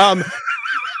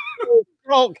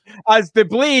 Skrolk, as the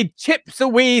blade chips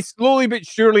away slowly but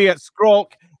surely at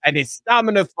Skrolk, and his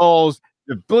stamina falls,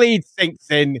 the blade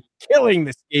sinks in, killing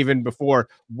the Skaven before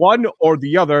one or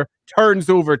the other turns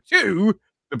over to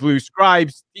the blue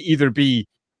scribes to either be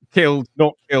killed,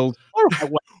 not killed, or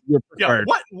what you preferred.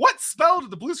 Yeah, what spell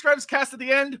did the blue scribes cast at the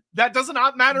end? That does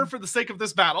not matter for the sake of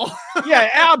this battle. Yeah,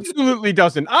 it absolutely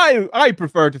doesn't. I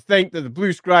prefer to think that the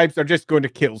blue scribes are just going to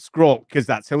kill Skrolk because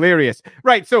that's hilarious.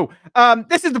 Right, so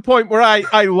this is the point where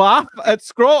I laugh at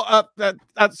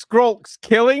Skrolk's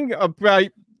killing of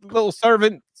little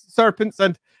serpents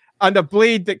and a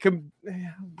blade that can,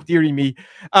 dearie me.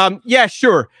 Yeah,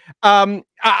 sure.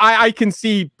 I can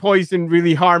see poison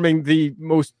really harming the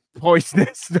most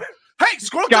poisonous. Hey,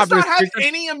 Skrolk does not have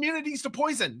any immunities to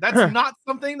poison. That's not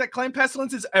something that Clan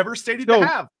Pestilence has ever stated to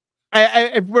have.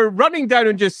 If we're running down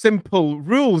on just simple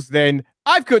rules, then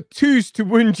I've got 2s to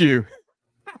wound you.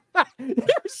 You're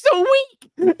so weak.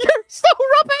 You're so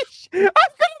rubbish.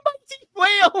 I've got a mighty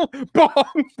flail.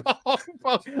 Bong, bong,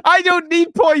 bong. I don't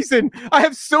need poison. I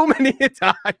have so many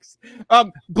attacks.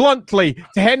 Bluntly,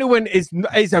 Tehenhauin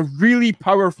is a really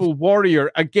powerful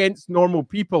warrior against normal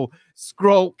people.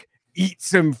 Skrolk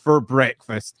eats him for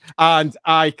breakfast, and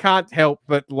I can't help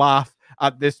but laugh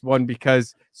at this one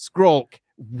because Skrolk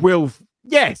will,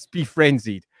 yes, be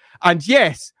frenzied, and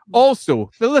yes,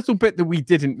 also the little bit that we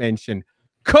didn't mention.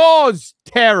 Cause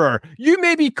terror. You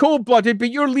may be cold-blooded, but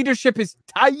your leadership is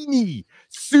tiny,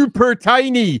 super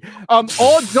tiny.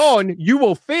 Odds on, you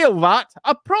will fail that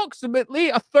approximately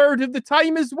a third of the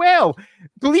time as well.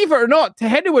 Believe it or not,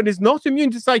 Tehenhauin is not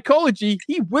immune to psychology.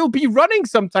 He will be running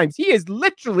sometimes. He is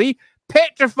literally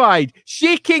petrified,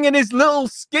 shaking in his little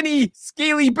skinny,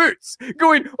 scaly boots,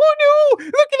 going, "Oh no!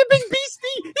 Look at the big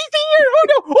beastie! He's here! Oh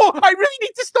no! Oh, I really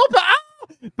need to stop it!" Ah!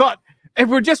 But if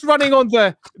we're just running on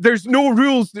there's no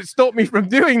rules that stop me from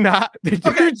doing that. The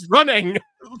dude's running.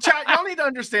 Chat, y'all need to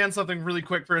understand something really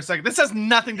quick for a second. This has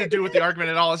nothing to do with the argument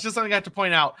at all. It's just something I have to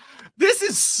point out. This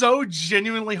is so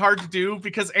genuinely hard to do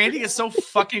because Andy is so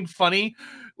fucking funny.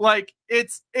 Like,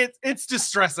 it's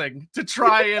distressing to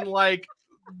try and like.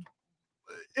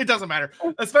 It doesn't matter,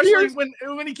 especially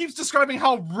when he keeps describing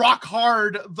how rock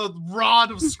hard the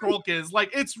rod of Skrolk is. Like,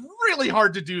 it's really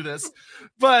hard to do this,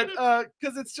 but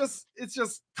because it's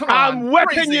just come on. I'm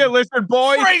whipping you, lizard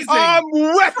boy. I'm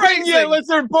whipping you,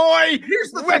 lizard boy.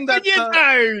 Here's the thing that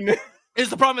down. Is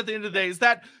the problem at the end of the day is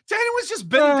that Tehenhauin's just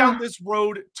been down this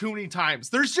road too many times.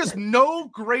 There's just no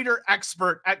greater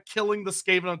expert at killing the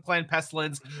Skaven on Clan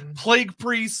Pestilence, Plague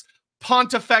Priests,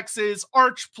 Pontifexes,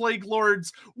 Archplague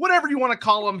Lords, whatever you want to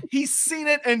call them. He's seen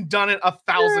it and done it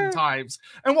 1,000 times.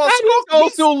 And while Skrolk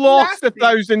also lost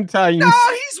 1,000 times. No,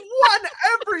 he's won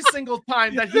every single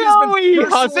time that he's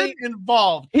been personally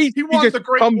involved. He won the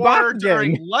Great War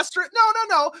during Luster.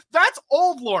 No. That's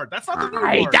Old Lord. That's not the New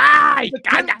Lord.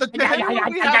 The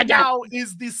Tehenhauin we have now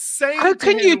is the same. How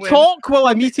can you talk while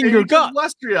I'm eating your gut?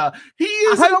 Lustria. He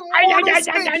is an immortal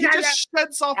snake. He just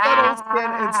sheds off that old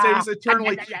skin and stays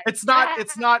eternally.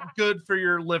 It's not good for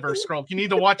your liver, Skrolk. You need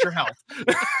to watch your health.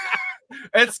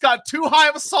 It's got too high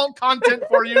of a salt content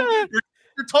for you.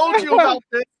 You're told you about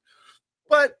this.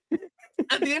 But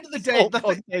at the end of the day,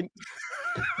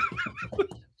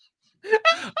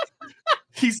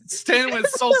 he's staying with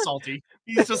so salty.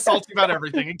 He's just salty about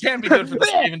everything. It can be good for the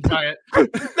Skaven diet.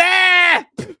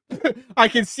 I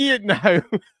can see it now.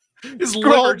 His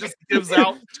liver just gives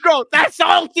out. Skrolk, that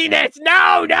saltiness!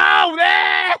 No!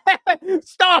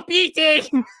 Stop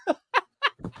eating!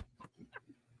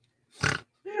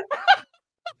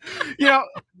 You know,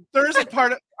 there's a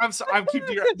part of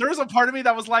there's a part of me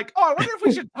that was like, oh, I wonder if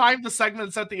we should time the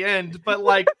segments at the end, but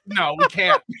like, no, we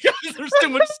can't because there's too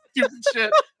much stupid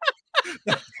shit.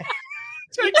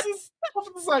 Takes us off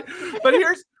to the side. But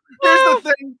here's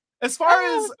the thing. As far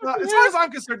as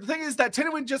I'm concerned, the thing is that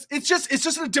Tehenhauin it's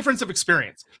just a difference of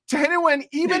experience. Tehenhauin,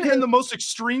 even in the most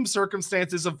extreme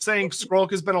circumstances of saying Skrolk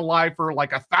has been alive for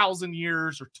like 1,000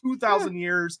 years or 2,000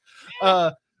 years,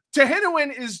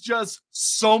 Tehenhauin is just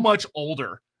so much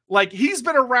older. Like, he's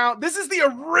been around. This is the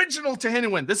original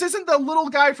Tehenhauin. This isn't the little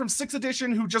guy from 6th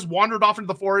edition who just wandered off into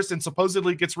the forest and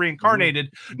supposedly gets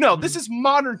reincarnated. No, this is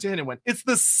modern Tehenhauin. It's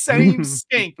the same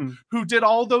skink who did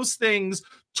all those things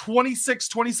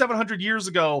 2,700 years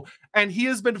ago, and he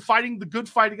has been fighting the good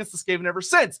fight against the Skaven ever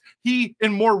since. He,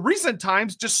 in more recent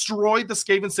times, destroyed the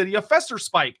Skaven city of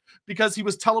Festerspike because he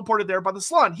was teleported there by the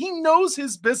Slaanesh. He knows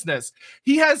his business.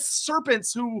 He has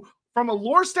serpents who, from a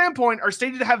lore standpoint, are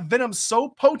stated to have venom so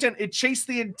potent it chased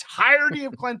the entirety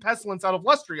of Clan Pestilence out of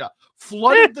Lustria,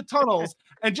 flooded the tunnels,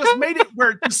 and just made it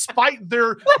where, despite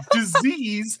their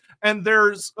disease and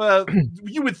there's,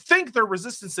 you would think their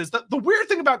resistances. The weird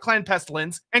thing about Clan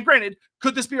Pestilence, and granted,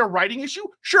 could this be a writing issue?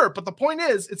 Sure, but the point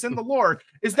is, it's in the lore,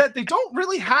 is that they don't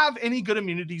really have any good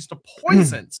immunities to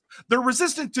poisons. They're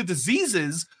resistant to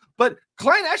diseases, but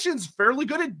Clan Eshin's fairly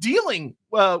good at dealing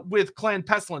with Clan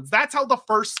Pestilence. That's how the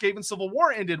first Skaven Civil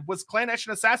War ended, was Clan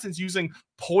Eshin assassins using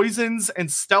poisons and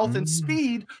stealth and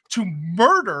speed to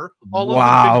murder all of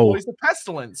the big boys of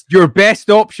Pestilence. Your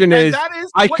best option is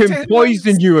I can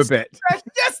poison you a bit.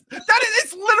 Yes,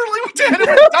 it's literally what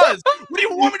Tehenhauin does. What do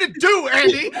you want me to do,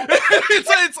 Andy?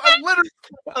 it's literally.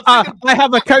 I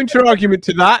have a counter argument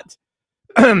to that.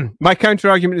 My counter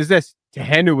argument is this: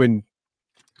 Tehenhauin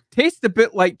tastes a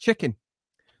bit like chicken.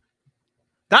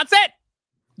 That's it.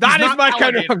 That is my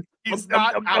counter. He's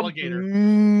not alligator.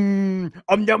 The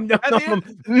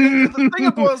thing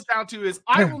it boils down to is,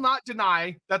 I will not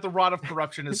deny that the Rod of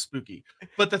Corruption is spooky.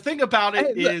 But the thing about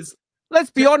it is, let's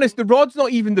be honest, the Rod's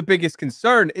not even the biggest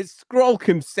concern. It's Skrolk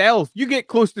himself. You get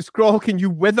close to Skrolk and you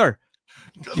wither.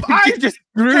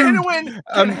 Tehenhauin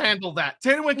can handle that.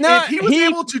 Tehenhauin, if he was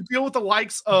able to deal with the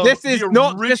likes of this is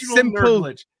not just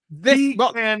simple. This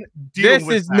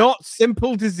is not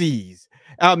simple disease.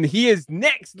 He is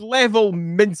next level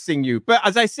mincing you. But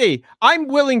as I say, I'm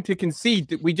willing to concede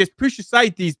that we just push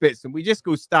aside these bits and we just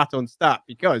go stat on stat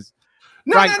because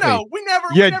no. We never.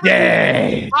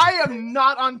 Dead. I am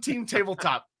not on Team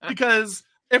Tabletop because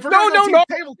if we're on Team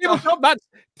Tabletop, that's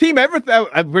Team Everything.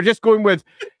 We're just going with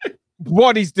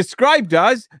what he's described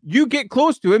as. You get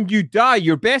close to him, you die.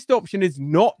 Your best option is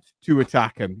not to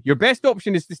attack him. Your best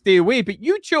option is to stay away, but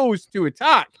you chose to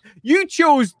attack. You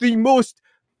chose the most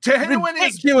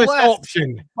ridiculous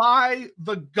option by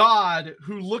the god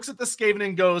who looks at the Skaven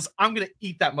and goes, I'm going to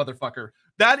eat that motherfucker.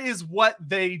 That is what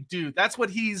they do. That's what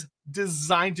he's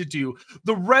designed to do.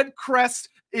 The Red Crest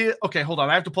is... Okay, hold on.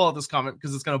 I have to pull out this comment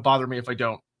because it's going to bother me if I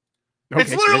don't. Okay,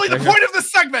 it's literally the point of the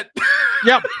segment.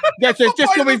 Yep. That's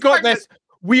just so we've got this.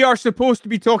 We are supposed to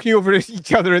be talking over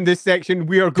each other in this section.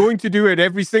 We are going to do it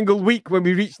every single week when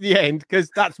we reach the end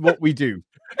because that's what we do.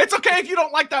 It's okay if you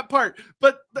don't like that part,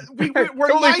 but we're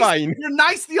totally nice. Fine. You're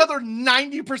nice the other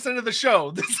 90% of the show.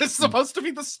 This is supposed to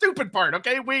be the stupid part,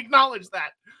 okay? We acknowledge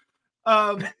that.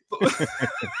 I'll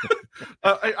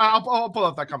pull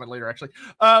up that comment later, actually.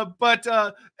 Yeah,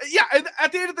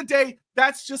 at the end of the day,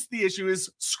 that's just the issue. Is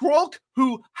Skrolk,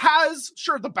 who has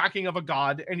the backing of a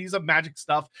god and he's a magic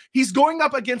stuff, he's going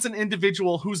up against an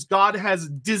individual whose god has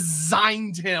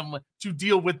designed him to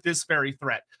deal with this very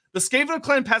threat. The Skaven of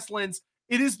Clan Pestilence,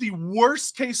 it is the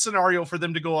worst case scenario for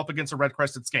them to go up against a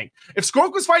red-crested skank. If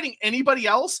Skrolk was fighting anybody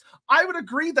else, I would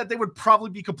agree that they would probably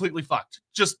be completely fucked.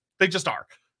 They just are.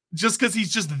 Just because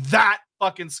he's just that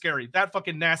fucking scary, that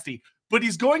fucking nasty. But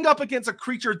he's going up against a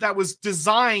creature that was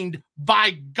designed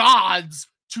by gods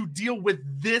to deal with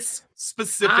this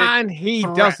specific and he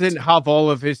threat. Doesn't have all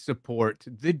of his support.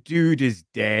 The dude is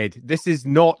dead. This is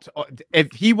not...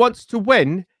 If he wants to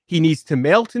win, he needs to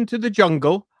melt into the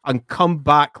jungle and come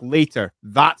back later.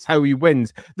 That's how he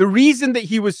wins. The reason that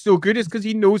he was so good is because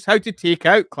he knows how to take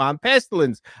out Clan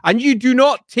Pestilence. And you do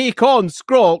not take on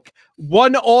Skrolk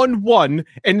one-on-one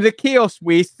in the chaos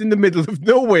waste in the middle of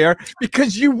nowhere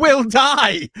because you will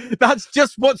die. That's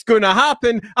just what's going to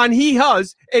happen. And he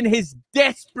has, in his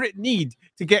desperate need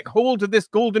to get hold of this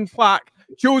golden plaque,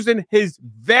 chosen his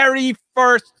very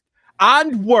first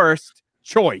and worst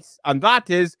choice. And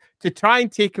that is to try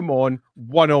and take him on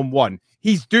one-on-one.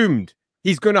 He's doomed.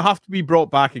 He's going to have to be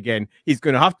brought back again. He's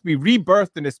going to have to be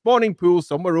rebirthed in a spawning pool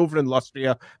somewhere over in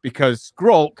Lustria because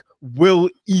Skrolk will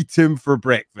eat him for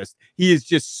breakfast. He is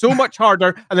just so much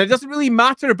harder, and it doesn't really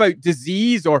matter about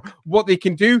disease or what they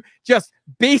can do, just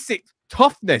basic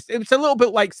toughness. It's a little bit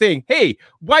like saying, hey,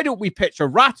 why don't we pitch a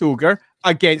rat ogre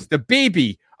against a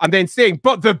baby? And then saying,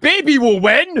 but the baby will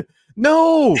win.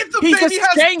 No, if the baby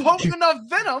has potent enough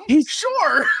venom,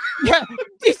 sure. Yeah,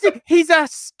 he's a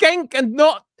skink and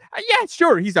not. Yeah,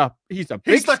 sure. He's a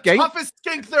big skink. Toughest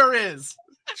skink there is.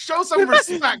 Show some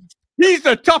respect. He's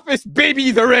the toughest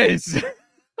baby there is.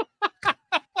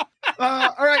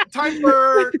 All right, time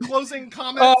for closing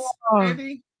comments. Andy,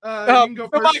 you can go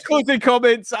first. My closing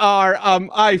comments are: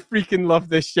 I freaking love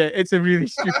this shit. It's a really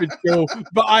stupid show,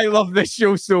 but I love this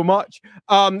show so much.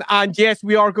 And yes,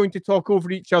 we are going to talk over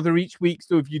each other each week.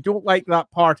 So if you don't like that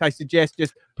part, I suggest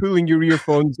just pulling your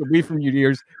earphones away from your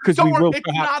ears because we will. It's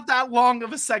not that long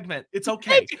of a segment. It's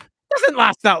okay. It doesn't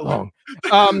last that long.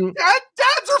 Dads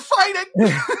are fighting.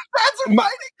 Dads are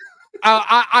fighting.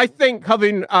 I think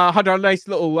having had our nice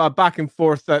little back and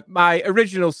forth, that my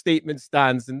original statement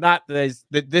stands, and that is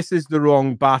that this is the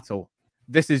wrong battle.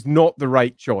 This is not the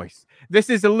right choice. This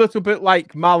is a little bit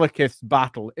like Malekith's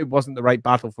battle. It wasn't the right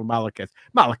battle for Malekith.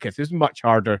 Malekith is much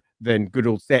harder than good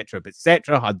old Cetra, but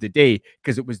Cetra had the day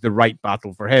because it was the right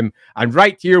battle for him. And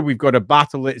right here, we've got a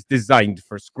battle that's designed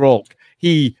for Skrolk.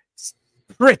 He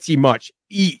pretty much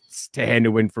eats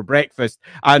Tehenhauin for breakfast,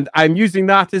 and I'm using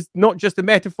that as not just a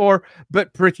metaphor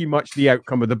but pretty much the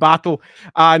outcome of the battle.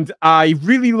 And I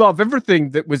really love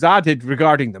everything that was added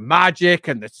regarding the magic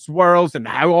and the swirls and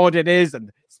how odd it is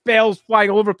and spells flying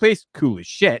all over the place. Cool as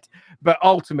shit. But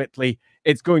ultimately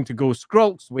it's going to go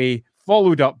Skrolk's way,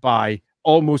 followed up by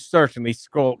almost certainly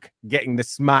Skrolk getting the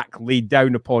smack laid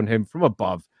down upon him from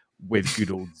above with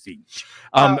good old Zeech.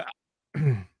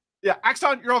 Yeah,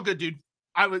 Axon, you're all good, dude.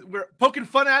 We're poking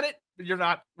fun at it, but you're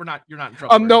not in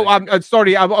trouble. No, I'm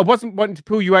sorry. I wasn't wanting to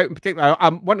pull you out in particular. I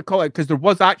want to call it because there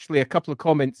was actually a couple of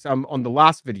comments on the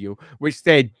last video which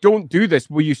said, "Don't do this.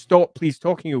 Will you stop, please,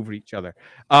 talking over each other?"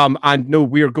 And no,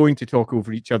 we are going to talk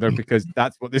over each other because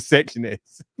that's what this section is.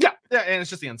 Yeah, and it's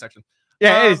just the end section.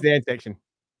 Yeah, it is the end section.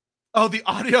 Oh, the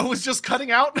audio was just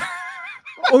cutting out.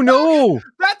 Oh no,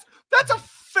 that's a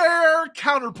fair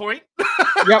counterpoint.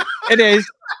 Yep, it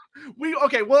is.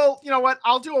 Okay, well, you know what?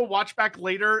 I'll do a watch back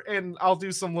later and I'll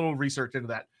do some little research into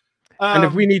that. And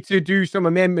if we need to do some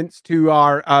amendments to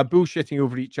our bullshitting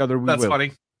over each other, we will.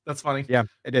 That's funny. Yeah,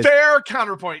 it is. Fair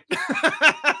counterpoint.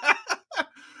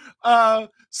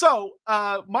 So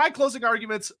my closing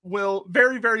arguments will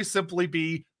very, very simply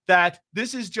be that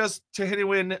this is just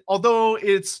Tehenhauin, although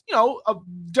it's,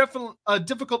 a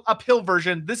difficult uphill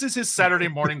version. This is his Saturday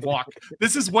morning walk.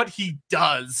 This is what he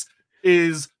does,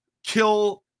 is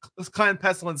kill Clan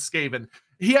Pestilence Skaven.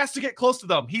 He has to get close to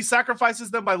them. He sacrifices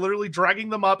them by literally dragging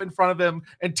them up in front of him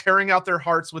and tearing out their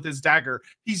hearts with his dagger.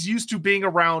 He's used to being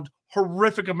around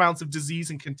horrific amounts of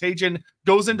disease and contagion,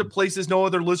 goes into places no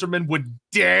other lizardman would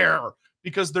dare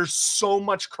because there's so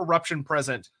much corruption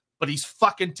present, but he's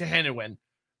fucking Tehenhauin.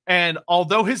 And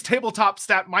although his tabletop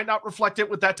stat might not reflect it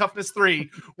with that toughness 3,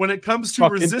 when it comes to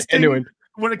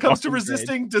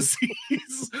resisting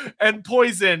disease and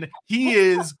poison, he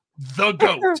is the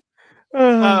GOAT.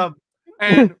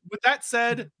 And with that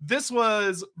said, this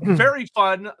was very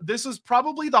fun. This was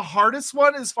probably the hardest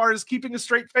one as far as keeping a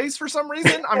straight face for some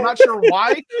reason. I'm not sure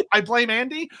why. I blame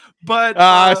Andy,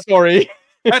 but sorry.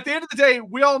 At the end of the day,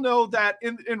 we all know that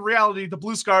in reality, the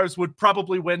Blue Scarves would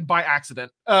probably win by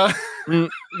accident.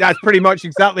 That's pretty much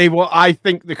exactly what I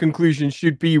think the conclusion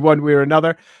should be one way or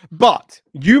another. But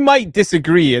you might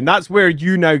disagree, and that's where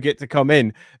you now get to come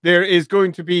in. There is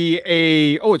going to be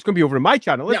it's going to be over in my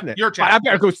channel, isn't it? Your channel. I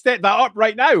better go set that up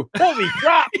right now. Holy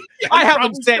crap! I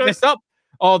haven't set this up.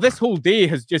 Oh, this whole day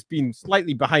has just been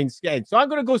slightly behind schedule. So I'm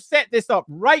going to go set this up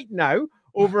right now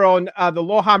over on the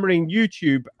Lawhammering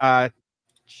YouTube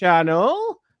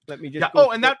channel. Let me just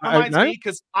and that reminds me,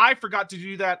 because I forgot to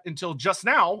do that until just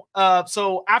now.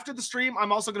 So after the stream,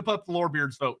 I'm also going to put up the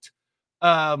Lorebeard's vote.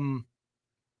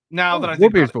 Now that I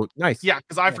think Lorebeard's vote, nice. Yeah,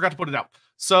 because I forgot to put it up.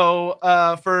 So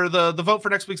for the vote for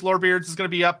next week's Lorebeards is going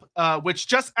to be up, which,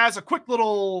 just as a quick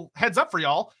little heads up for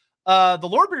y'all, the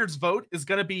Lorebeard's vote is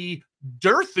going to be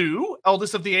Durthu,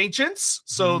 eldest of the ancients,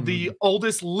 so the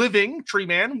oldest living tree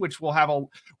man, which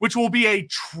will be a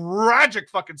tragic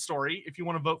fucking story if you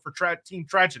want to vote for Team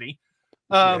Tragedy.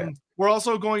 We're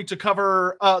also going to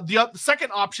cover the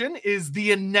second option is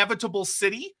the inevitable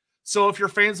city. So if you're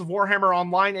fans of Warhammer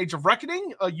Online Age of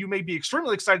Reckoning, you may be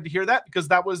extremely excited to hear that, because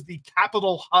that was the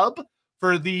capital hub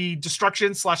for the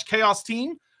destruction / chaos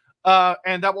team.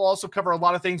 And that will also cover a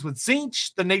lot of things with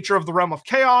Tzeentch, the nature of the Realm of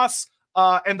Chaos,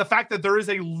 and the fact that there is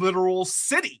a literal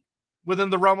city within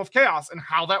the Realm of Chaos and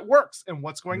how that works and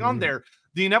what's going on there.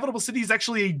 The Inevitable City is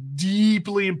actually a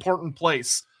deeply important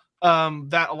place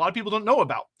that a lot of people don't know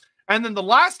about. And then the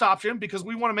last option, because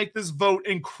we want to make this vote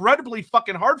incredibly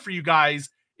fucking hard for you guys,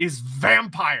 is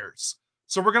vampires.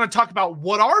 So we're going to talk about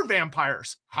what are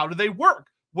vampires? How do they work?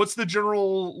 What's the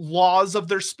general laws of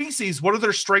their species? What are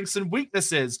their strengths and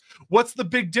weaknesses? What's the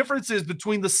big differences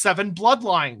between the 7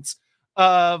 bloodlines?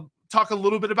 Talk a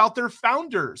little bit about their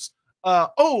founders.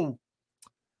 Lichlord,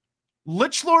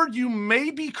 you may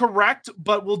be correct,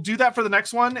 but we'll do that for the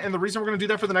next one. And the reason we're going to do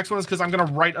that for the next one is because I'm going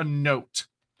to write a note.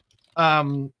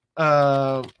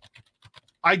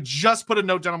 I just put a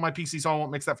note down on my PC, so I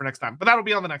won't mix that for next time. But that'll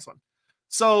be on the next one.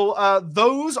 So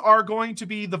those are going to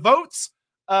be the votes.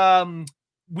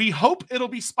 We hope it'll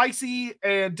be spicy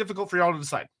and difficult for y'all to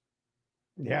decide.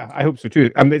 Yeah, I hope so too.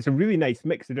 I mean, it's a really nice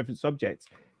mix of different subjects.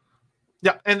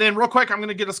 Yeah, and then real quick, I'm going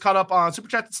to get us caught up on Super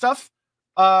Chat and stuff.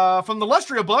 From the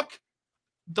Lustria book,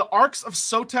 The Arcs of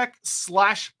Sotek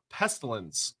 /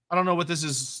 Pestilence. I don't know what this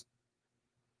is.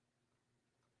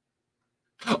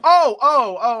 From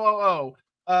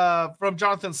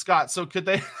Jonathan Scott. So could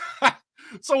they...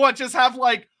 So what, just have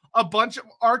like a bunch of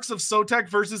Arcs of Sotek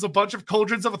versus a bunch of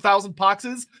Cauldrons of 1,000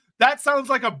 Poxes? That sounds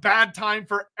like a bad time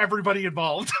for everybody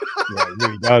involved. Yeah, it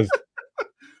really does.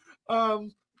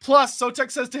 Plus,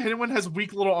 Sotek says Tehenhauin has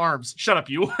weak little arms. Shut up,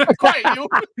 you. Quiet,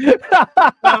 you.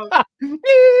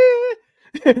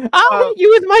 I'll hit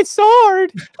you with my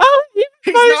sword. I'll hit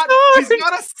you with my sword. He's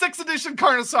not a 6th edition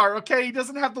Carnosaur, okay? He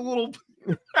doesn't have the little,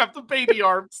 have the baby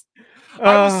arms.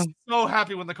 I was so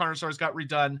happy when the Carnosaurs got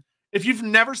redone. If you've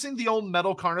never seen the old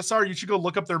metal Carnosaur, you should go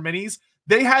look up their minis.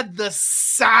 They had the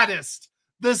saddest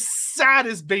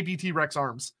baby T-Rex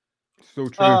arms. So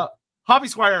true. Hobby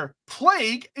Squire,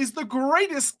 Plague is the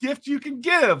greatest gift you can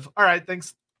give. All right,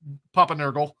 thanks, Papa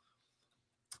Nurgle.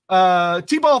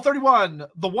 T-Ball 31,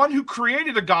 the one who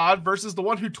created a god versus the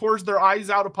one who tores their eyes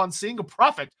out upon seeing a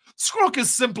prophet. Skrolk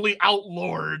is simply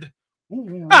outlord.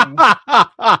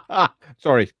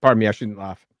 Sorry, pardon me, I shouldn't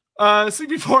laugh.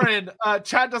 CB4N,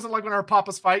 Chad doesn't like when our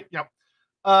papas fight. Yep.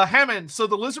 Hammond, so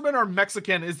the lizardmen are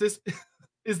Mexican. Is this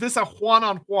a Juan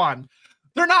on Juan?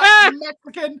 They're not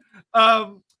Mexican.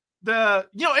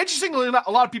 Interestingly,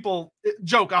 a lot of people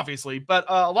joke, obviously, but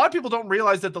a lot of people don't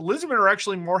realize that the lizardmen are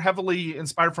actually more heavily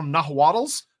inspired from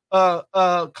Nahuatl's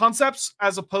concepts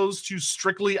as opposed to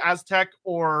strictly Aztec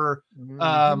or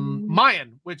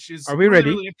Mayan, which is are we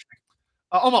ready? Really interesting.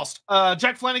 Almost.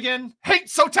 Jack Flanagan, hate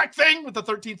Sotek thing with the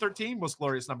 1313, most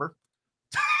glorious number.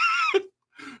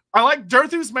 I like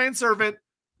Durthu's manservant.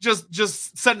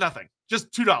 Just said nothing.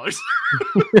 Just $2.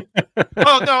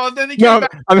 Oh no! And then he came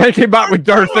back. And then he came back with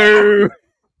Durthu.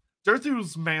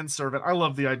 Durthu's manservant. I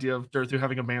love the idea of Durthu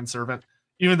having a manservant,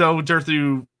 even though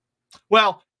Durthu.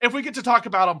 Well, if we get to talk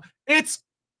about him, it's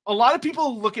a lot of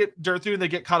people look at Durthu and they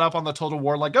get caught up on the Total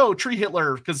War, like, oh, Tree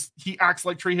Hitler, because he acts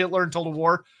like Tree Hitler in Total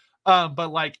War.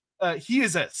 But like, he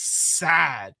is a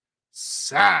sad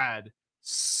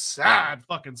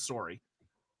fucking story.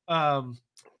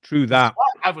 True that.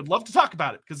 I would love to talk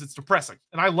about it because it's depressing,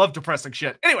 and I love depressing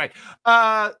shit. Anyway,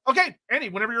 okay, Andy,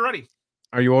 whenever you're ready.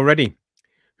 Are you all ready?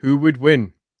 Who would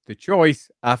win? The choice,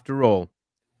 after all,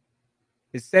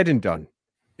 is said and done,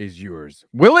 is yours.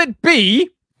 Will it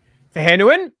be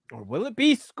Tehenhauin or will it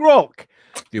be Skrolk?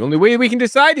 The only way we can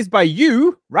decide is by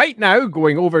you, right now,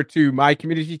 going over to my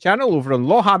community channel over on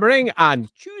Lawhammering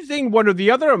and choosing one or the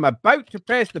other. I'm about to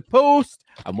press the post,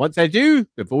 and once I do,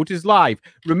 the vote is live.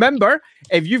 Remember,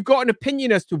 if you've got an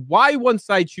opinion as to why one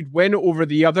side should win over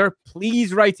the other,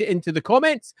 please write it into the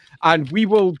comments, and we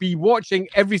will be watching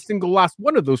every single last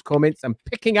one of those comments and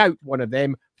picking out one of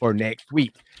them for next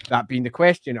week. That being the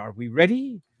question, are we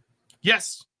ready?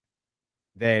 Yes.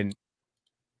 Then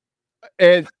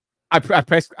I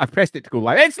pressed it to go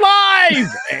live. It's live!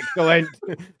 Excellent.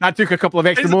 That took a couple of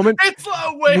extra moments.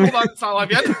 Wait, hold on. It's not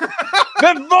live yet.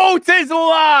 The vote is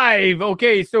live.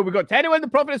 Okay, so we got Tehenhauin, the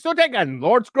Prophet of Sotek, and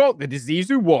Lord Skrolk, the disease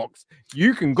who walks.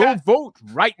 You can go vote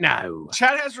right now.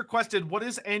 Chad has requested, what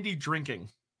is Andy drinking?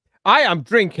 I am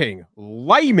drinking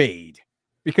limeade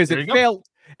because it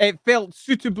felt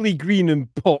suitably green and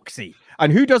poxy.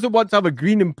 And who doesn't want to have a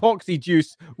green and poxy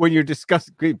juice when you're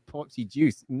discussing green poxy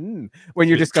juice? When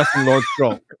you're discussing Lord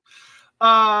Skrolk.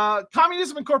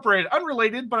 Communism Incorporated,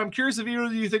 unrelated, but I'm curious if either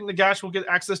of you think Nagash will get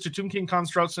access to Tomb King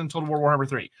constructs in Total War Warhammer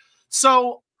 3.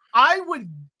 So I would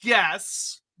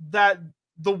guess that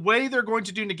the way they're going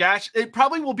to do Nagash, it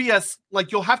probably will be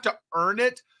like you'll have to earn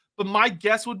it, but my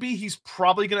guess would be he's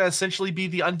probably going to essentially be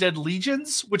the Undead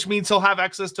Legions, which means he'll have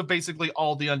access to basically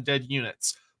all the Undead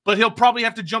units. But he'll probably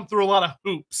have to jump through a lot of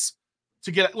hoops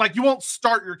to get, like, you won't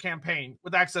start your campaign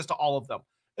with access to all of them.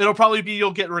 It'll probably be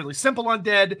you'll get really simple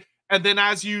Undead, and then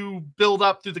as you build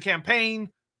up through the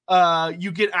campaign,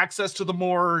 you get access to the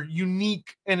more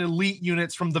unique and elite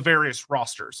units from the various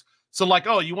rosters. So, like,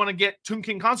 oh, you want to get Tomb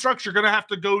King Constructs, you're going to have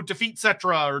to go defeat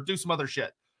Cetra or do some other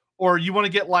shit. Or you want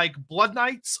to get, like, Blood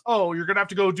Knights, oh, you're going to have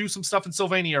to go do some stuff in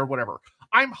Sylvania or whatever.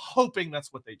 I'm hoping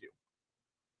that's what they do.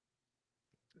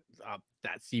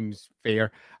 That seems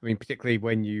fair. I mean, particularly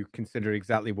when you consider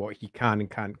exactly what he can and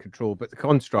can't control. But the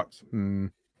constructs,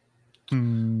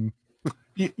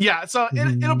 Yeah, so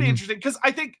it'll be interesting because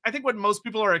I think what most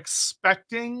people are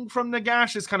expecting from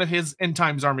Nagash is kind of his End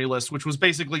Times army list, which was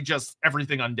basically just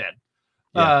everything undead,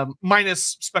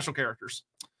 minus special characters.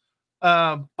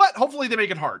 But hopefully they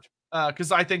make it hard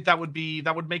because I think that would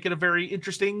make it a very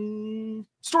interesting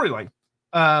storyline.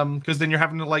 Because then you're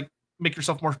having to, like, make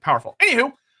yourself more powerful.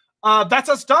 Anywho, that's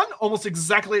us done almost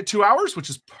exactly at 2 hours, which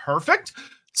is perfect.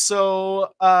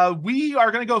 So we are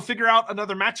going to go figure out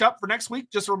another matchup for next week.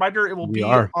 Just a reminder, it will be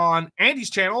on Andy's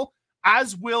channel,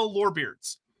 as will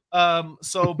Lorebeard's.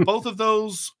 So both of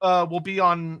those will be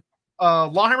on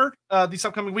Lawhammer this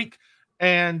upcoming week.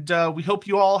 And we hope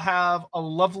you all have a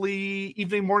lovely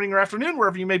evening, morning, or afternoon,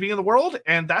 wherever you may be in the world.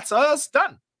 And that's us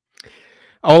done.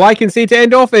 All I can say to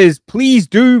end off is please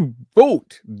do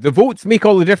vote. The votes make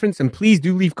all the difference, and please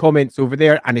do leave comments over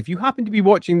there. And if you happen to be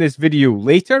watching this video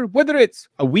later, whether it's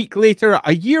a week later,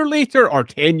 a year later, or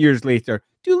 10 years later,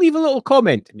 do leave a little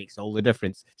comment. It makes all the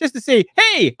difference. Just to say,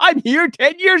 hey, I'm here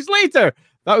 10 years later.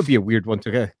 That would be a weird one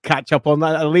to catch up on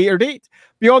that at a later date.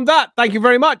 Beyond that, thank you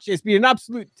very much. It's been an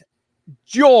absolute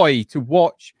joy to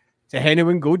watch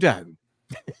Tehenhauin go down.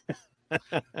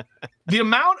 The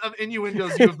amount of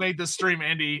innuendos you have made this stream,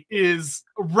 Andy, is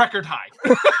record high.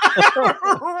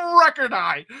 Record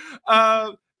high.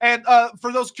 And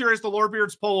for those curious, the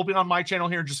Lorebeard's poll will be on my channel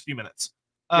here in just a few minutes.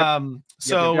 Thank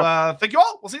you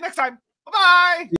all. We'll see you next time. Bye-bye.